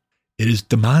intended. It is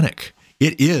demonic.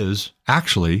 It is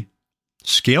actually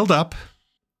scaled up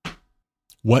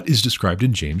what is described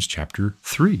in James chapter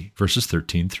 3, verses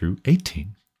 13 through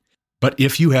 18. But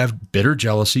if you have bitter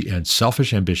jealousy and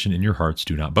selfish ambition in your hearts,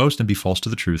 do not boast and be false to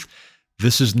the truth.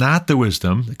 This is not the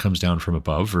wisdom that comes down from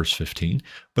above, verse 15,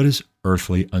 but is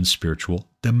earthly, unspiritual,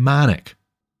 demonic.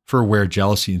 For where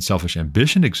jealousy and selfish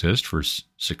ambition exist, verse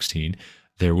 16,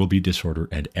 there will be disorder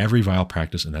and every vile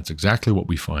practice, and that's exactly what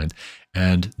we find.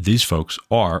 And these folks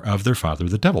are of their father,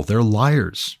 the devil. They're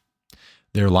liars.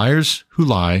 They're liars who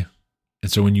lie.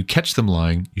 And so when you catch them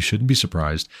lying, you shouldn't be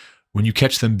surprised. When you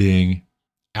catch them being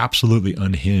absolutely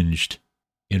unhinged,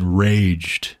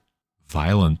 enraged,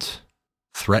 violent,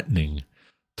 threatening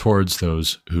towards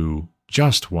those who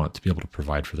just want to be able to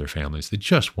provide for their families. They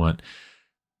just want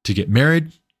to get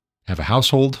married, have a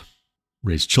household,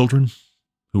 raise children,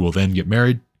 who will then get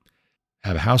married,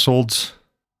 have households,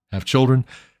 have children.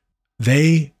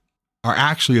 They are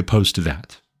actually opposed to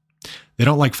that. They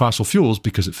don't like fossil fuels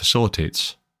because it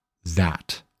facilitates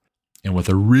that. And what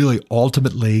they're really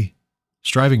ultimately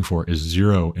striving for is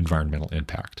zero environmental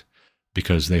impact,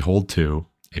 because they hold to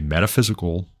a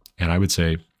metaphysical, and I would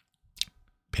say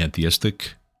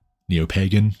pantheistic,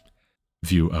 neo-pagan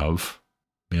view of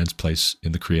man's place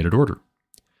in the created order.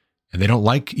 And they don't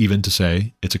like even to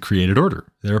say it's a created order.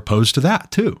 They're opposed to that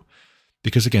too.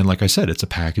 Because again, like I said, it's a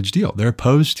package deal. They're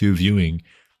opposed to viewing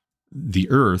the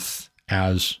earth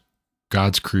as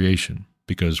God's creation,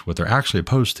 because what they're actually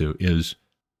opposed to is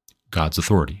God's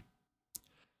authority.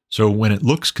 So when it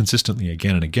looks consistently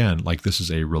again and again like this is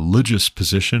a religious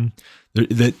position,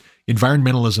 that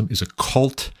environmentalism is a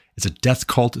cult, it's a death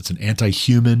cult, it's an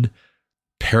anti-human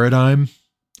paradigm,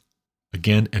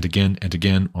 again and again and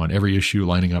again on every issue,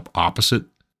 lining up opposite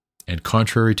and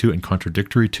contrary to and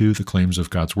contradictory to the claims of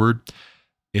God's word,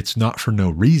 it's not for no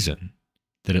reason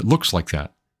that it looks like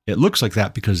that. It looks like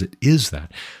that because it is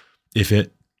that. If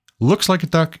it looks like a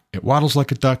duck, it waddles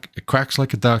like a duck, it quacks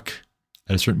like a duck,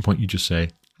 at a certain point you just say,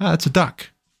 it's a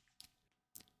duck.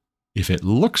 If it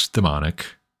looks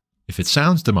demonic, if it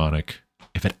sounds demonic,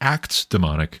 if it acts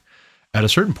demonic, at a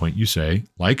certain point you say,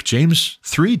 like James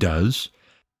 3 does,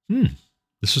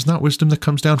 this is not wisdom that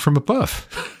comes down from above.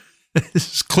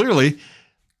 This is clearly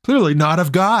not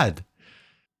of God.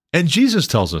 And Jesus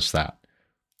tells us that.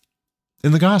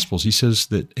 In the Gospels, he says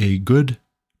that a good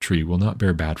tree will not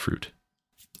bear bad fruit,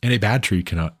 and a bad tree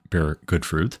cannot bear good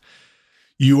fruit.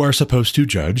 You are supposed to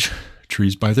judge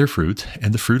trees by their fruit,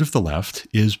 and the fruit of the left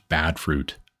is bad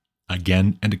fruit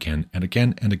again and again and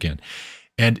again and again.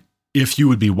 And if you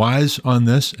would be wise on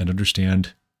this and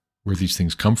understand where these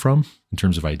things come from in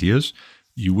terms of ideas,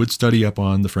 you would study up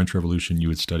on the French Revolution, you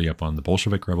would study up on the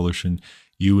Bolshevik Revolution,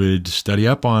 you would study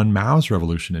up on Mao's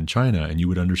revolution in China, and you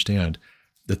would understand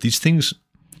that these things,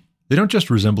 they don't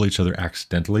just resemble each other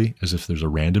accidentally as if there's a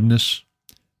randomness,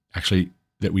 actually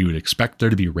that we would expect there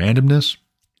to be randomness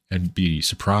and be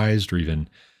surprised or even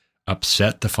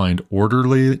upset to find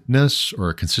orderliness or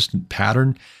a consistent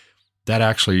pattern. That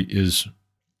actually is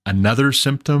another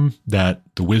symptom that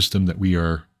the wisdom that we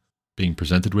are being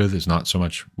presented with is not so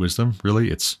much wisdom,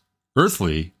 really. It's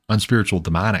earthly, unspiritual,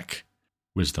 demonic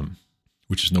wisdom,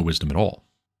 which is no wisdom at all.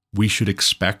 We should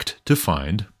expect to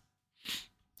find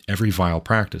every vile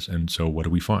practice. And so what do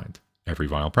we find? Every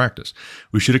vile practice.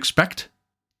 We should expect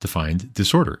to find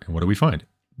disorder. And what do we find?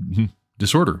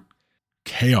 Disorder,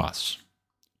 chaos,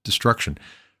 destruction.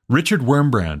 Richard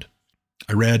Wurmbrand,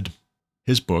 I read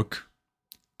his book,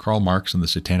 Karl Marx and the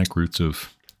Satanic Roots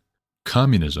of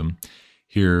Communism,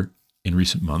 here in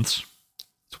recent months.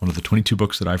 It's one of the 22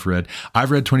 books that I've read. I've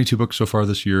read 22 books so far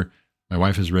this year. My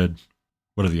wife has read,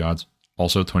 what are the odds?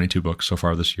 Also 22 books so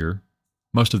far this year.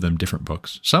 Most of them different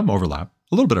books. Some overlap,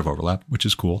 a little bit of overlap, which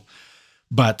is cool.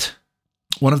 But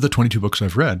one of the 22 books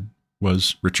I've read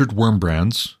was Richard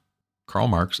Wurmbrand's Karl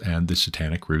Marx and the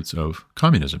Satanic Roots of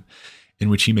Communism, in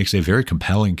which he makes a very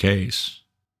compelling case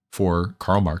for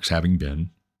Karl Marx having been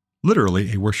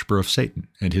literally a worshiper of Satan.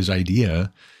 And his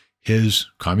idea, his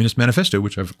Communist Manifesto,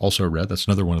 which I've also read, that's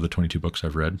another one of the 22 books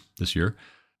I've read this year,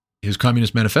 his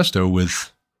Communist Manifesto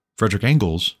with Frederick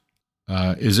Engels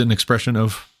is an expression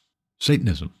of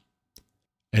Satanism.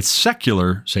 It's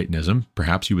secular Satanism,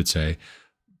 perhaps you would say,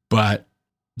 but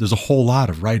there's a whole lot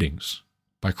of writings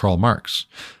by Karl Marx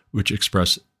which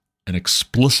express an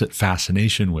explicit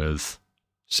fascination with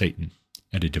Satan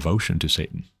and a devotion to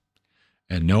Satan.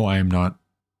 And no, I am not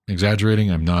exaggerating.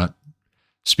 I'm not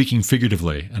speaking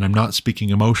figuratively, and I'm not speaking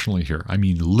emotionally here. I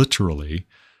mean, literally,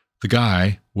 the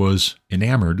guy was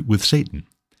enamored with Satan.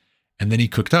 And then he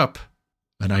cooked up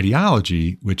an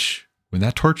ideology which, when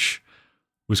that torch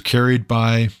was carried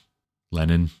by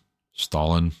Lenin,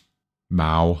 Stalin,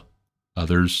 Mao,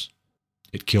 others,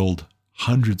 it killed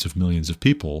hundreds of millions of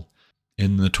people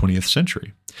in the 20th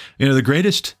century. You know, the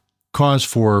greatest cause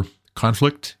for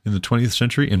conflict in the 20th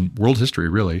century, in world history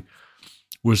really,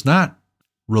 was not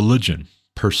religion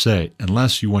per se,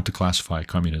 unless you want to classify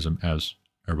communism as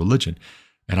a religion.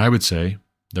 And I would say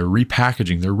they're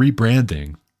repackaging, they're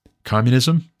rebranding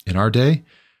communism in our day,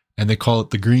 and they call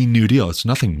it the Green New Deal. It's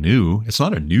nothing new. It's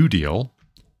not a new deal.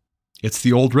 It's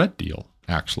the old red deal,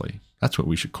 actually. That's what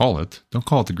we should call it. Don't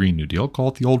call it the Green New Deal. Call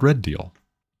it the old red deal,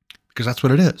 because that's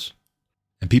what it is.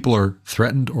 And people are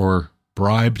threatened or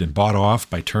bribed and bought off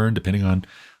by turn, depending on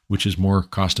which is more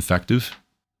cost effective,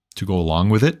 to go along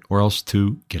with it or else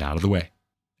to get out of the way.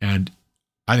 And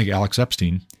I think Alex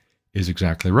Epstein is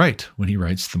exactly right when he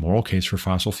writes The Moral Case for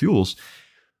Fossil Fuels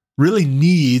really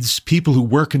needs people who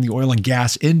work in the oil and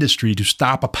gas industry to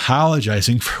stop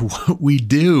apologizing for what we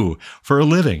do for a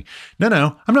living.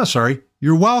 No, I'm not sorry.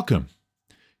 You're welcome.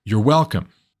 You're welcome.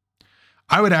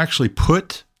 I would actually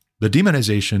put the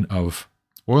demonization of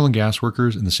oil and gas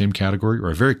workers in the same category, or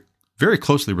a very, very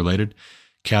closely related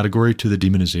category to the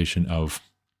demonization of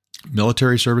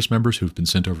military service members who've been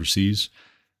sent overseas.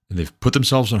 And they've put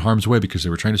themselves in harm's way because they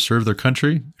were trying to serve their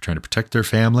country, they're trying to protect their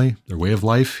family, their way of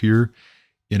life here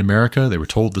in America. They were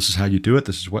told, this is how you do it.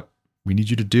 This is what we need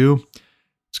you to do.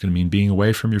 It's going to mean being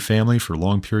away from your family for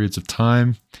long periods of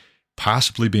time,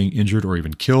 possibly being injured or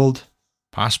even killed,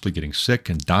 possibly getting sick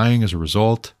and dying as a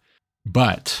result.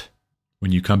 But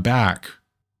when you come back,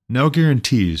 no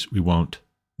guarantees we won't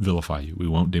vilify you. We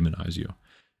won't demonize you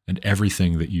and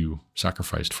everything that you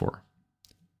sacrificed for.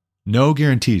 No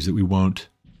guarantees that we won't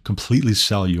completely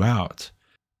sell you out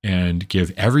and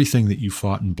give everything that you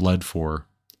fought and bled for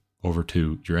over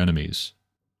to your enemies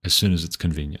as soon as it's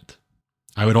convenient.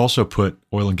 I would also put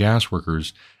oil and gas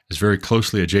workers as very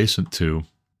closely adjacent to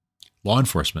law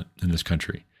enforcement in this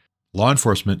country. Law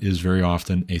enforcement is very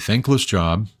often a thankless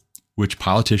job, which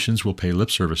politicians will pay lip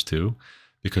service to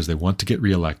because they want to get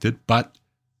reelected. But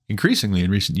increasingly in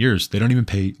recent years, they don't even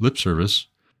pay lip service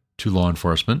to law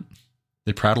enforcement.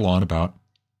 They prattle on about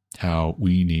how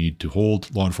we need to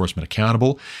hold law enforcement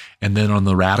accountable. And then on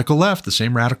the radical left, the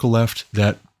same radical left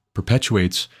that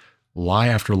perpetuates lie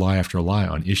after lie after lie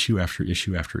on issue after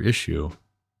issue after issue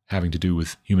having to do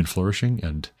with human flourishing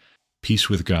and peace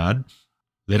with God,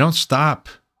 they don't stop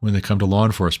when they come to law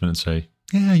enforcement and say,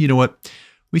 yeah, you know what?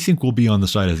 We think we'll be on the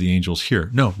side of the angels here.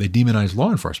 No, they demonize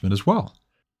law enforcement as well.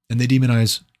 And they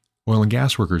demonize oil and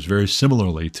gas workers very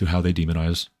similarly to how they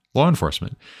demonize law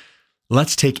enforcement.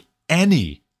 Let's take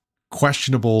any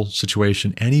questionable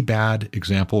situation, any bad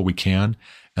example we can,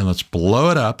 and let's blow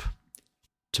it up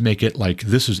to make it like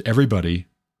this is everybody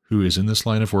who is in this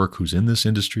line of work, who's in this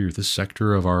industry or this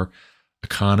sector of our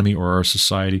economy or our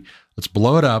society. Let's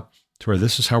blow it up to where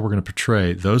this is how we're going to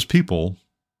portray those people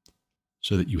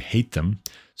so that you hate them,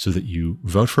 so that you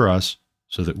vote for us,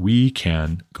 so that we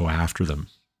can go after them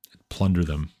and plunder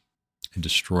them and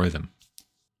destroy them.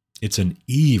 It's an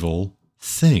evil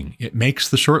thing. It makes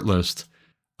the short list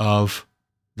of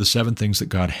the 7 things that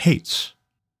God hates,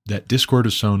 that discord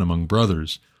is sown among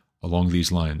brothers along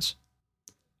these lines.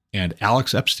 And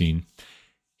Alex Epstein,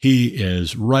 he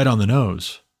is right on the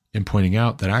nose in pointing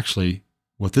out that actually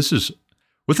what this is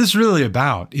really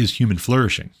about is human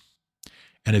flourishing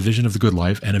and a vision of the good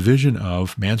life and a vision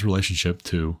of man's relationship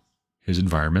to his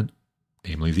environment,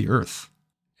 namely the earth.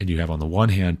 And you have on the one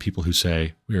hand people who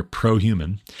say we are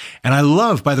pro-human. And I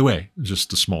love, by the way,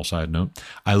 just a small side note,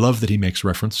 I love that he makes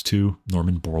reference to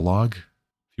Norman Borlaug.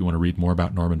 If you want to read more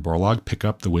about Norman Borlaug, pick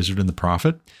up The Wizard and the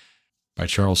Prophet by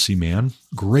Charles C. Mann.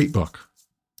 Great book,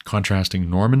 contrasting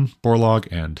Norman Borlaug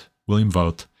and William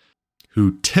Vogt,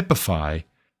 who typify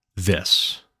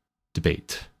this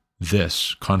debate,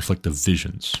 this conflict of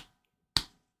visions.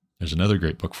 There's another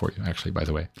great book for you, actually, by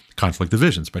the way, Conflict of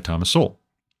Visions by Thomas Sowell.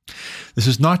 This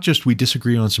is not just we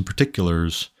disagree on some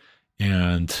particulars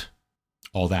and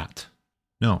all that.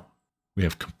 No, we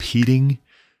have competing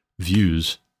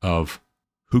views of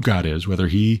who God is, whether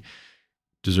he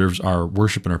deserves our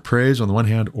worship and our praise on the one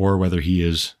hand, or whether he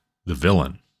is the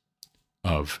villain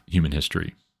of human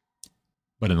history.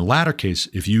 But in the latter case,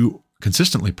 if you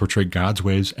consistently portray God's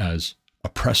ways as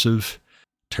oppressive,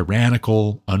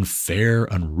 tyrannical, unfair,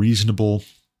 unreasonable,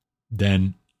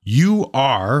 then you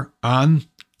are on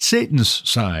Satan's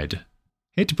side.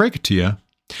 Hate to break it to you.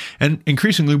 And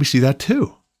increasingly we see that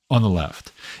too on the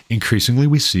left. Increasingly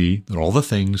we see that all the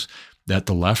things that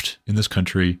the left in this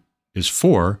country is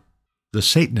for, the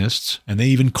Satanists, and they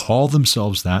even call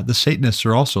themselves that, the Satanists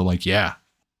are also like, yeah,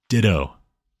 ditto.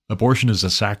 Abortion is a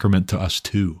sacrament to us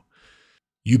too.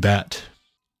 You bet.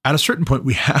 At a certain point,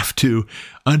 we have to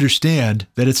understand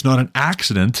that it's not an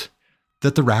accident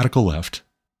that the radical left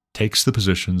takes the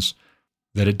positions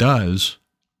that it does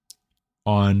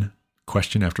on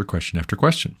question after question after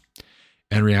question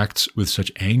and reacts with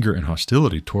such anger and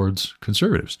hostility towards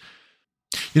conservatives.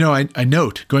 You know, I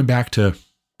note, going back to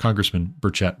Congressman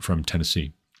Burchett from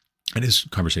Tennessee and his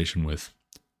conversation with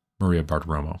Maria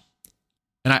Bartiromo.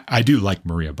 And I do like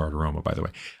Maria Bartiromo, by the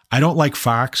way. I don't like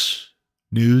Fox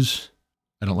News.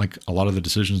 I don't like a lot of the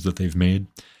decisions that they've made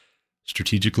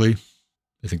strategically.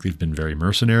 I think they've been very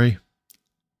mercenary.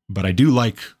 But I do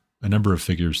like a number of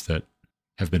figures that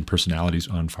have been personalities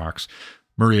on Fox.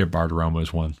 Maria Bartiromo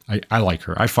is one. I like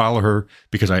her. I follow her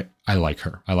because I like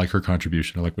her. I like her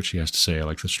contribution. I like what she has to say. I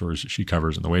like the stories that she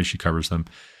covers and the way she covers them.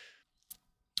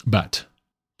 But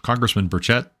Congressman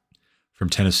Burchett from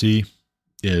Tennessee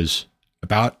is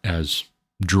about as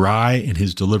dry in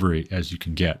his delivery as you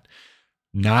can get.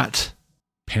 Not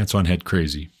pants on head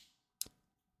crazy.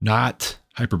 Not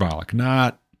hyperbolic.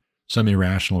 Not some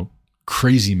irrational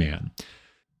crazy man.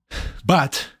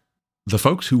 But the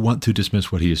folks who want to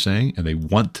dismiss what he is saying and they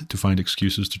want to find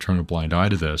excuses to turn a blind eye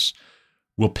to this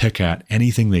will pick at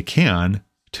anything they can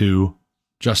to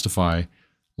justify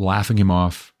laughing him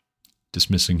off,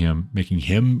 dismissing him, making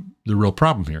him the real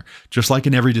problem here, just like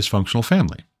in every dysfunctional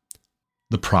family.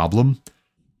 The problem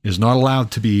is not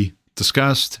allowed to be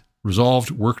discussed,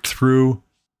 resolved, worked through.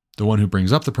 The one who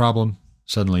brings up the problem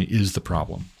suddenly is the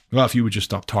problem. Well, if you would just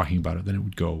stop talking about it, then it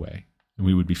would go away and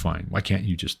we would be fine. Why can't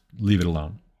you just leave it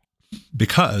alone?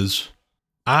 Because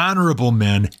honorable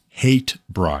men hate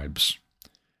bribes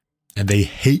and they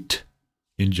hate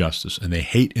injustice and they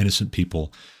hate innocent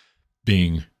people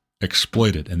being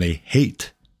exploited and they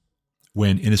hate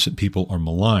when innocent people are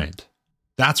maligned.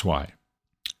 That's why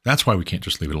we can't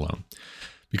just leave it alone,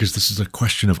 because this is a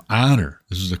question of honor.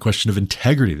 This is a question of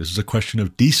integrity. This is a question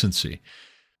of decency.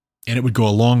 And it would go a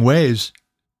long ways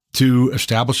to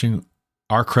establishing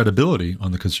our credibility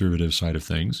on the conservative side of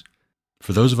things.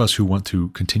 For those of us who want to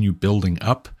continue building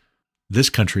up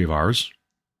this country of ours,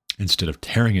 instead of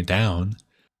tearing it down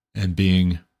and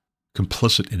being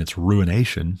complicit in its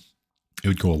ruination, it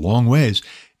would go a long ways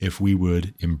if we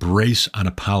would embrace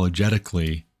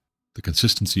unapologetically the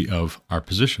consistency of our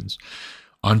positions.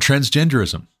 On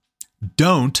transgenderism,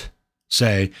 don't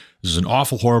say this is an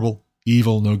awful, horrible,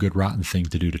 evil, no good, rotten thing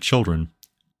to do to children.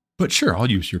 But sure, I'll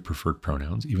use your preferred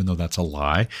pronouns, even though that's a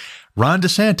lie. Ron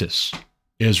DeSantis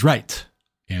is right.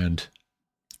 And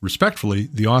respectfully,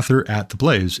 the author at The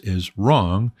Blaze is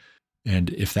wrong. And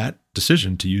if that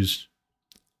decision to use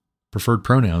preferred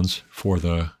pronouns for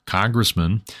the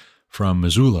congressman from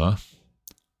Missoula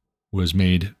was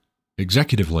made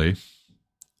executively,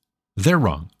 they're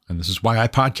wrong. And this is why I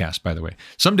podcast, by the way.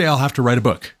 Someday I'll have to write a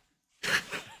book.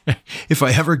 If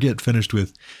I ever get finished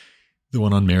with the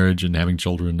one on marriage and having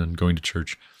children and going to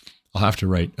church, I'll have to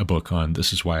write a book on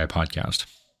This Is Why I Podcast.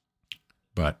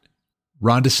 But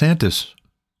Ron DeSantis,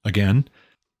 again,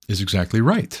 is exactly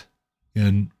right.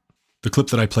 In the clip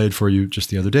that I played for you just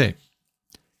the other day,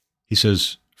 he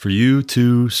says, for you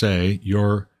to say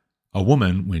you're a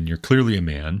woman when you're clearly a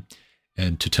man,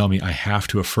 and to tell me I have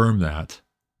to affirm that,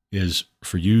 is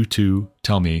for you to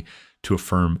tell me to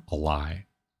affirm a lie.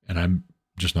 And I'm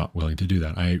just not willing to do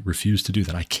that. I refuse to do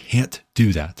that. I can't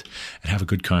do that and have a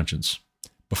good conscience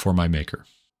before my maker.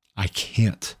 I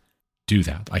can't do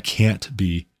that. I can't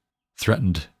be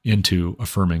threatened into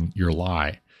affirming your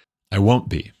lie. I won't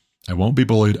be. I won't be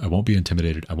bullied. I won't be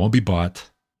intimidated. I won't be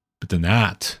bought. But then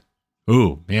that,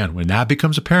 oh man, when that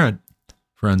becomes apparent,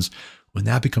 friends, when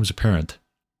that becomes apparent,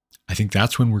 I think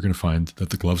that's when we're going to find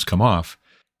that the gloves come off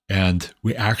and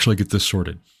we actually get this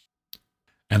sorted.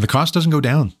 And the cost doesn't go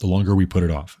down the longer we put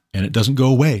it off. And it doesn't go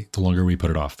away the longer we put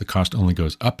it off. The cost only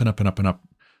goes up and up and up and up.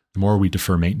 The more we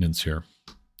defer maintenance here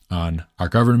on our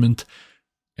government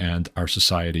and our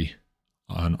society,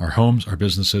 on our homes, our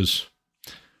businesses,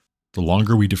 the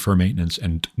longer we defer maintenance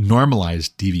and normalize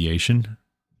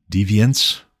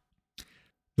deviance,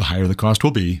 the higher the cost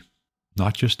will be,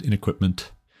 not just in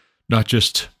equipment, not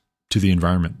just to the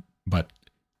environment, but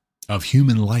of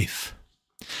human life.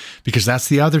 Because that's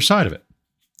the other side of it.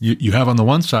 You have on the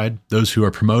one side those who are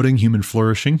promoting human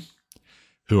flourishing,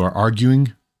 who are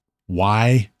arguing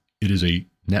why it is a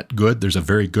net good. There's a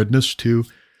very goodness to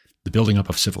the building up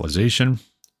of civilization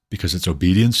because it's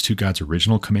obedience to God's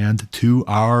original command to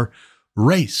our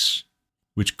race,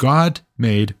 which God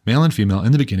made male and female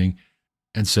in the beginning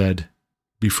and said,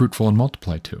 be fruitful and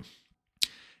multiply to,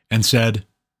 and said,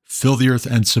 fill the earth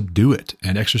and subdue it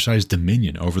and exercise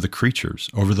dominion over the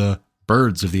creatures, over the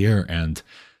birds of the air and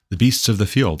the beasts of the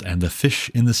field and the fish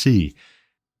in the sea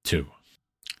too.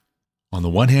 On the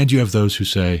one hand, you have those who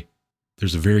say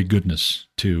there's a very goodness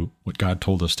to what God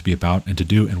told us to be about and to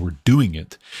do, and we're doing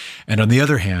it. And on the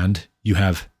other hand, you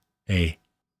have a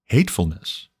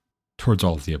hatefulness towards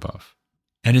all of the above.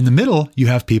 And in the middle, you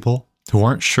have people who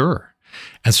aren't sure.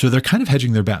 And so they're kind of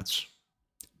hedging their bets.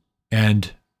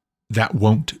 And that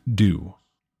won't do.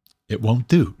 It won't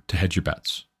do to hedge your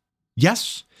bets.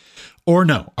 Yes or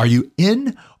no? Are you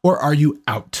in or are you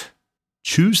out?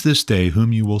 Choose this day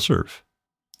whom you will serve,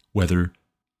 whether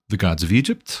the gods of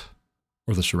Egypt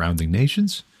or the surrounding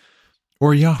nations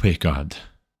or Yahweh God.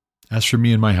 As for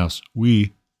me and my house,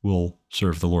 we will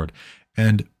serve the Lord.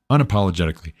 And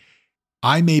unapologetically,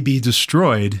 I may be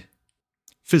destroyed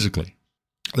physically.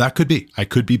 That could be. I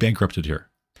could be bankrupted here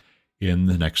in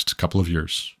the next couple of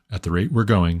years. At the rate we're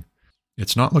going,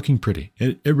 it's not looking pretty.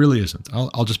 It really isn't.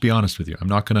 I'll just be honest with you. I'm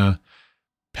not going to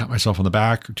pat myself on the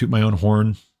back or toot my own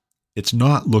horn. It's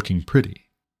not looking pretty.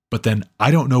 But then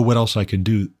I don't know what else I can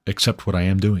do except what I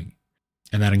am doing.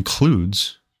 And that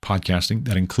includes podcasting.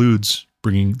 That includes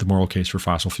bringing the moral case for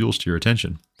fossil fuels to your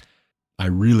attention. I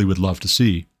really would love to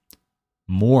see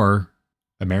more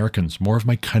Americans, more of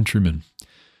my countrymen,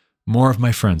 more of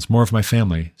my friends, more of my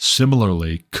family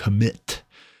similarly commit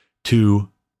to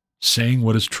saying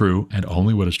what is true and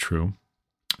only what is true,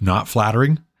 not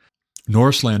flattering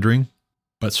nor slandering,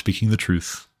 but speaking the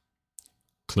truth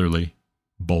clearly,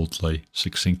 boldly,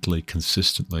 succinctly,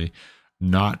 consistently,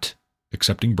 not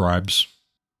accepting bribes,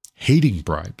 hating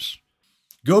bribes.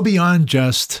 Go beyond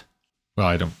just, well,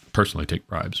 I don't personally take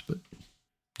bribes, but,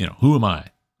 who am I?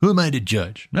 Who am I to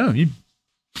judge? No,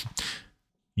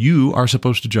 you are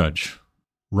supposed to judge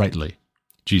rightly,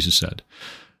 Jesus said.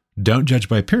 Don't judge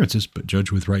by appearances, but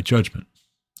judge with right judgment.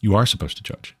 You are supposed to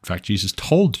judge. In fact, Jesus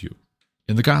told you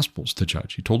in the Gospels to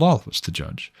judge. He told all of us to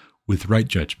judge with right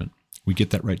judgment. We get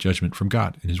that right judgment from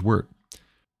God in His Word.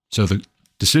 So the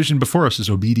decision before us is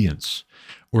obedience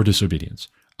or disobedience.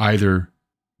 Either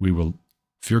we will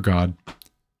fear God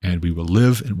and we will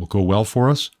live and it will go well for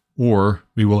us, or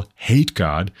we will hate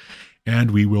God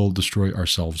and we will destroy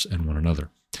ourselves and one another.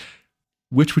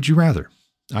 Which would you rather?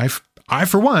 I've I,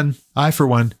 for one,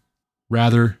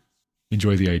 rather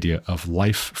enjoy the idea of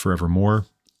life forevermore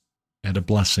and a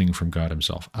blessing from God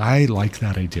himself. I like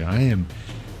that idea. I am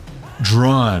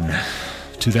drawn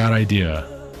to that idea,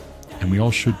 and we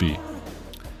all should be.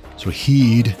 So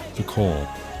heed the call.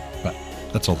 But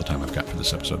that's all the time I've got for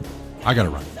this episode. I got to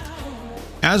run.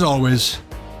 As always,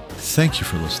 thank you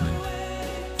for listening.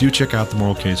 Do check out The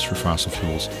Moral Case for Fossil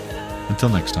Fuels. Until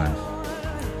next time,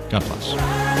 God bless.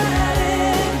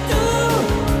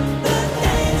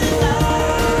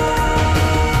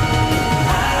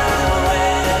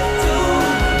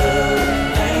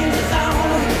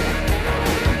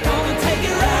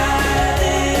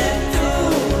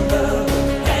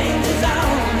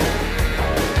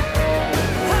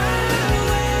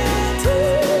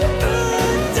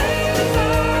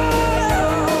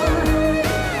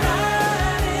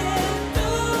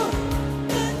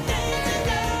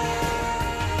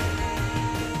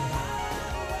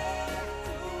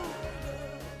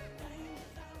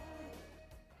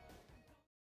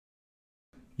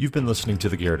 You've been listening to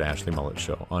The Garrett Ashley Mullet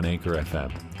Show on Anchor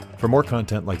FM. For more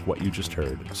content like what you just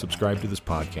heard, subscribe to this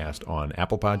podcast on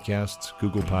Apple Podcasts,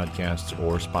 Google Podcasts,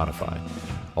 or Spotify.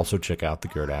 Also check out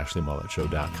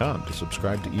thegarrettashleymulletshow.com to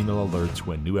subscribe to email alerts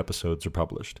when new episodes are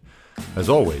published. As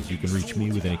always, you can reach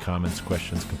me with any comments,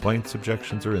 questions, complaints,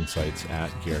 objections, or insights at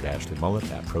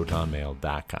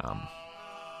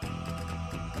garrettashleyMullet@protonmail.com.